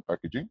do the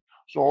packaging.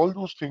 So all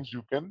those things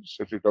you can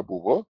set it up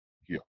over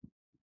here.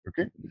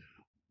 Okay,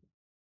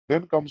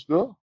 then comes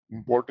the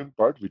important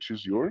part, which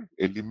is your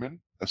element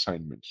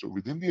assignment. So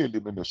within the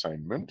element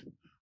assignment,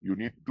 you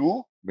need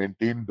to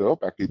maintain the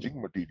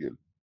packaging material.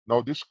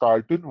 Now this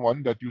carton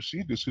one that you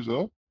see, this is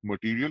a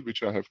material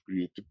which I have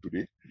created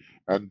today.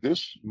 And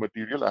this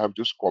material I have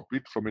just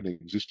copied from an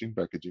existing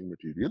packaging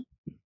material.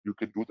 You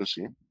can do the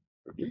same.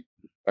 Okay.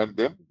 And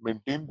then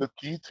maintain the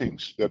key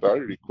things that are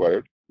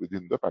required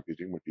within the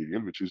packaging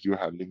material, which is your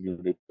handling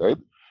unit type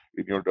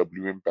in your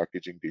WM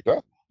packaging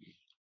data.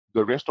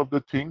 The rest of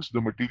the things,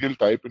 the material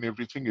type and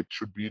everything, the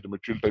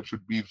material type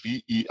should be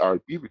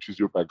VERP, which is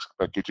your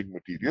packaging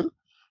material.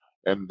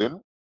 And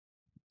then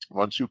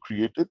once you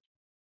create it,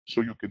 so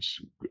you can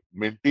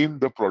maintain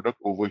the product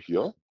over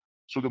here.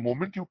 So the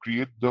moment you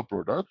create the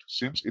product,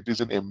 since it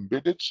is an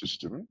embedded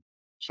system,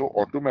 so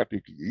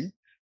automatically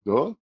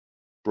the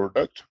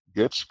product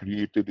gets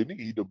created in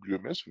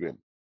EWM as well.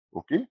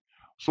 Okay.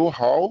 So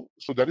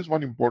that is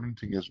one important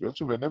thing as well.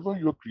 So whenever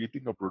you're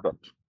creating a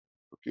product,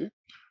 okay,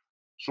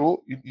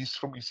 so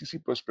from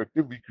ECC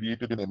perspective, we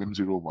created an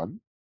MM01,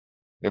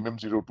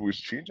 MM02 is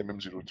change,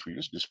 MM03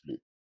 is display.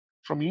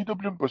 From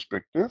EWM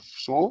perspective,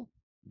 so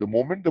the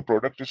moment the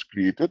product is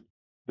created,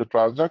 the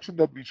transaction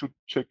that we should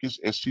check is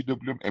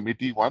SCWM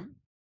MAT1.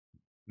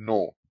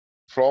 No.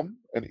 From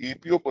an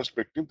APO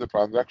perspective, the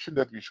transaction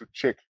that we should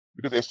check,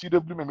 because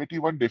SCWM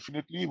MAT1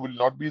 definitely will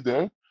not be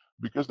there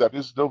because that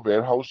is the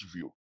warehouse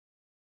view.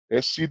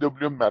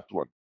 SCWM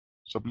MAT1,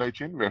 supply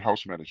chain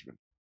warehouse management.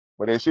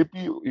 But SAP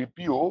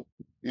APO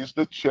is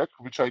the check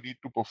which I need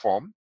to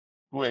perform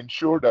to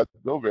ensure that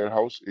the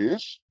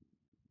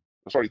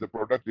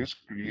product is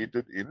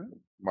created in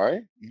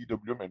my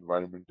EWM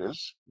environment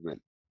as well.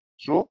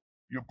 So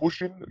you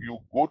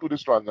go to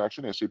this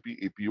transaction SAP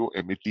APO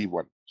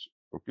MAT1.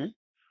 Okay.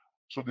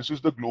 So this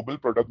is the global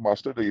product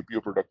master, the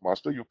APO product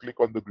master. You click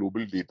on the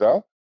global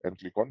data and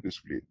click on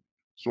display.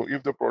 So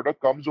if the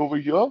product comes over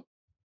here,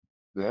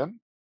 then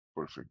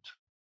perfect.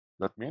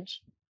 That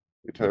means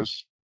it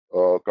has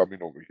come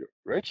in over here,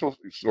 right? So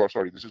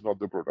sorry, this is not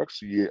the product.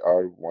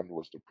 CAR1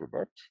 was the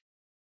product.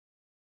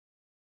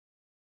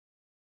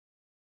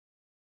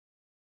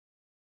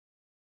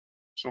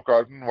 So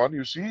carton 1,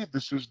 you see,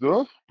 this is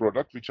the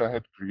product which I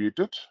had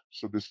created.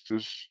 So this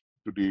is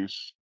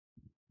today's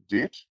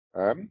date,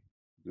 and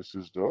these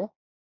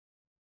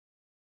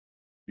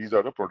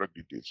are the product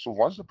details. So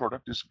once the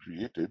product is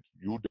created,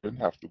 you then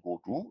have to go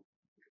to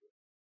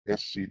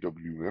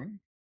SCWM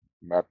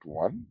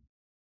MAT1,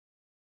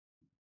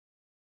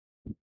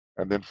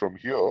 and then from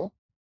here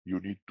you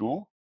need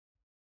to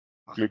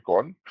click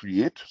on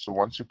create. So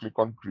once you click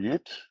on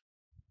create,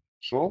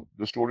 so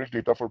the storage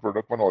data for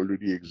product 1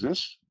 already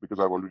exists because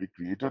I've already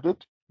created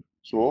it.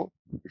 So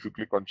if you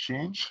click on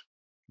change,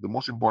 the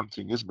most important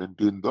thing is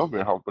maintain the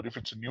warehouse. But if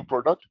it's a new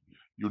product,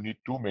 you need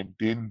to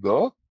maintain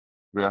the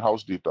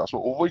warehouse data.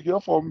 So over here,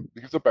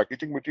 because the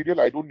packaging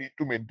material, I don't need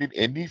to maintain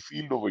any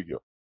field over here.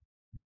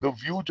 The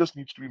view just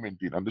needs to be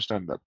maintained.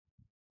 Understand that.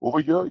 Over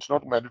here, it's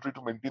not mandatory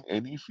to maintain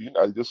any field.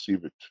 I'll just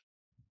save it.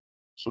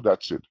 So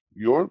that's it.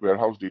 Your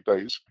warehouse data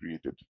is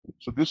created.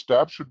 So this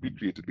tab should be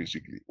created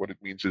basically. What it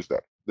means is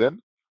that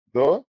then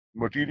the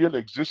material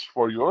exists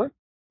for your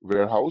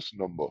warehouse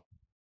number.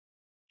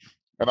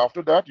 And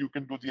after that, you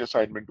can do the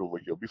assignment over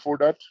here. Before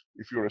that,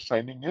 if you're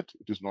assigning it,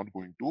 it is not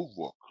going to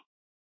work.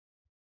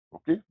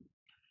 Okay.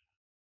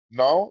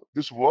 Now,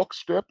 this work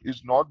step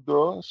is not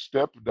the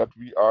step that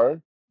we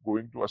are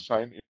going to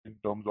assign in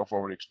terms of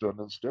our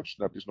external steps.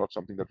 That is not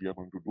something that we are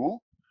going to do.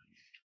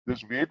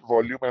 This weight,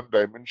 volume, and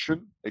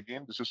dimension,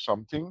 again, this is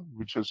something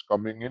which is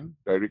coming in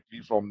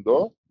directly from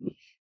the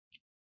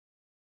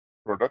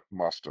product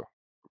master.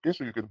 Okay,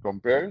 so you can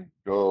compare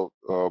the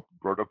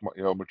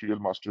material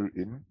master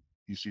in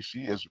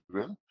ECC as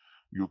well.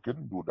 You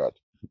can do that.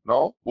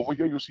 Now, over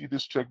here, you see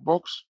this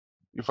checkbox.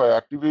 If I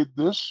activate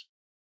this,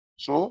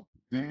 so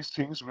these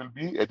things will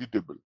be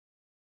editable.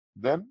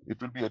 Then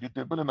it will be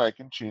editable and I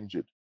can change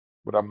it.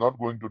 But I'm not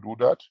going to do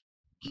that.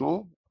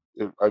 So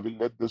I will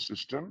let the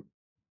system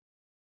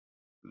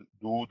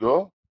do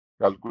the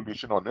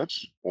calculation on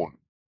its own.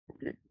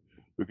 Okay,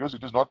 because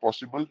it is not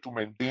possible to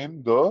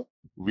maintain the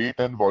weight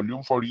and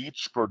volume for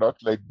each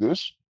product like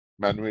this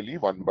manually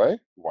one by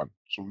one.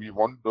 So we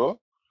want the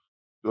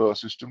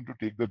system to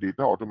take the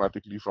data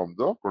automatically from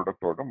the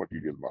product order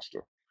material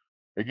master.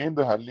 Again,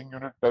 the handling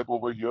unit type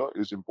over here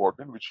is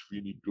important, which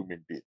we need to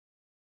maintain.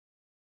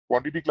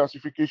 Quantity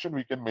classification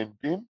we can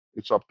maintain.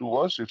 It's up to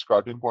us. It's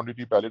carton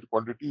quantity, pallet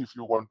quantity. If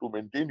you want to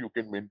maintain, you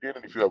can maintain.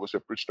 And if you have a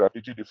separate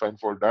strategy defined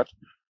for that,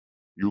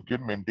 you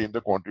can maintain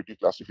the quantity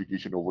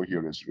classification over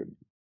here as well.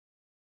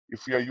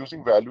 If we are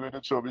using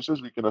value-added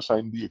services, we can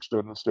assign the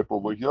external step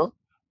over here.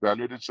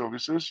 Value-added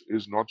services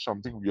is not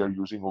something we are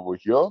using over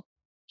here.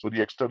 So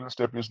the external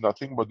step is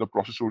nothing but the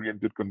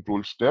process-oriented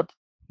control step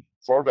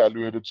for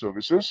value-added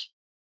services.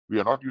 We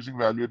are not using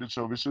value-added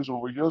services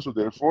over here, so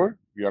therefore,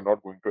 we are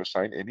not going to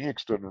assign any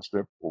external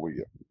step over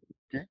here.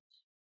 Okay.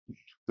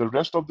 The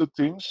rest of the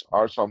things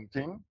are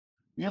something,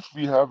 if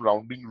we have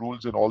rounding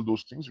rules and all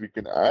those things, we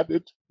can add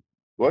it.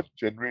 But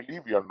generally,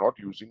 we are not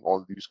using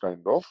all these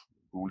kind of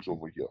rules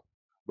over here.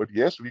 But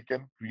yes, we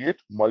can create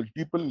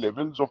multiple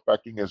levels of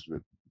packing as well.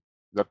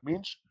 That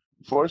means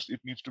first it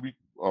needs to be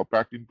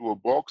packed into a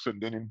box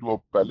and then into a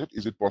pallet.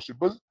 Is it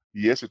possible?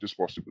 Yes, it is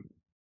possible.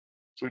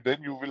 So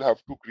then you will have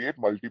to create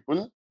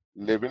multiple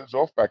levels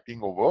of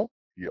packing over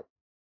here.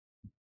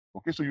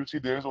 Okay, so you see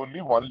there is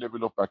only one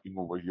level of packing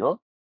over here.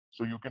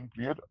 So you can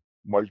create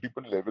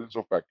multiple levels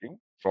of packing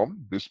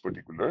from this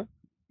particular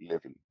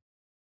level.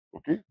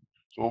 Okay,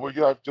 so over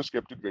here I've just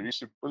kept it very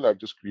simple. I've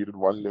just created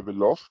one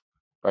level of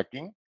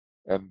packing,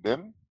 and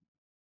then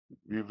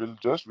we'll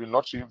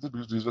not save this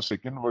because this is the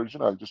second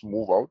version. I'll just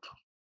move out.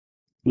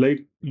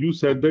 Like you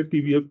said that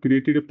we have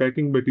created a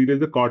packing material,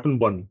 the carton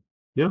one.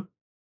 Yeah.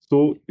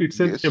 So it's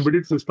an Yes.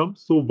 embedded system.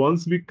 So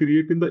once we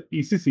create in the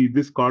ECC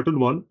this carton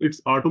one,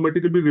 it's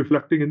automatically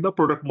reflecting in the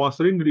product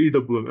master in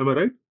EWM. Am I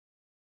right?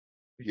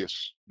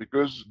 Yes,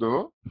 because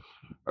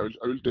I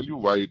will tell you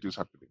why it is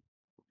happening.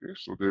 Okay,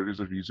 so there is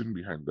a reason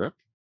behind that.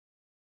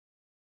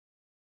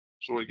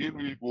 So again,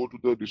 we'll go to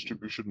the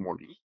distribution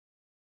model.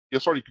 Yeah,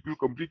 sorry, could you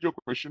complete your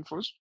question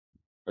first?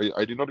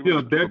 I did not even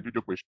get to complete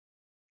your question.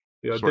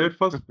 Yeah, Sorry. that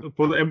first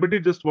for the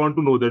embedded, just want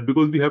to know that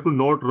because we have to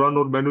not run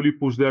or manually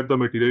push that the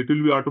material, it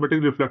will be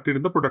automatically reflected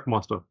in the product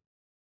master.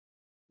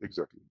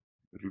 Exactly.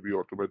 It will be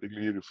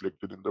automatically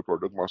reflected in the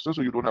product master.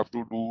 So you don't have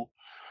to do,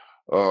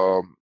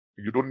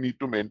 you don't need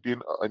to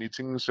maintain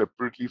anything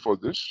separately for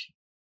this.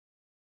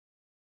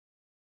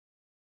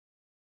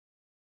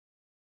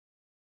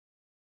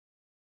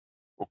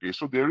 Okay,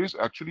 so there is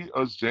actually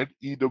a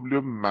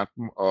ZEWM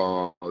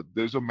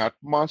there's a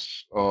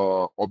matmas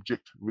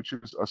object which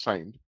is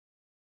assigned.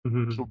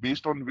 So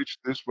based on which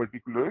this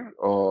particular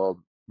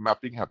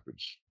mapping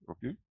happens.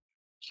 Okay.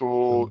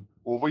 So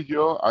over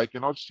here, I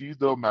cannot see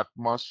the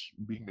matmas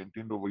being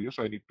maintained over here,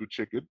 so I need to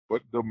check it.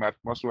 But the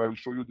matmas, so I will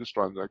show you this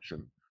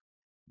transaction,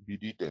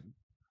 BD10.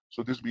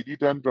 So this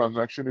BD10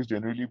 transaction is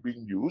generally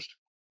being used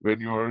when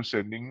you are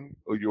sending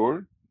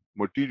your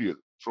material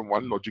from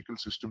one logical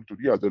system to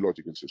the other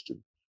logical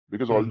system.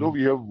 Because although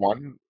we have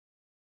one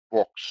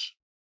box,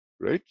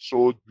 right?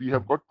 So we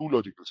have got two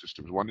logical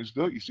systems. One is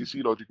the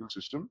ECC logical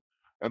system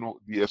and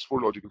the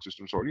S4 logical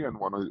system, sorry, and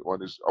one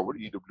is our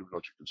EWM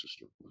logical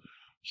system.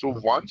 So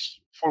once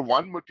for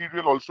one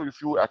material also,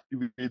 if you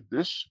activate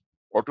this,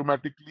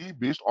 automatically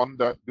based on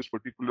that this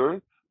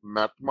particular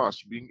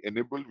matmas being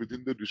enabled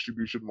within the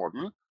distribution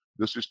model,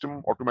 the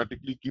system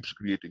automatically keeps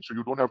creating. So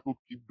you don't have to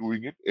keep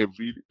doing it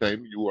every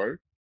time you are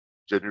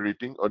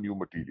generating a new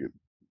material.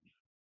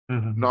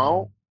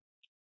 Now,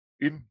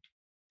 in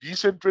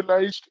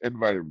decentralized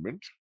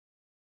environment,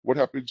 what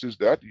happens is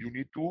that you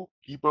need to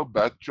keep a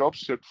batch job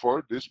set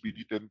for this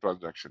BD10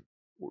 transaction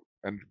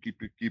and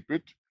keep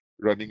it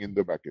running in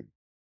the backend.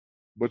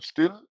 But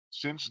still,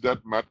 since that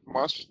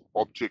matmas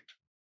object,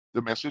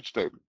 the message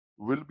type,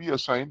 will be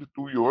assigned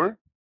to your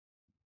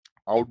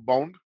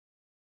outbound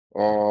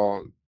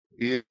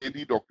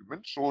ALE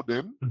document, so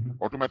then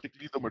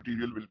automatically the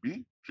material will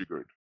be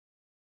triggered.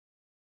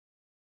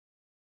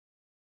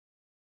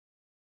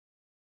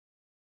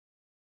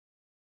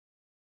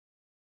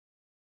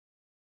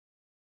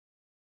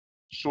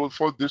 So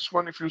for this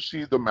one, if you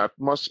see the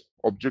matmas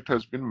object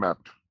has been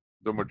mapped,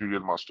 the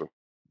material master,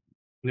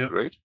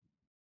 right?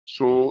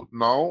 So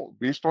now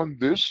based on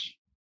this,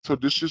 so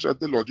this is at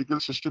the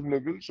logical system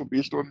level. So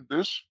based on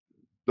this,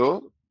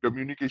 the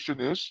communication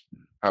is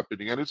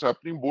happening, and it's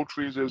happening both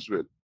ways as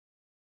well.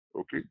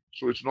 Okay,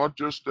 so it's not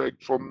just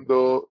like from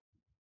the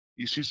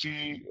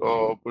ECC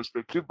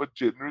perspective, but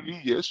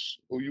generally, yes,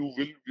 you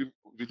will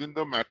within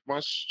the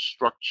matmas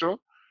structure,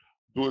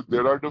 though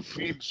there are the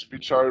fields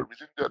which are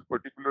within that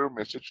particular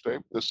message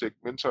type, the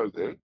segments are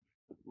there,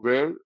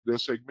 where the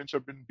segments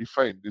have been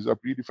defined. These are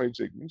predefined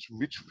segments,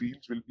 which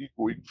fields will be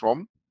going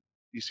from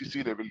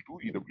ECC level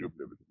to EWM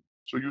level.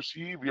 So you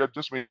see, we are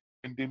just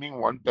maintaining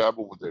one tab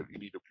over there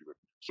in EWM.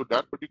 So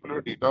that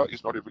particular data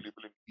is not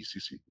available in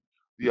ECC.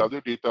 The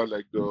other data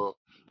like the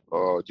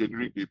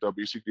generic data,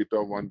 basic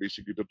data 1,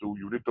 basic data 2,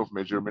 unit of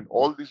measurement,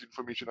 all these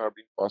information are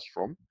being passed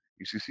from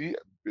ECC.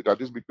 That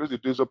is because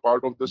it is a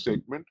part of the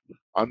segment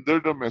under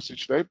the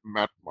message type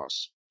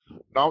matmas.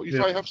 Now,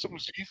 if I have some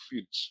Z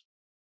fields,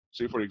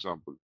 say for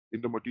example,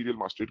 in the material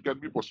master, it can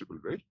be possible,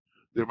 right?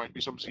 There might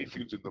be some C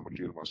fields in the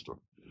material master.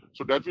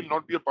 So that will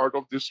not be a part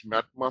of this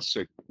matmas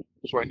segment.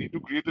 So I need to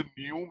create a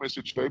new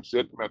message type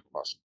Z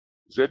matmas,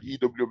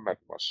 ZEWM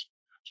matmas.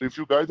 So if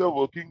you guys are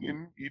working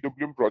in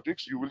EWM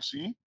projects, you will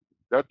see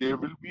that there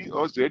will be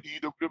a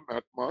ZEWM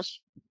matmas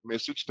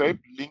message type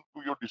linked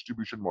to your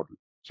distribution model.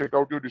 Check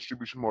out your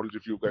distribution models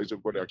if you guys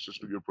have got access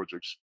to your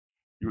projects.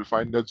 you will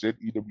find that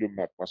ZEWM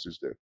mapmas is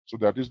there. So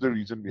that is the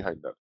reason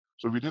behind that.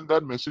 So within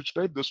that message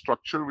type, the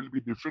structure will be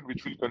different,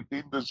 which will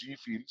contain the Z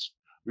fields,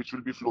 which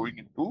will be flowing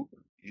into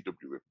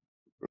EWM.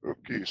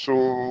 Okay,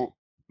 so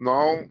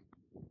now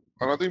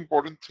another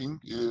important thing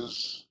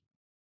is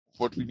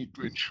what we need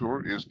to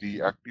ensure is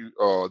the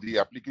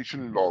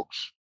application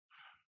logs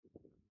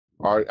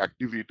are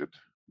activated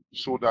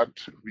so that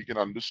we can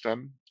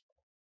understand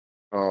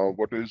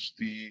what is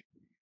the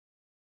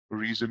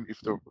reason if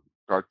the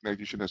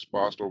cartonization has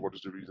passed or what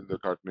is the reason the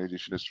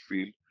cartonization has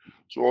failed.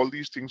 So all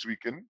these things we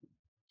can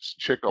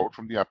check out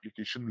from the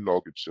application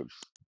log itself.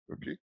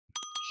 Okay.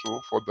 So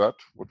for that,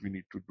 what we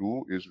need to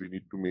do is we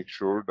need to make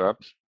sure that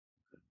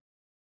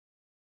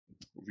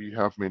we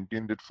have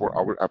maintained it for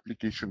our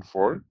application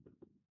for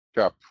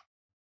CAP,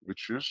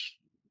 which is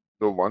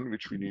the one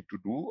which we need to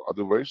do.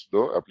 Otherwise,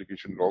 the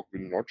application log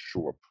will not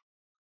show up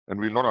and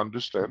we'll not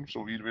understand.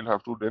 So we will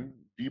have to then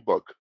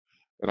debug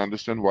and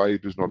understand why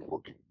it is not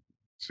working.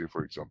 Say,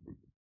 for example,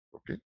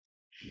 okay.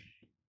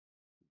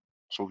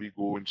 So we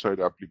go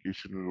inside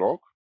application log.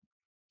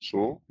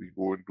 So we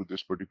go into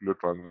this particular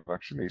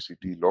transaction,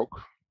 ACT log.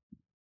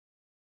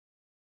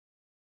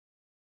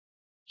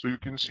 So you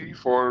can see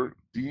for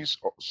these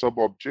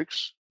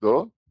sub-objects,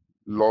 the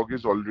log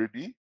is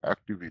already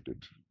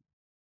activated.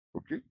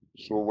 Okay.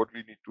 So what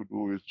we need to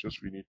do is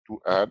just we need to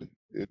add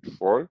it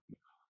for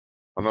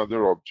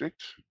another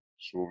object.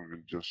 So we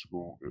will just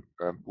go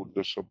and put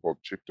the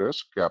sub-object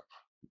as cap.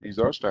 These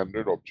are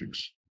standard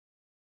objects.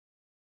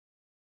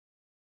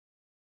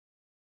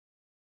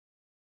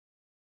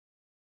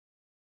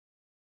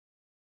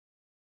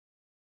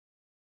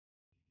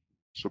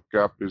 So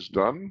cap is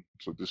done.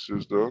 So this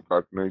is the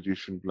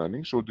cartonization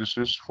planning. So this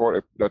is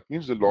for, that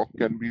means the log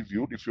can be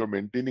viewed if you're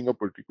maintaining a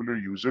particular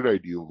user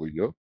ID over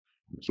here.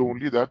 So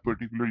only that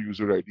particular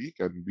user ID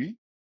can be,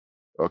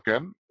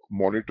 can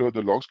monitor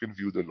the logs, can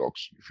view the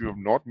logs. If you have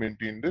not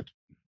maintained it,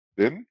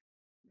 then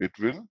it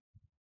will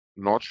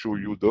not show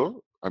you the,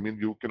 I mean,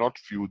 you cannot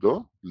view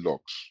the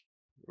logs.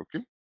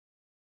 Okay.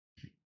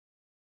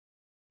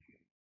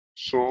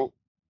 So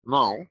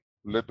now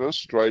let us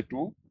try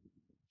to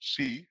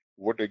see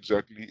what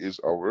exactly is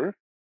our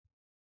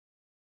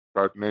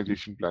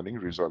cartonization planning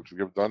result. We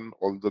have done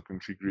all the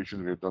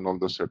configuration, we have done all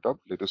the setup.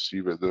 Let us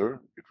see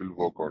whether it will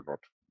work or not.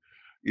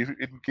 If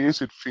in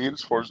case it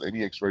fails for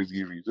any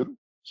XYZ reason,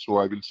 so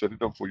I will set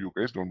it up for you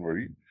guys, don't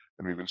worry,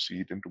 and we will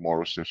see it in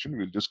tomorrow's session.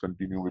 We'll just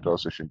continue with our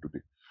session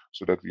today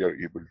so that we are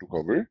able to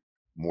cover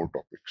more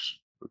topics.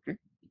 Okay.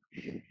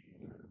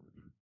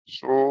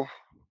 So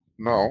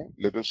now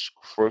let us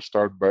first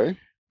start by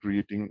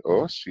creating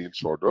a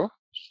sales order.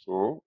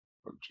 So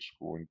I'll just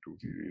go into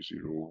the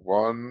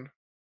 01.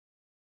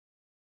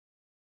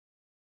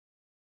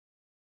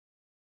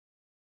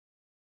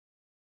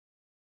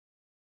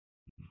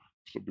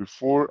 So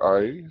before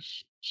I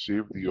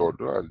save the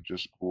order, I'll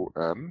just go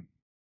and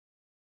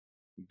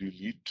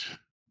delete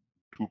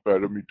two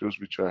parameters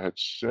which I had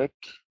set.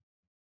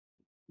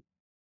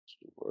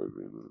 So I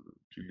will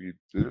delete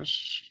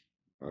this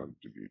and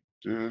delete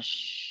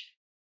this.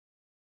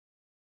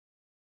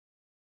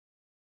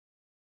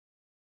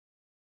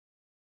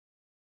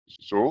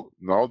 So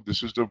now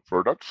this is the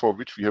product for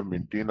which we have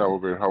maintained our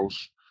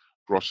warehouse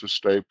process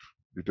type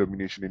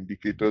determination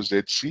indicator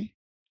ZC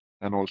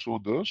and also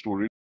the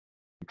storage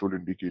control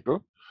indicator.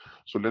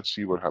 So let's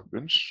see what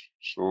happens.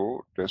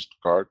 So test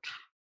cart,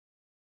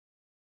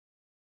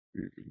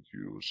 we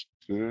will use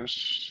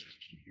this.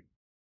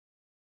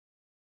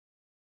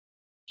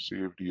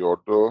 Save the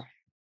order.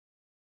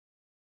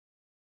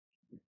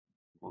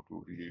 Go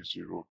to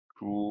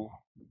VA02.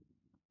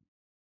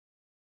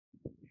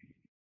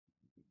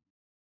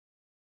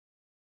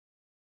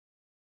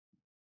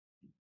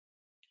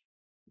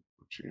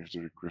 Change the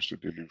requested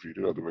delivery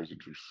date, otherwise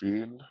it will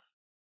fail.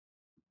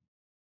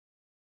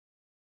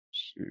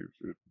 Save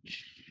it.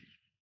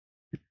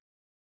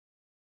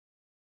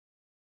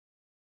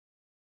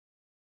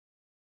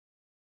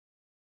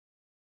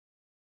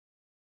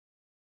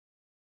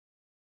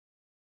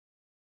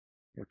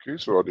 Okay,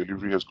 so our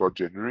delivery has got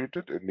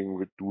generated, ending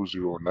with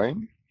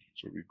 209.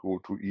 So we go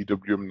to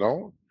EWM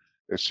now,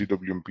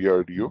 SCWM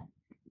PRDO.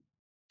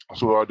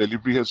 So our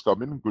delivery has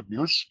come in, good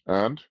news,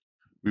 and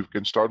we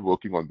can start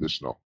working on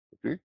this now.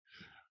 Okay,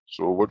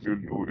 so what we'll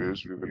do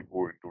is we will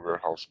go into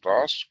warehouse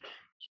task.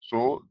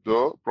 So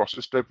the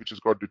process type which has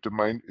got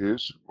determined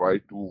is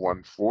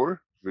Y214,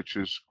 which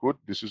is good.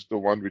 This is the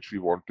one which we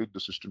wanted the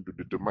system to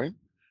determine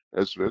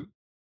as well.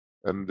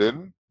 And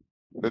then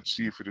let's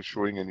see if it is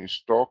showing any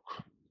stock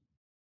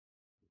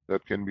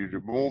that can be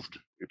removed.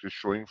 It is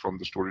showing from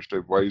the storage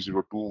type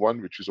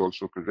Y021, which is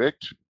also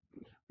correct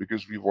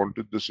because we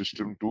wanted the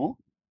system to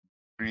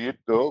create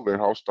the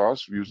warehouse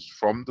task used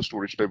from the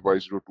storage type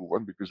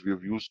Y021 because we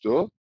have used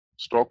the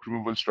stock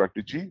removal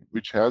strategy,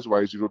 which has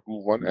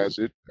Y021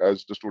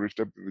 as the storage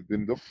type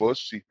within the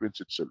first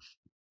sequence itself.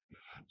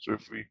 So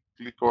if we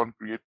click on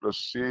create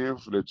plus save,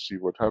 let's see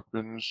what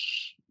happens.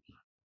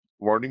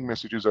 Warning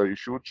messages are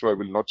issued, so I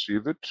will not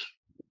save it.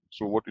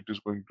 So what it is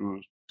going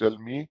to tell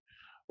me,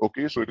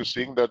 Okay, so it is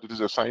saying that it is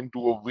assigned to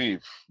a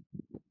wave.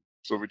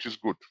 So which is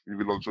good. We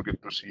will also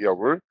get to see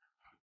our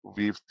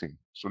wave thing.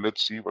 So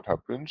let's see what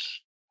happens.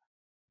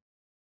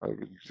 I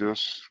will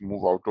just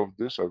move out of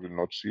this. I will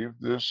not save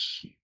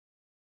this.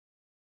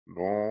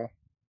 No.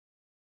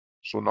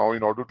 So now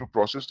in order to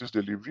process this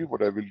delivery,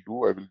 what I will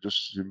do, I will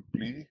just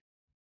simply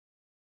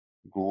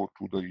go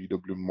to the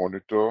EWM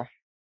monitor.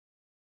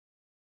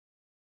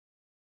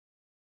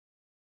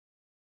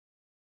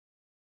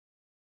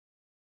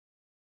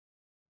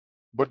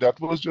 But that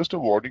was just a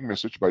warning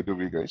message, by the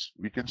way, guys.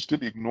 We can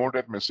still ignore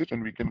that message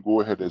and we can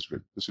go ahead as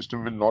well. The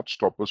system will not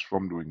stop us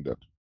from doing that.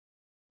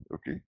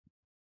 Okay.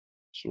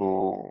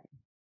 So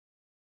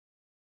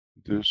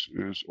this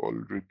is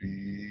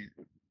already,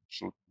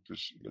 so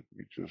this, let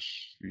me just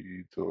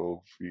see the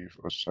wave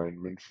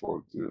assignment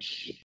for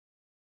this.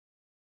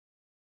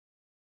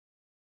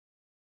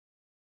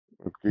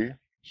 Okay,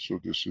 so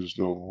this is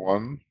the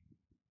one.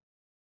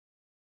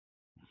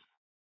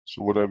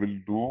 So what I will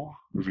do,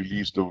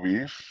 release the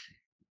wave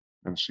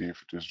and see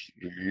if it is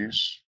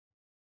released.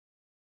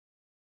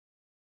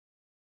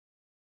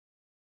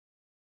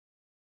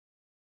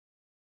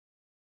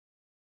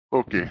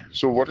 Okay,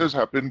 so what has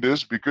happened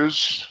is,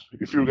 because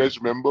if you guys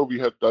remember, we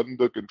had done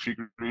the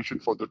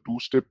configuration for the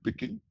two-step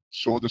picking.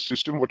 So the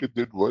system, what it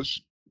did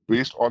was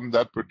based on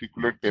that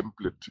particular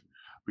template,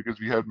 because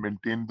we have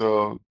maintained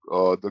the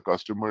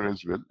customer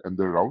as well and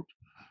the route.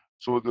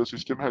 So the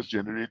system has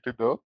generated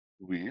a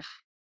wave,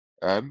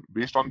 and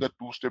based on that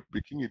two-step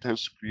picking, it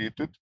has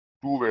created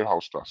two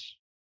warehouse tasks.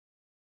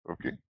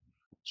 Okay.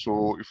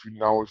 So if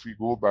we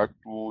go back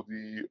to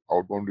the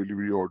outbound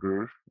delivery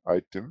order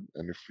item,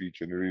 and if we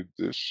generate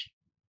this,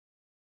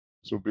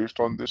 so based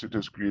on this, it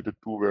has created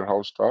two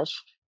warehouse tasks.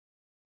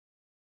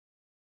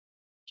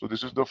 So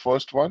this is the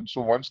first one. So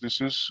once this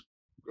is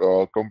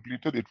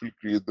completed, it will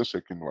create the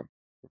second one.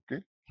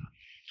 Okay.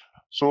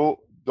 So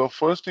the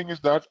first thing is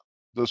that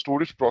the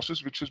storage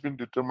process which has been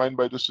determined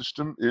by the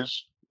system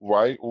is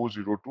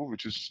Y002,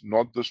 which is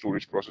not the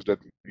storage process that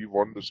we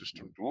want the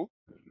system to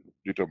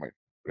determine,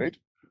 right?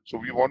 So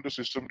we want the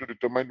system to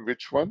determine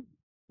which one.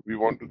 We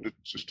want the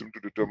system to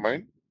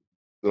determine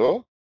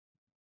the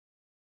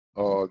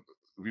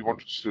we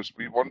want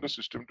the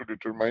system to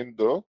determine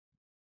the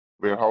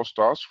warehouse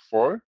task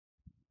for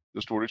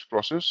the storage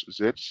process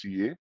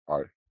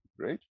ZCAR,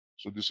 right?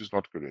 So this is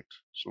not correct.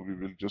 So we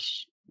will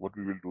just, what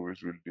we will do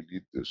is we'll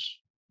delete this.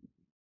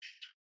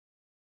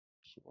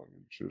 So I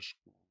will just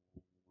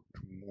go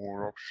to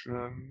more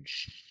options,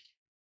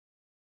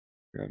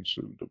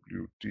 cancel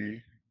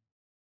WT,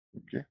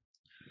 okay.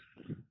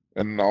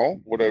 And now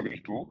what I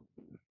will do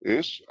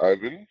is I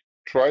will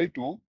try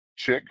to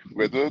check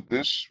whether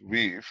this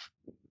wave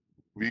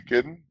we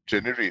can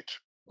generate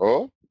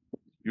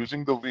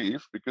using the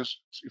wave,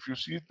 because if you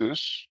see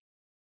this,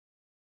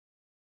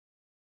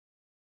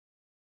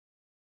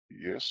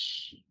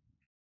 yes.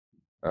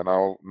 And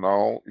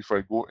now if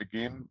I go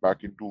again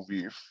back into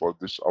wave for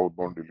this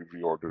outbound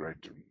delivery order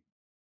item,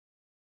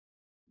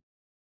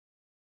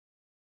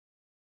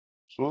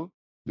 so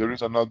there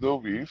is another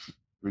wave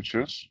which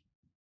has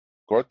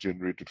got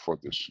generated for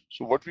this.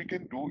 So what we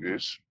can do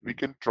is we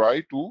can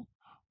try to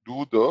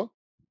do the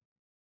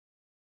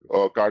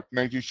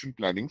cartonization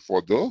planning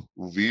for the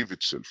wave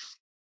itself.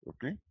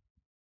 Okay.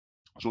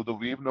 So the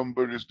wave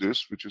number is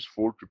this, which is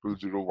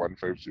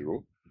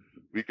 4000150.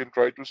 We can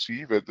try to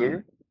see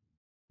whether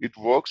it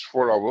works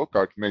for our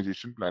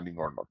cartonization planning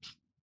or not.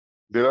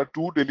 There are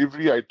two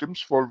delivery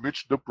items for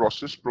which the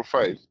process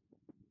profile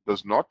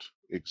does not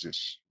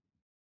exist.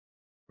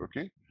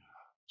 Okay.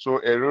 So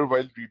error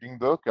while reading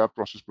the CAP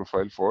process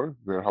profile for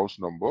warehouse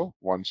number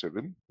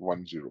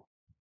 1710.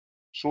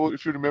 So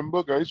if you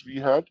remember, guys, we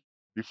had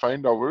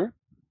defined our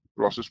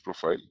process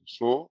profile.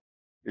 So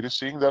it is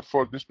saying that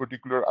for this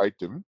particular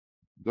item,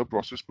 the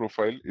process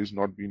profile is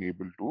not being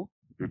able to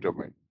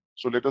determine.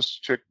 So let us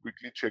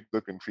quickly check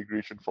the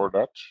configuration for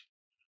that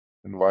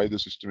and why the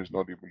system is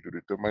not able to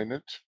determine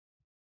it.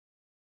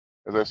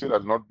 As I said,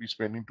 I'll not be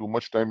spending too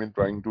much time in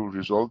trying to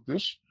resolve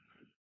this.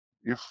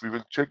 If we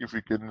will check if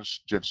we can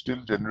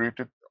still generate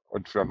it, or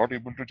if we are not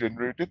able to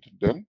generate it,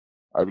 then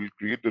I will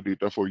create the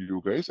data for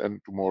you guys, and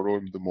tomorrow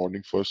in the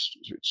morning first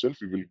itself,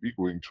 we will be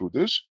going through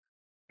this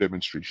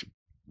demonstration.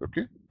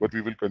 Okay, but we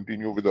will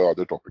continue with the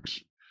other topics.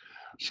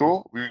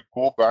 So we will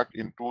go back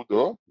into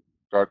the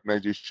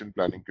cartonization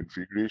planning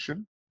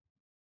configuration,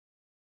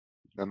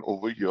 and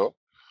over here,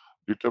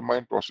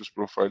 determine process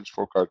profiles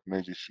for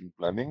cartonization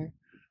planning.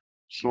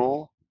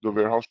 So the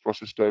warehouse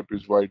process type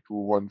is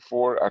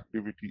Y214,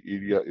 activity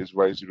area is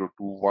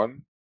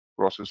Y021,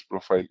 process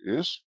profile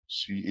is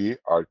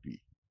CART.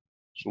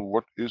 So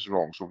what is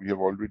wrong? So we have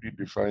already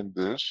defined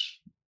this.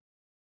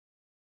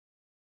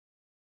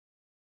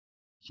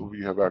 So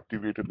we have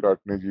activated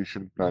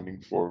cartonization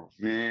planning for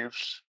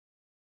waves.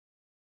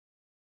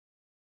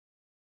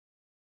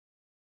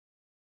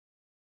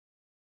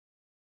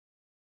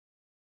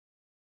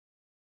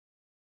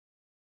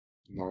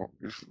 Now,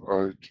 if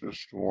I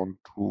just want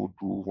to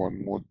do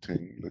one more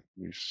thing, let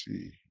me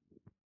see.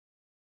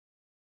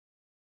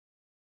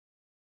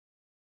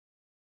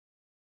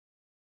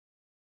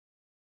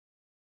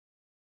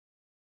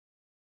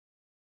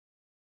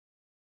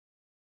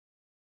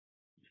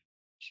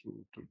 So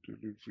the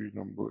delivery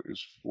number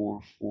is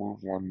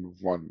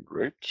 4411,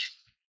 right?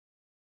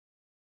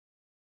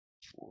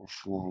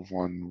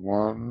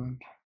 4411.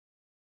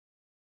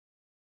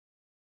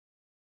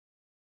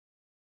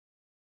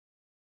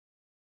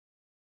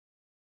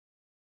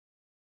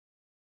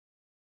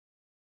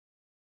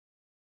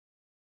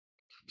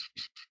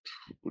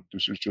 But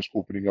this is just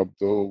opening up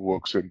the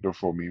work center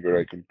for me where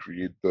I can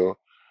create the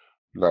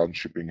planned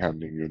shipping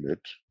handling unit.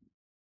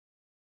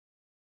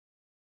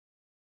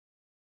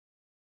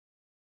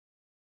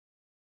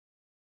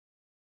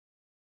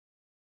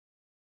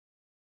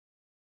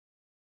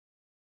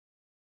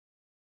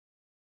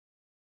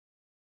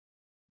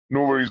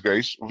 No worries,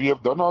 guys. We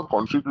have done our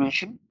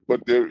configuration,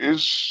 but there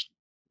is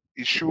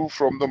issue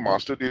from the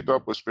master data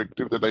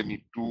perspective that I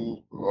need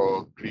to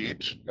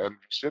create and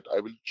reset.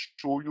 I will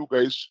show you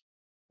guys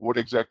what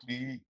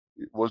exactly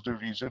was the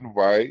reason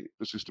why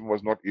the system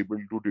was not able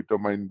to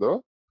determine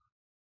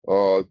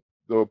uh,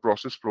 the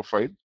process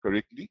profile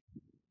correctly,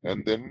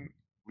 and then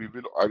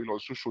I will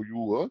also show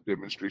you a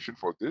demonstration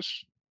for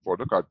this for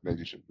the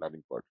cartonization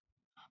planning part.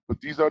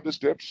 But these are the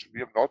steps. We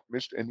have not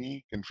missed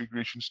any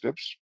configuration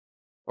steps.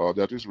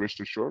 That is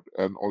rest assured.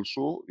 And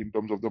also in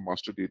terms of the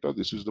master data,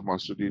 this is the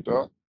master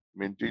data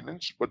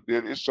maintenance, but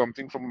there is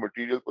something from a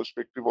material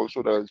perspective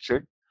also that I'll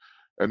check.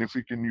 And if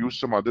we can use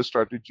some other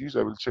strategies,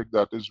 I will check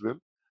that as well.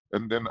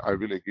 And then I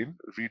will again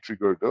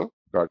re-trigger the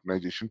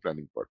cartonization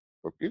planning part.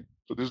 Okay.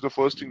 So this is the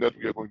first thing that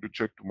we are going to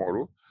check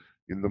tomorrow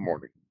in the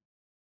morning.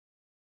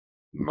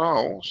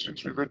 Now,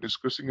 since we were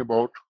discussing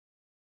about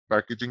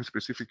packaging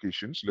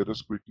specifications, let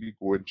us quickly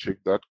go and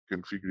check that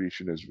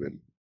configuration as well.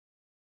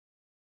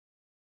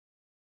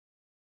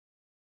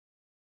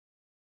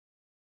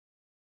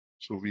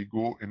 So we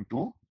go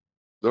into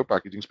the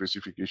packaging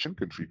specification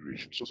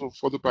configuration. So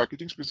for the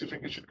packaging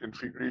specification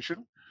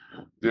configuration,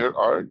 there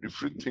are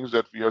different things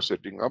that we are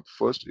setting up.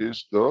 First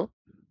is the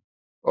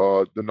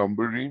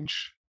number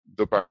range,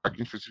 the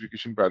packaging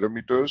specification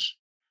parameters,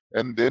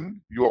 and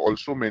then you are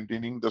also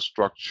maintaining the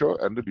structure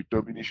and the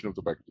determination of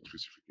the packaging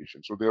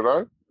specification. So there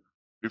are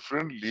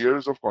different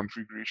layers of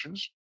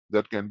configurations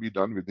that can be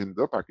done within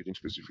the packaging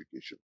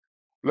specification.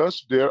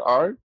 Plus, there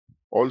are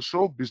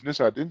also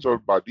business add-ins or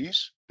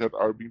buddies that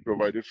are being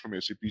provided from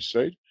SAP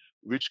side,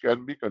 which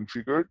can be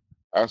configured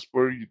as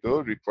per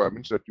the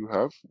requirements that you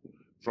have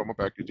from a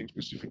packaging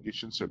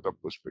specification setup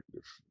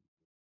perspective.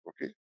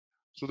 Okay.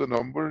 So the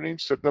number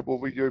range setup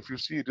over here, if you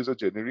see, it is a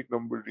generic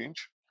number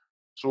range.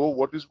 So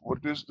what is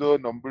the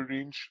number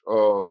range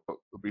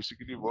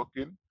basically work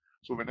in?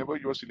 So whenever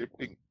you are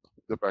selecting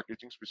the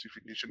packaging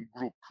specification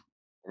group,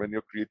 when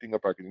you're creating a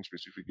packaging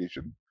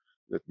specification,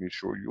 let me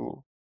show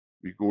you.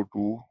 We go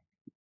to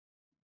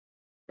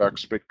pack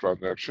spec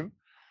transaction.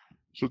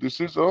 So this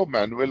is a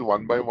manual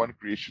one-by-one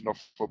creation of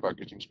a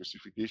packaging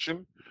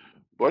specification.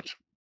 But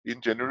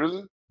in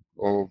general,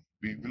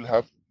 we will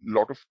have a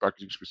lot of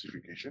packaging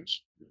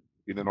specifications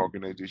in an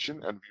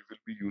organization, and we will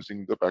be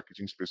using the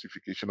packaging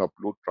specification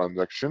upload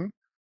transaction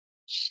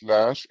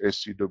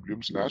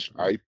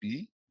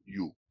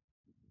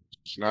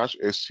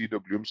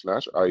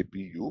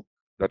 /SCWM/IPU.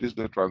 That is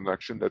the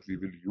transaction that we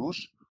will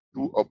use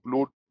to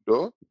upload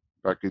the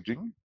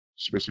packaging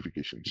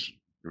specifications.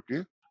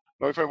 Okay.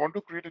 Now, if I want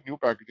to create a new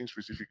packaging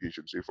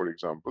specification, say for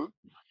example,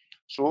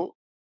 so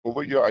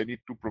over here I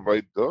need to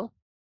provide the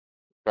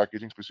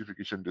packaging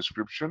specification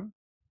description,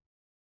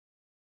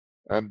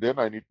 and then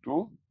I need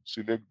to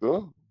select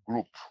the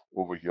group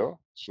over here.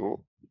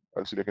 So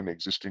I'll select an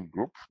existing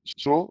group.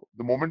 So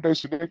the moment I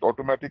select,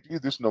 automatically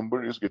this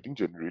number is getting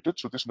generated.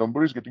 So this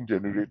number is getting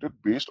generated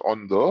based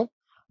on the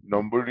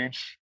number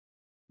range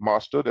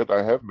master that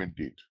I have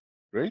maintained,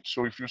 right?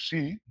 So if you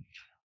see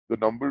the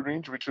number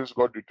range which has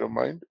got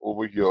determined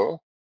over here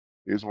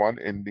is one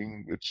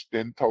ending, it's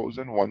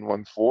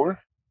 10,114.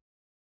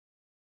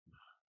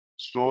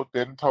 So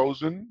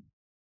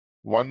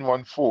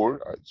 10,114,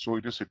 so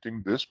it is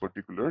hitting this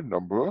particular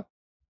number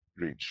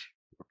range.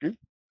 Okay.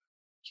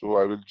 So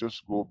I will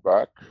just go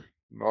back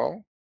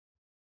now.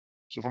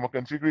 So from a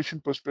configuration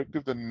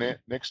perspective, the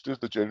next is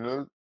the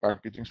general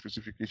packaging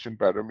specification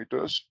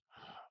parameters.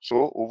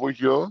 So over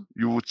here,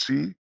 you would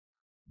see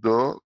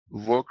the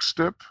work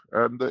step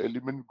and the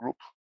element group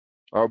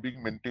are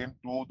being maintained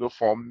to the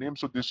form name.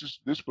 So this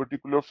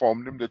particular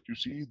form name that you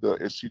see, the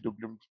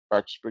SCWM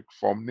pack spec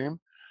form name,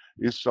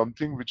 is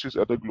something which is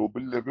at a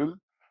global level.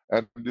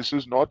 And this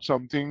is not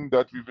something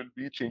that we will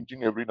be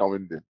changing every now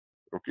and then.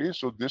 Okay,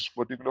 so this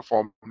particular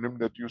form name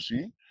that you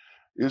see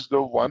is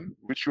the one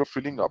which you're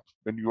filling up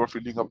when you are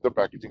filling up the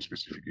packaging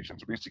specification.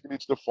 So basically,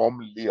 it's the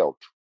form layout.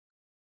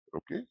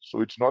 Okay,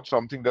 so it's not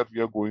something that we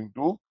are going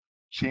to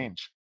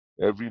change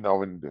every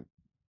now and then.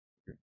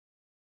 Okay.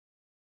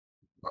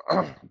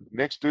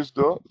 Next is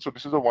so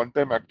this is a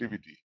one-time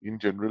activity. In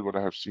general, what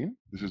I have seen,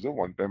 this is a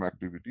one-time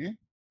activity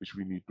which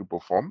we need to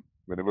perform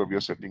whenever we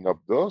are setting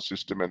up the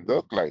system and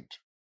the client.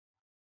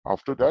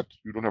 After that,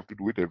 you don't have to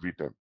do it every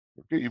time.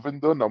 Okay, even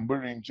the number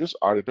ranges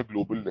are at a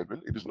global level.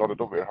 It is not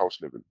at a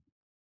warehouse level.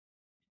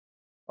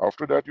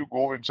 After that, you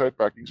go inside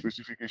packing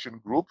specification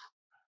group,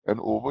 and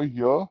over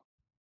here,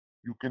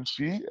 you can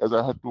see, as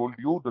I had told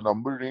you, the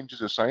number range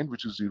is assigned,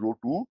 which is 0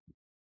 to,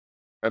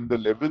 and the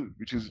level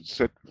which is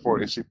set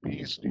for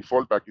SAP's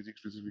default packaging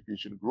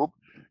specification group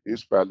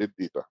is palette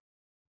data.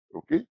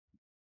 Okay.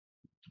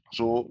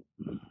 So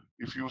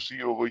if you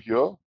see over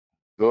here,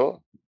 the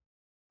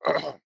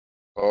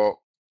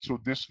so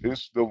this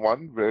is the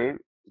one where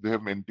they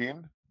have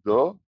maintained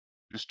the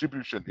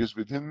distribution is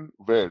within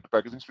where the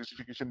packaging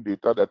specification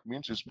data, that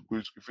means is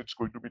if it's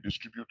going to be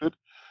distributed,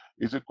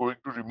 is it going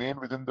to remain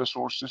within the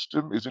source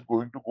system, is it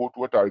going to go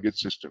to a target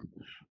system?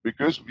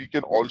 Because we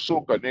can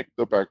also connect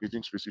the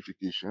packaging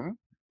specification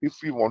if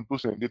we want to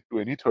send it to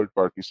any third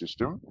party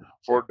system.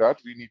 For that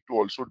we need to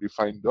also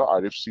define the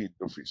RFC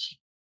interface.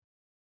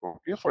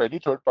 Okay, for any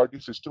third party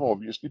system,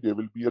 obviously there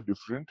will be a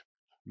different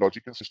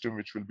logical system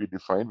which will be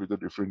defined with a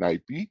different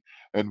IP,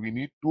 and we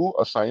need to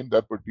assign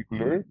that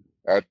particular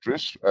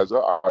address as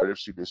a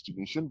RFC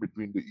destination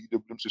between the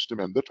EWM system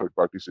and the third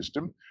party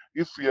system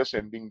if we are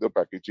sending the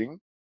packaging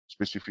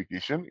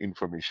specification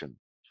information.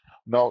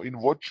 Now, in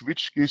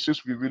which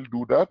cases we will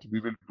do that? We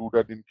will do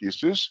that in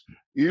cases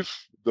if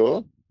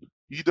the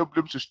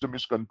EWM system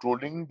is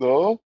controlling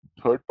the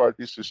third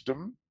party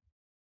system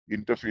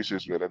interface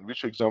as well. And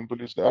which example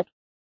is that?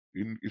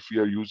 If we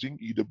are using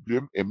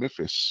EWM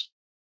MFS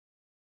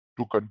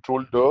to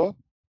control the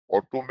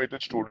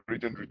automated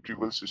storage and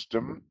retrieval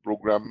system,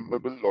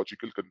 programmable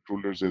logical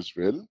controllers as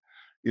well.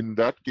 In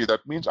that case,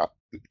 that means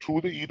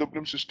through the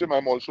EWM system,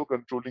 I'm also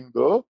controlling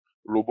the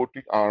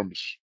robotic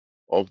arms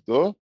of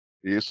the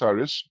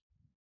ASRS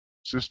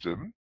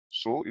system.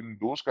 So in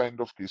those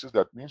kind of cases,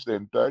 that means the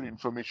entire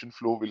information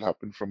flow will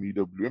happen from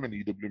EWM, and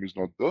EWM is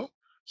not the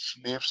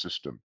slave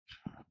system.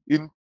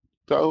 In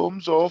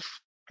terms of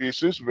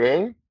cases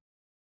where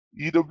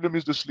EWM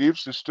is the slave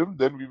system,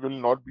 then we will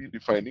not be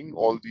defining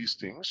all these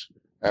things,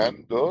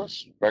 and the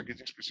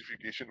packaging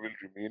specification will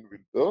remain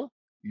with the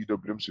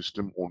EWM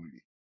system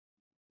only.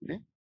 Okay.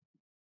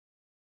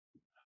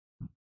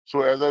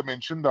 So as I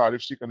mentioned, the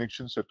RFC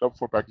connection setup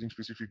for packaging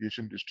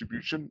specification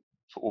distribution,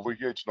 so over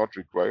here it's not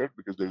required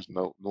because there is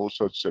no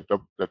such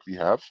setup that we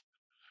have.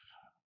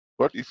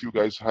 But if you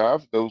guys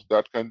have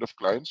that kind of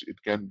clients,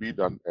 it can be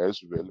done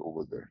as well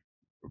over there.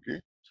 Okay.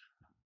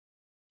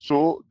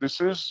 So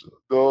this is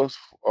the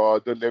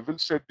level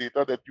set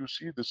data that you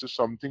see. This is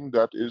something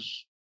that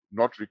is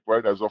not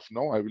required as of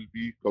now. I will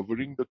be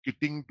covering the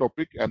kitting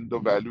topic and the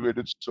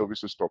value-added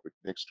services topic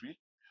next week,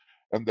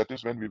 and that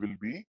is when we will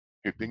be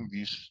hitting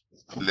these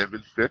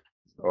level set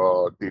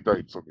data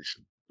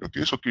information.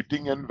 Okay, so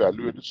kitting and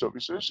value-added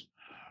services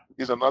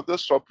is another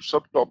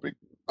subtopic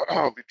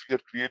which we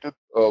had created.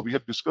 We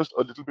had discussed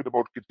a little bit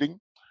about kitting.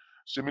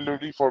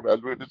 Similarly, for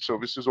value-added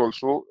services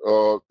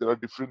also, there are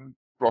different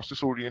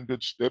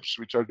process-oriented steps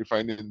which are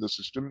defined in the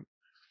system.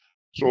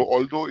 So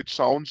although it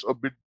sounds a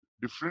bit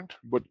different,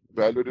 but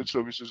value-added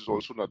services is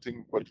also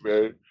nothing but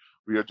where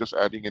we are just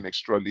adding an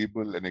extra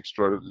label, an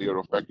extra layer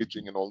of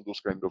packaging, and all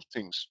those kind of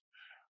things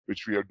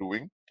which we are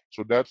doing.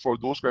 So that for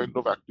those kind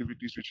of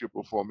activities which you're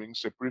performing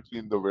separately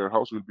in the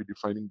warehouse, we'll be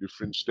defining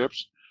different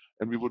steps,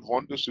 and we would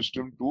want the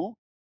system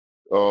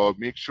to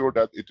make sure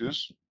that it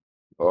is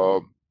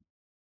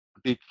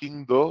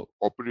taking the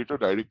operator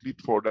directly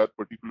for that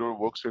particular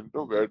work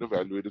center where the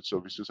value-added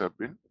services have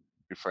been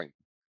defined.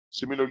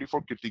 Similarly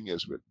for kitting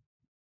as well.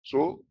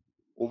 So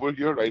over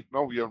here right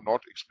now, we have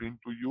not explained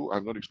to you,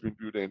 I've not explained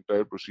to you the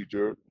entire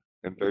procedure,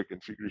 entire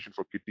configuration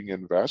for kitting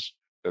and VAS.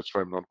 That's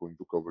why I'm not going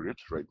to cover it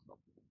right now.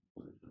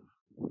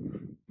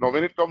 Now,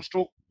 when it comes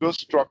to the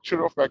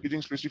structure of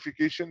packaging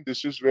specification,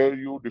 this is where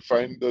you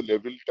define the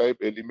level type,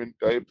 element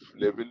type,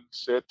 level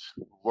set,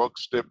 work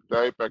step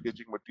type,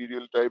 packaging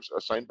material types,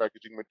 assign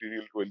packaging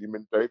material to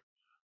element type.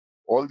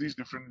 All these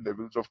different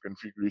levels of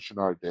configuration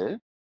are there.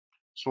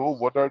 So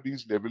what are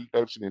these level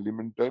types and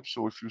element types?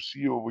 So if you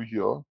see over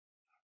here,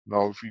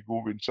 now if we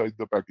go inside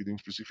the packaging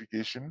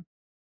specification,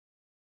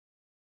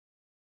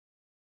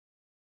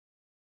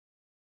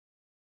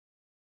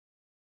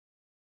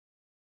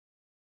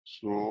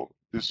 so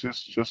this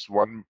is just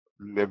one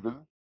level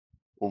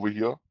over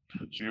here.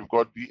 So you've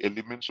got the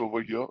elements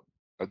over here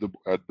at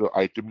the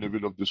item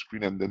level of the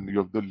screen, and then you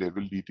have the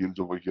level details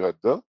over here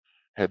at the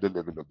header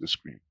level of the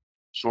screen.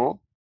 So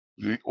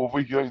over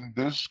here in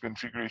this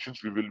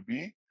configurations, we will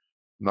be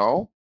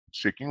now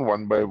checking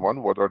one by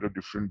one what are the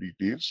different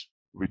details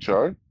which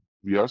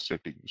we are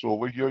setting. So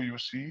over here you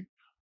see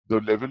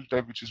the level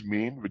type which is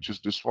main, which is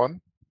this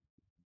one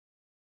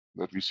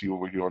that we see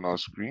over here on our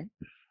screen.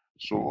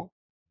 So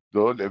the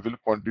level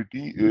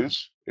quantity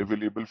is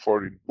available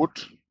for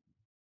input.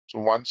 So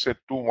 1 set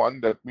to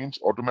 1, that means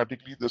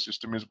automatically the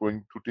system is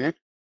going to take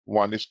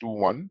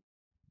 1:1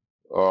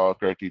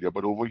 criteria.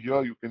 But over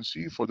here, you can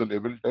see for the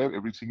level type,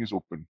 everything is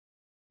open.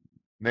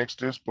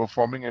 Next is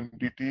performing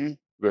entity,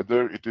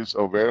 whether it is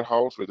a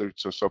warehouse, whether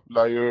it's a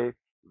supplier,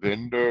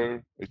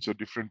 vendor, it's a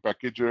different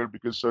packager,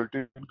 because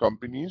certain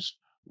companies,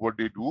 what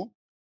they do,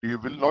 they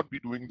will not be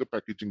doing the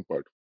packaging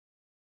part.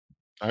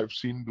 I have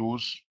seen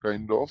those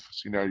kind of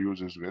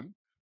scenarios as well,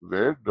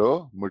 where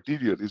the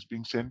material is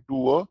being sent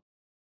to a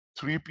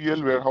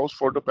 3PL warehouse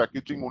for the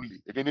packaging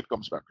only. Again, it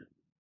comes back.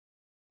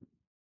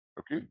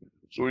 Okay,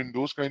 so in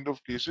those kind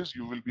of cases,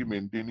 you will be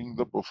maintaining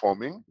the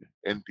performing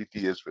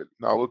entity as well.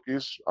 In our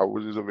case,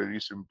 ours is a very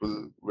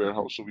simple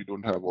warehouse, so we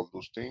don't have all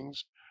those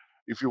things.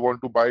 If you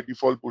want to by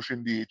default push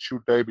in the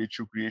HU type,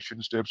 HU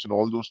creation steps, and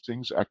all those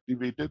things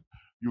activated,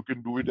 you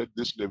can do it at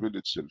this level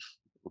itself.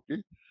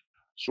 Okay,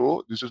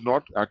 so this is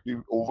not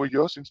active over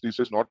here since this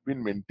has not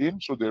been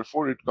maintained. So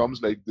therefore, it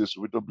comes like this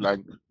with a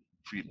blank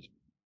field.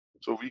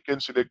 So we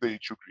can select the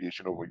HU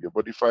creation over here.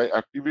 But if I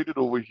activate it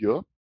over here,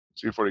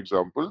 say for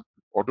example,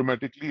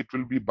 automatically it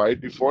will be by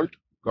default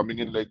coming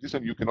in like this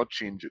and you cannot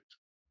change it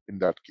in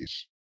that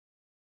case.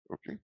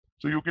 Okay.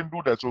 So you can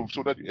do that.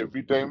 So that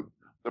every time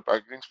the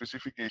packaging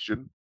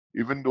specification,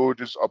 even though it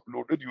is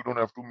uploaded, you don't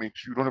have to make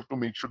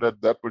sure that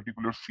that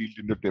particular field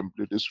in the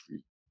template is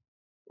filled.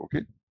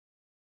 Okay.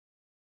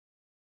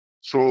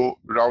 So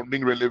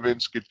rounding,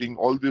 relevance, kitting,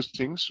 all these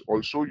things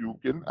also you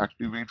can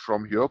activate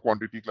from here.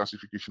 Quantity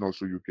classification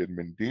also you can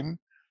maintain.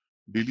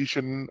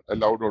 Deletion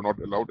allowed or not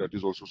allowed, that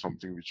is also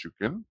something which you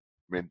can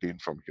maintain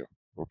from here.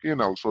 Okay,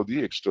 and also the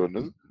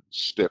external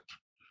step.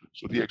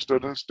 So the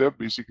external step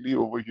basically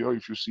over here,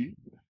 if you see,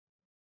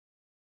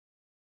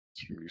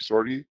 really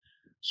sorry.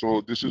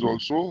 So this is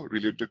also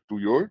related to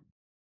your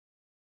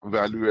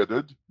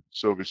value-added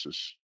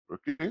services.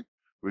 Okay,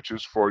 which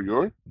is for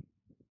your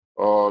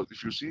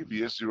if you see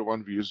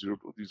VS01,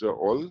 VS02, these are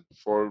all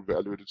for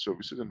value-added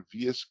services, and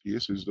VS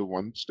case is the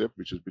one step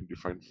which has been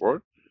defined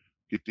for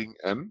kitting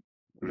and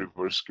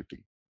reverse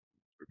kitting.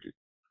 Okay.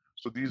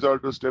 So these are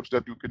the steps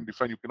that you can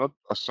define. You cannot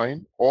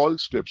assign all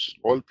steps,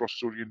 all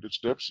process-oriented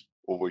steps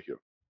over here.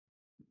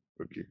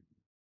 Okay.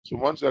 So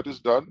once that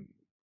is done,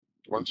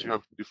 once you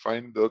have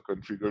defined the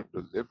configured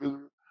the level,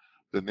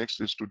 the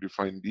next is to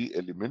define the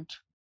element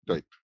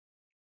type.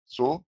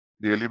 So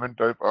the element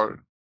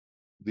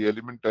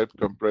type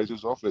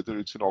comprises of whether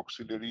it's an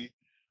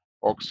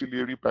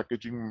auxiliary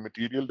packaging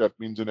material, that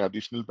means an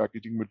additional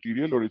packaging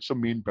material, or it's a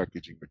main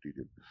packaging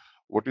material.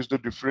 What is the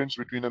difference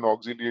between an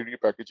auxiliary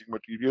packaging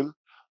material?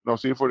 Now,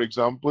 say for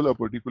example, a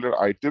particular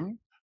item,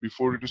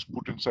 before it is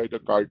put inside a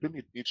carton,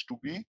 it needs to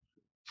be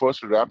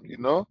first wrapped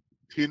in a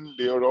thin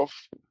layer of,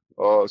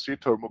 say,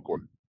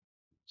 thermocol,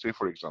 say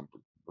for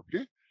example.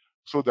 Okay.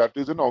 So that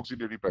is an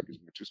auxiliary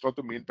packaging material. It's not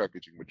the main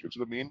packaging material. So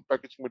the main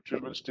packaging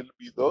material will still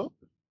be the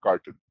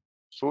carton.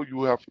 So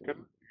you have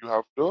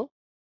the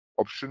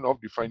option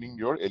of defining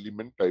your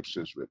element types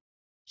as well.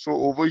 So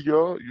over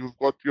here, you've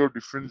got your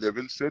different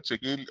level sets.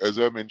 Again, as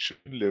I mentioned,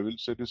 level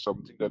set is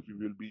something that we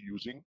will be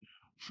using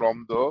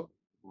from the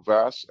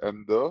VAS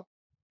and the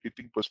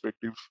kitting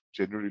perspective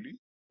generally.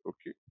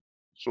 Okay.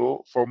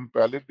 So from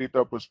palette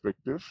data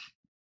perspective,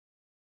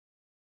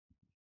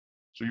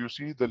 so you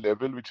see the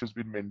level which has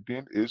been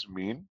maintained is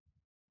main,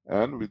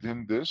 and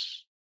within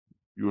this,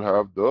 you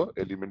have the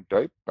element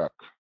type pack.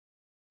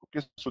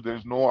 Okay, so there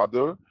is no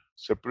other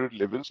separate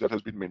levels that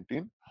has been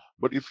maintained.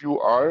 But if you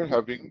are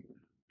having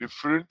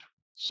different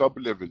sub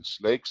levels,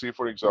 like say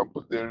for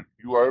example, there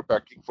you are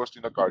packing first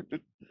in a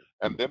carton,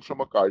 and then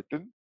from a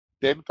carton,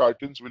 10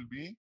 cartons will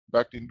be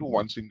packed into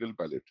one single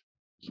pallet.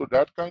 So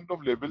that kind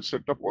of level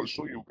setup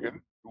also you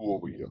can do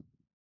over here.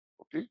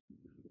 Okay.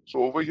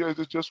 So over here it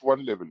is just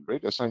one level,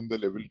 right? Assign the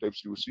level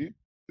types you see.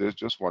 There's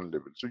just one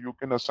level. So you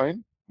can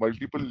assign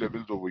multiple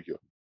levels over here.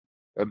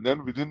 And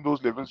then within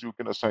those levels, you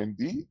can assign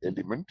the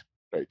element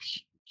types.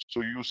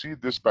 So you see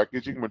this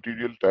packaging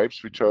material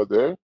types which are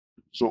there.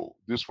 So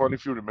this one,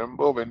 if you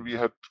remember, when we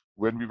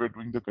were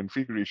doing the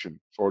configuration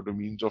for the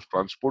means of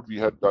transport, we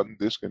had done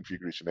this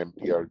configuration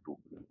MTR2,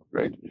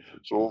 right?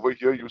 So over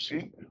here you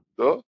see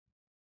the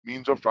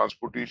means of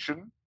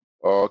transportation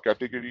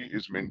category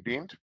is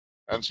maintained,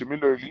 and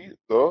similarly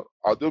the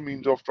other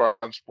means of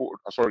transport,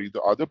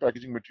 the other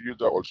packaging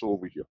materials are also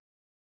over here,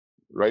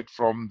 right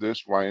from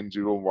this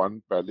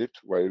YN01 pallet,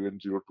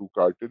 YN02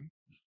 carton,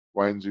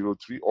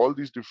 YN03, all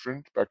these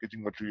different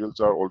packaging materials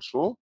are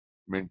also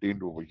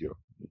maintained over here.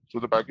 So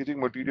the packaging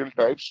material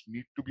types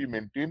need to be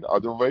maintained,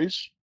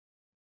 otherwise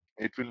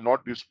it will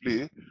not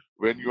display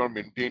when you are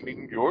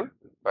maintaining your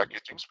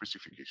packaging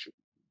specification.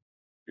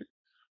 Okay.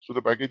 So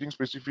the packaging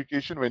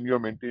specification, when you are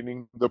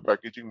maintaining the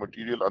packaging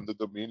material under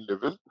the main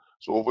level,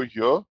 so over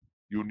here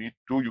you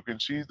can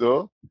see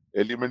the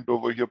element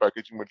over here,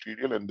 packaging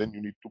material, and then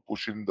you need to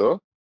push in the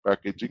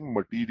packaging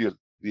material,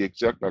 the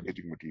exact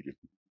packaging material.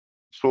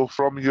 So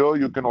from here,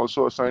 you can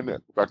also assign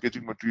a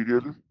packaging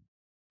material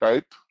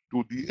type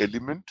to the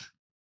element.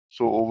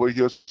 So over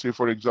here, say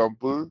for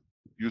example,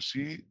 you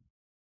see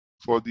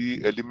for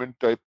the element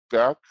type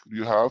pack,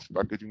 you have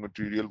packaging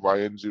material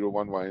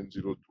YN01,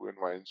 YN02, and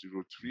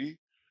YN03,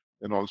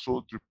 and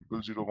also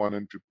 0001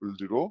 and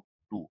 0002.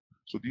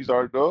 So these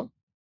are the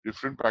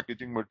different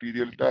packaging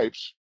material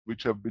types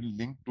which have been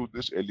linked to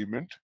this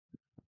element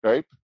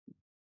type,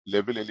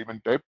 level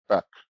element type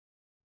pack.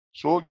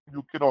 So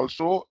you can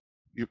also,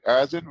 if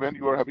as and when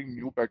you are having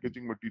new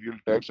packaging material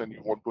types and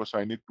you want to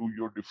assign it to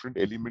your different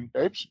element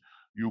types,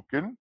 you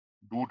can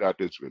do that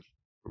as well.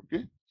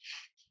 Okay.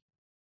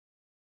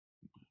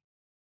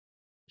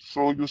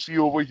 So you see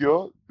over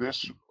here,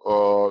 this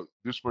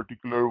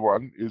particular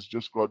one is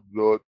just got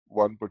the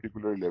one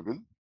particular level.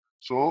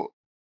 So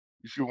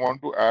if you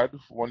want to add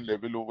one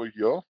level over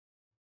here,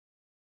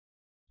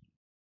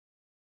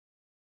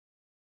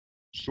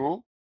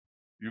 so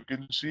you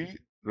can see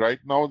right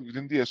now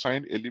within the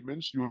assigned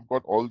elements, you have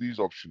got all these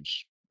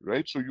options,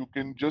 right? So you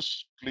can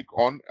just click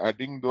on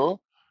adding the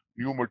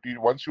new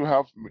material. Once you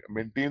have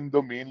maintained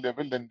the main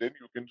level, then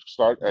you can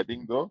start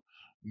adding the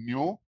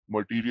new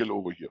material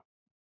over here.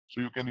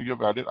 So you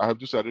have added, I have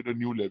just added a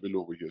new level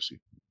over here, see,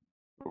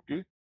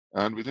 okay?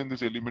 And within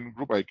this element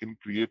group, I can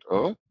create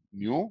a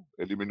new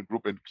element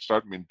group and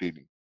start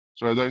maintaining.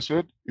 So as I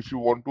said, if you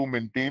want to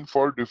maintain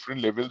for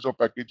different levels of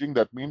packaging,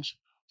 that means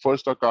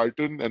first a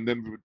carton and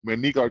then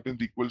many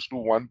cartons equals to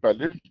one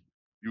pallet,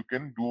 you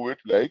can do it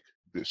like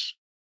this.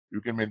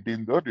 You can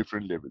maintain the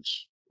different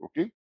levels,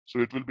 okay? So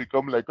it will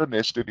become like a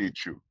nested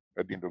HU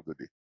at the end of the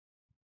day.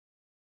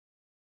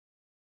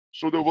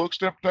 So the work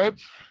step type,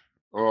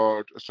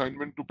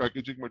 assignment to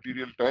packaging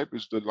material type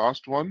is the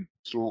last one.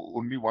 So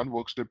only one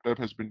work step type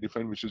has been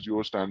defined, which is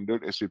your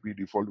standard SAP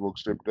default work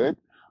step type,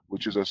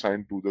 which is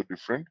assigned to the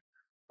different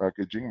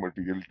packaging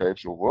material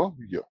types over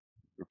here.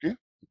 Okay.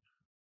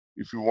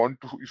 If you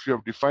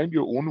have defined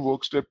your own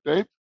work step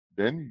type,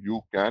 then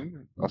you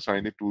can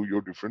assign it to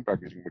your different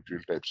packaging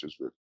material types as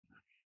well.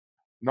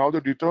 Now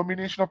the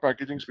determination of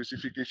packaging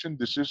specification,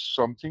 this is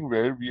something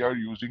where we are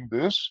using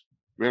this,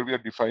 where we are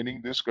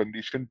defining this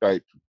condition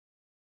type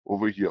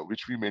over here,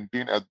 which we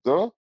maintain at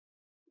the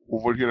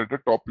over here at the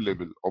top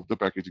level of the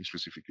packaging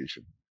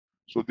specification.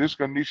 So this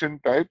condition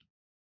type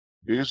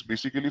is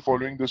basically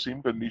following the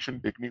same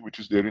condition technique which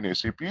is there in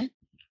SAP,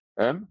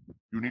 and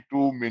you need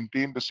to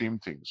maintain the same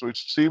thing. So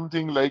it's same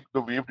thing like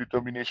the wave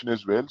determination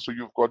as well. So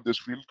you've got this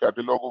field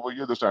catalog over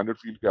here, the standard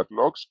field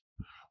catalogs,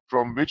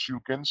 from which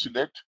you can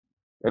select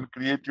and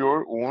create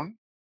your own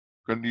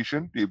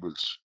condition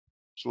tables.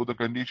 So the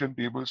condition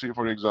table, say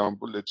for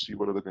example, let's see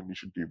what are the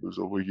condition tables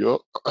over here.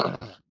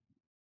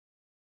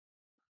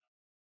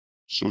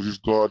 So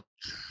we've got,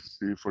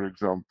 say for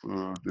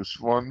example, this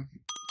one.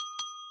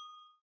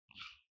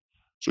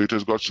 So it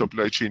has got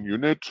supply chain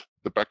unit,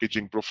 the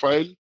packing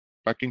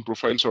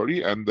profile,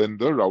 sorry, and then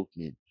the route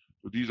name.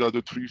 So these are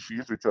the three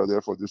fields which are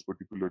there for this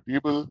particular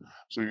table.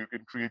 So you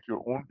can create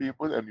your own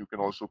table and you can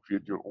also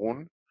create your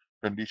own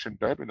condition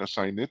type and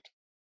assign it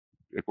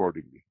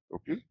accordingly.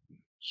 Okay.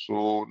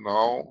 So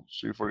now,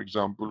 say for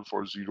example,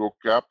 for zero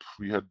cap,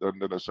 we had done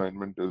that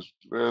assignment as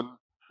well.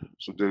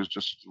 So there's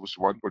just was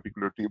one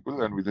particular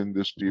table, and within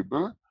this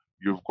table,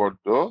 you've got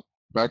the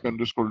back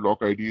underscore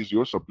lock ID is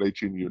your supply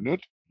chain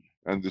unit,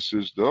 and this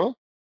is the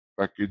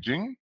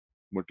packaging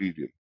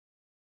material.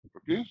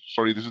 Okay,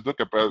 sorry, this is the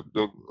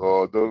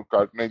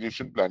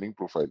cartonization planning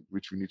profile,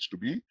 which needs to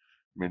be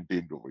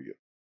maintained over here.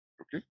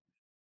 Okay,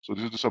 so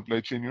this is the supply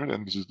chain unit,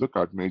 and this is the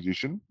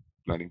cartonization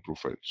planning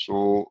profile.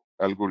 So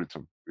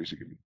algorithm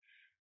basically,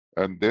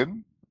 and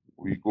then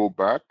we go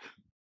back,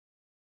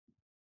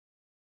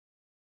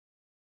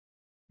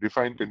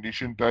 define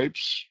condition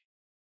types.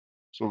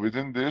 So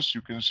within this,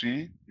 you can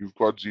see you've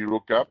got zero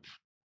cap.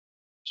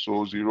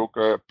 So zero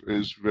cap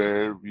is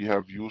where we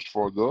have used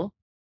for the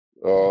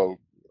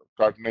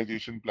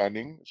cartonization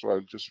planning. So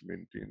I'll just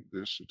maintain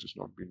this. It has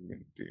not been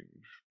maintained.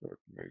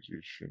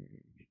 Cartonization.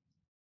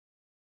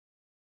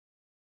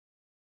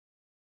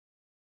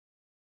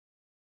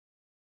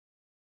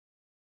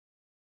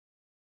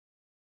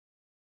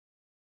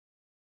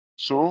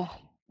 So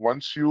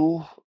once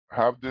you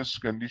have this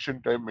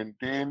condition type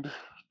maintained,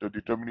 the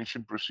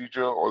determination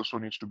procedure also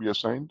needs to be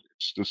assigned.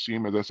 It's the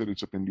same, as I said,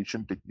 it's a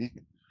condition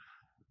technique.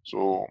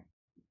 So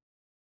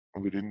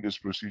within this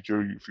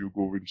procedure, if you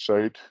go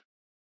inside,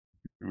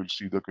 you will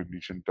see the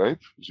condition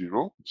type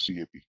 0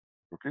 CAP.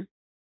 Okay.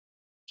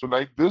 So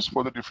like this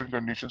for the different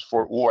conditions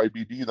for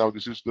OIBD, now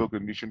this is the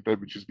condition type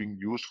which is being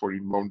used for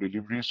inbound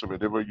delivery. So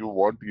whenever you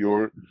want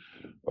your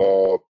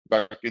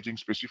packaging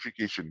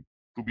specification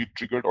to be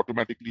triggered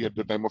automatically at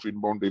the time of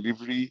inbound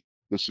delivery,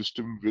 the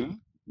system will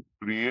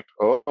create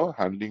a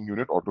handling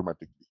unit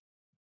automatically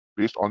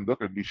based on the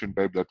condition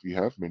type that we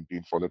have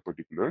maintained for that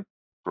particular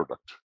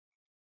product.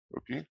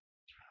 Okay.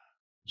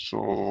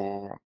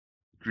 So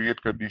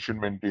create condition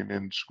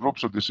maintenance group.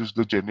 So this is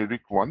the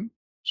generic one.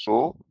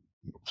 So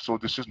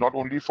this is not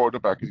only for the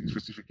packaging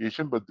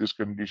specification, but this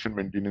condition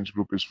maintenance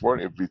group is for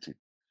everything.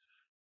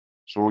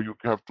 So you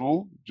have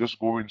to just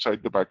go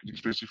inside the packaging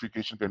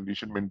specification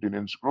condition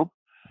maintenance group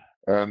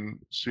and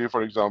say,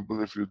 for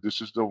example, if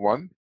this is the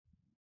one.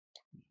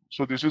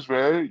 So this is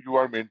where you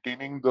are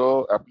maintaining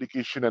the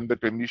application and the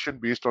condition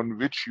based on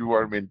which you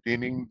are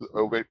maintaining,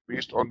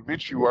 based on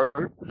which you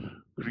are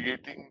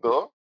creating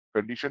the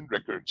condition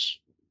records.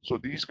 So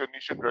these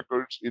condition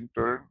records in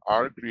turn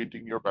are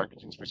creating your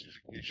packaging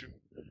specification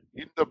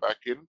in the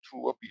backend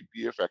through a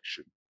PPF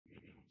action.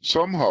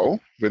 Somehow,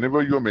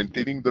 whenever you are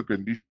maintaining the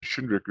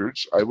condition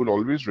records, I will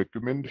always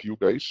recommend you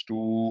guys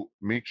to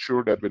make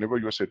sure that whenever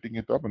you are setting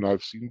it up, and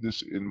I've seen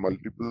this in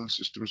multiple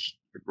systems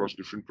across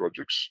different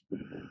projects,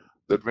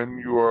 that when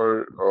you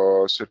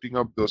are setting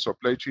up the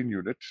supply chain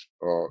unit,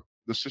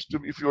 the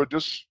system, if you are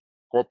just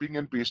copying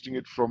and pasting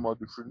it from a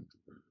different,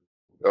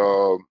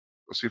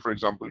 say for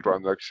example,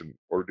 transaction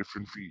or a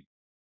different field,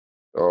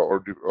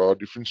 or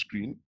different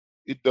screen,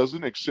 it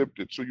doesn't accept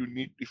it. So you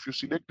need, if you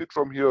select it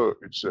from here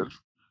itself,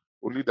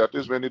 only that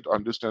is when it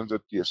understands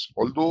that yes,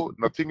 although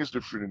nothing is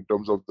different in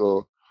terms of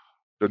the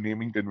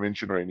naming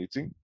convention or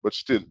anything, but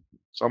still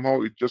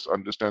somehow it just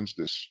understands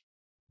this.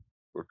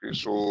 Okay,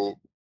 so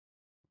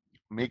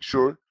make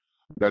sure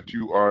that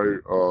you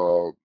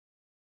are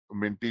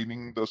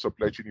maintaining the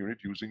supply chain unit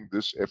using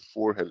this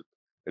F4 help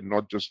and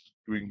not just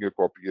doing a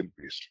copy and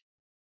paste.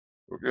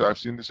 Okay, I've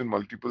seen this in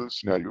multiple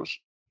scenarios.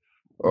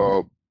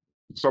 Uh,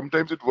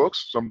 sometimes it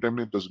works,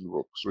 sometimes it doesn't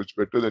work. So it's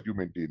better that you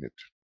maintain it.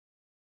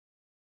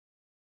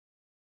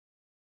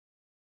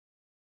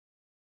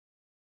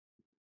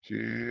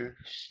 Okay,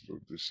 so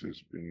this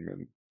has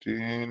been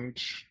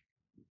maintained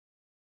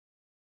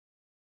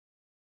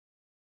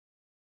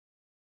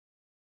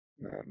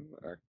and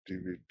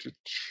activated.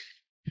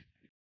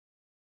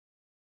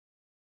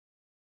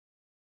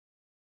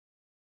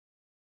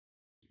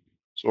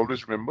 So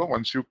always remember,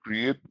 once you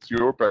create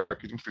your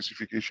packaging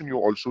specification, you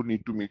also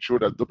need to make sure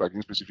that the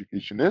packaging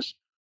specification is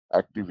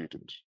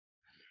activated.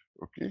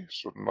 Okay,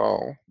 so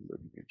now let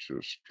me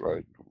just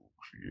try to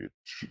create.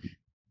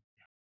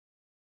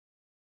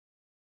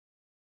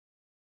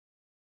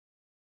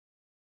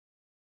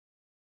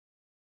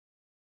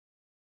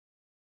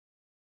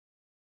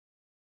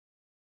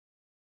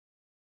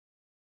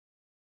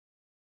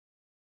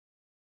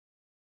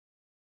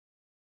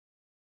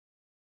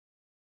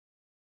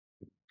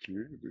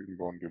 Okay, the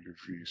inbound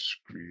delivery is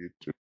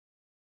created.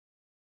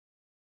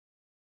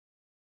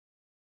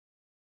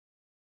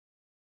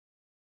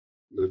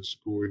 Let's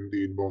go in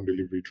the inbound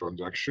delivery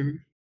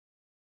transaction.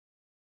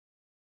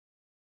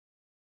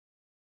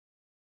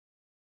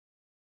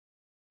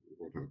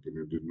 What happened?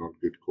 It did not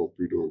get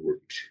copied or what?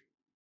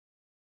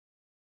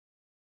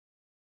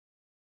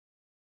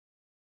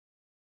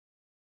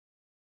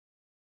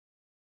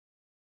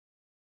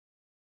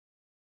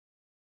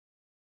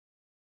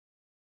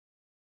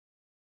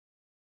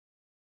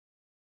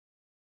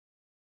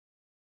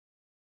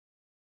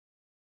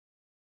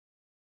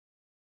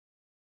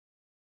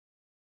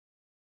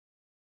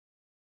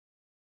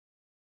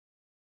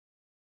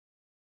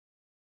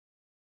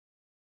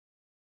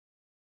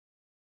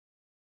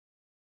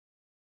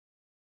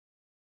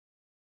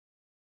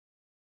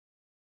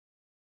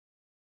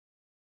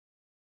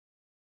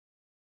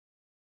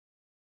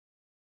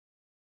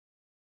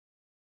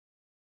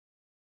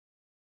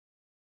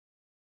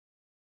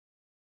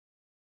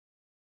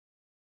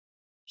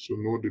 So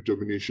no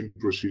determination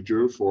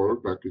procedure for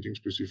packaging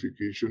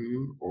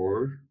specification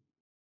or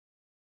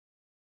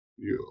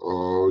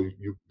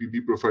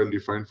UPB profile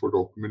defined for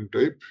document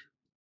type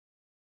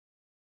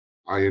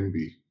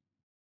INB.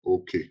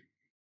 Okay.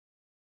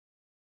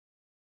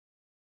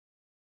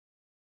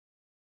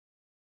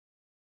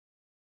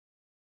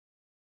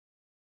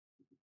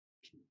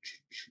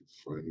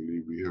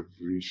 Finally, we have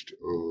reached.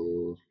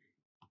 So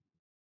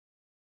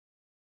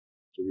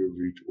we have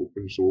reached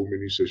open so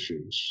many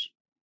sessions.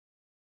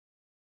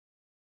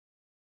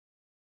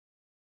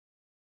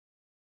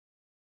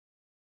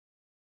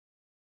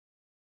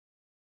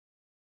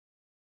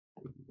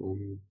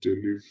 On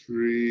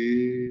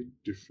delivery,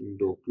 different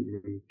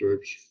document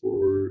types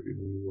for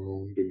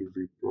inbound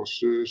delivery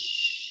process.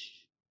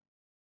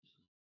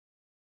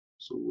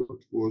 So what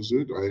was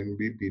it?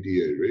 INB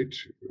PDI, right?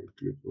 If I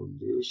click on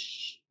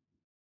this.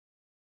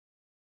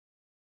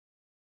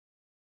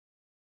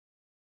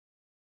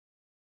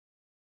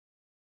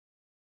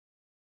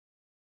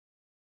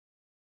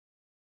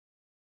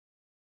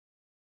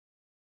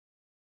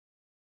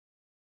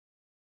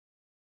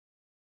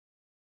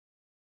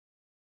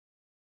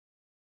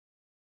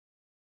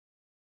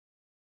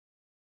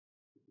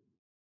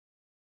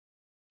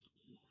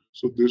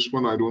 So this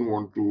one I don't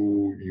want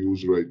to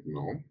use right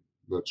now.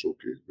 That's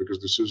okay, because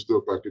this is the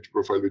package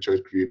profile which I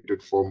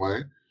created for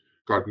my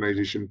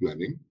cartonization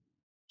planning.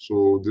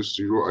 So this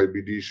 0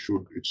 IBD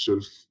should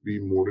itself be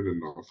more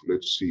than enough.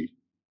 Let's see.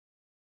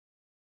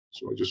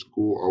 So I just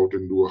go out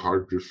and do a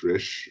hard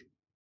refresh.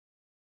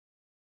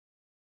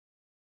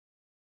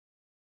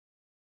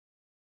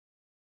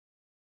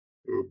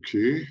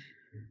 Okay,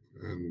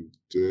 and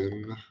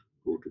then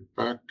go to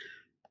pack.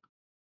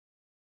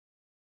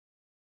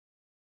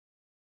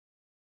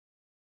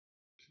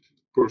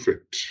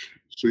 Perfect.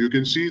 So you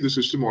can see the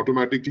system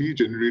automatically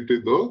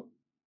generated the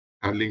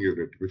handling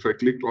unit. If I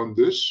clicked on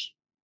this,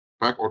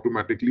 pack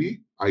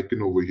automatically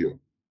icon over here.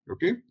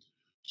 Okay.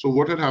 So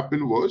what had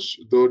happened was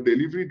the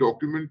delivery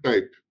document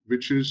type,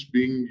 which is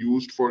being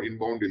used for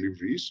inbound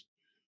deliveries.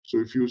 So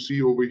if you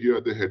see over here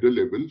at the header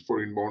level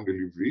for inbound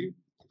delivery,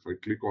 if I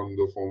click on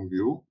the form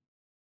view,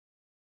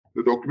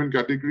 the document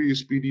category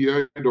is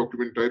PDI,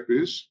 document type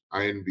is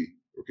INB.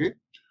 Okay.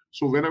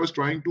 So when I was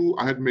trying to,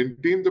 I had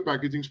maintained the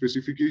packaging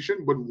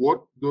specification, but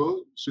what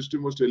the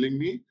system was telling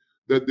me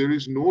that there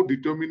is no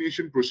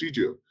determination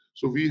procedure.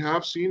 So we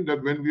have seen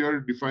that when we are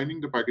defining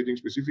the packaging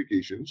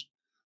specifications,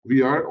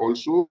 we are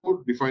also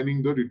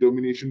defining the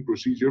determination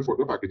procedure for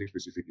the packaging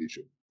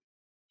specification.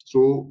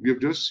 So we have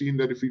just seen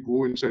that if we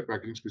go inside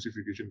packaging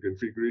specification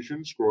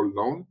configuration, scroll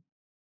down,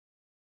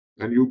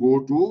 and you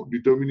go to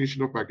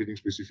determination of packaging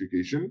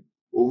specification.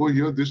 Over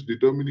here, this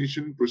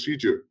determination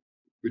procedure,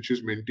 which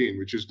is maintained,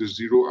 which is the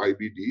 0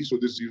 IBD. So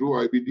this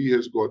 0 IBD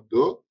has got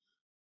the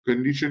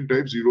condition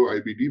type 0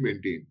 IBD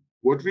maintained.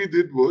 What we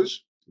did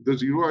was the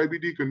 0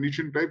 IBD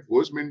condition type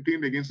was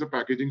maintained against the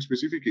packaging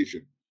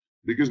specification,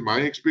 because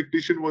my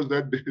expectation was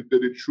that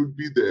it should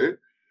be there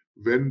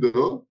when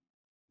the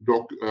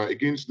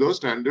against the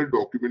standard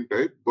document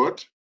type,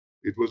 but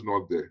it was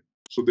not there.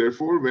 So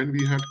therefore, when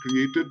we are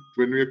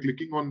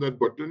clicking on that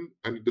button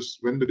and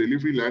when the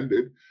delivery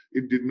landed,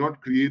 it did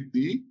not create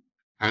the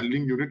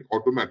handling unit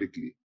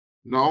automatically.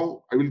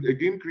 Now I will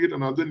again create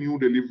another new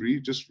delivery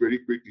just very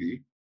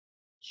quickly,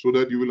 so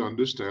that you will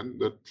understand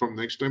that from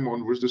next time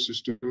onwards, the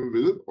system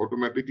will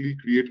automatically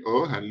create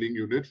a handling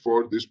unit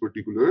for this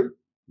particular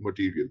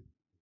material.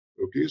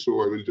 Okay,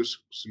 so I will just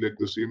select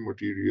the same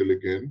material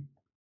again.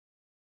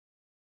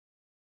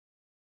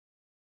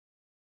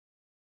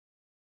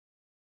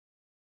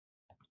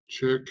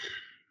 Check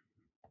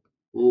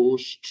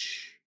post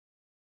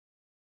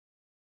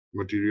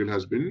material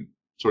has been,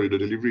 sorry, the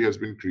delivery has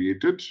been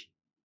created.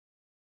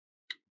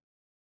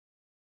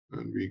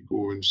 And we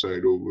go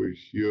inside over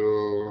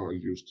here. I'll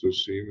use the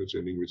same, it's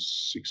ending with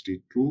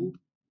 62.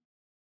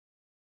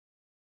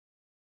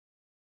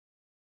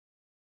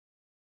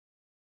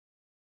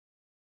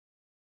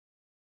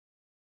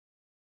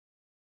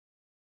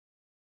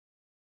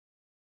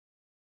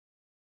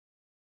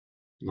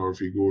 Now,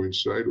 if we go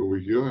inside over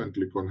here and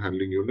click on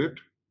handling unit,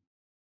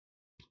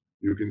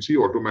 you can see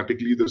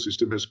automatically the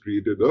system has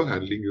created a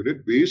handling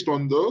unit based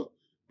on the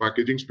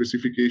packaging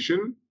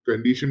specification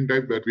condition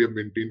type that we have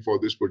maintained for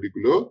this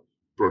particular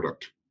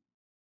product.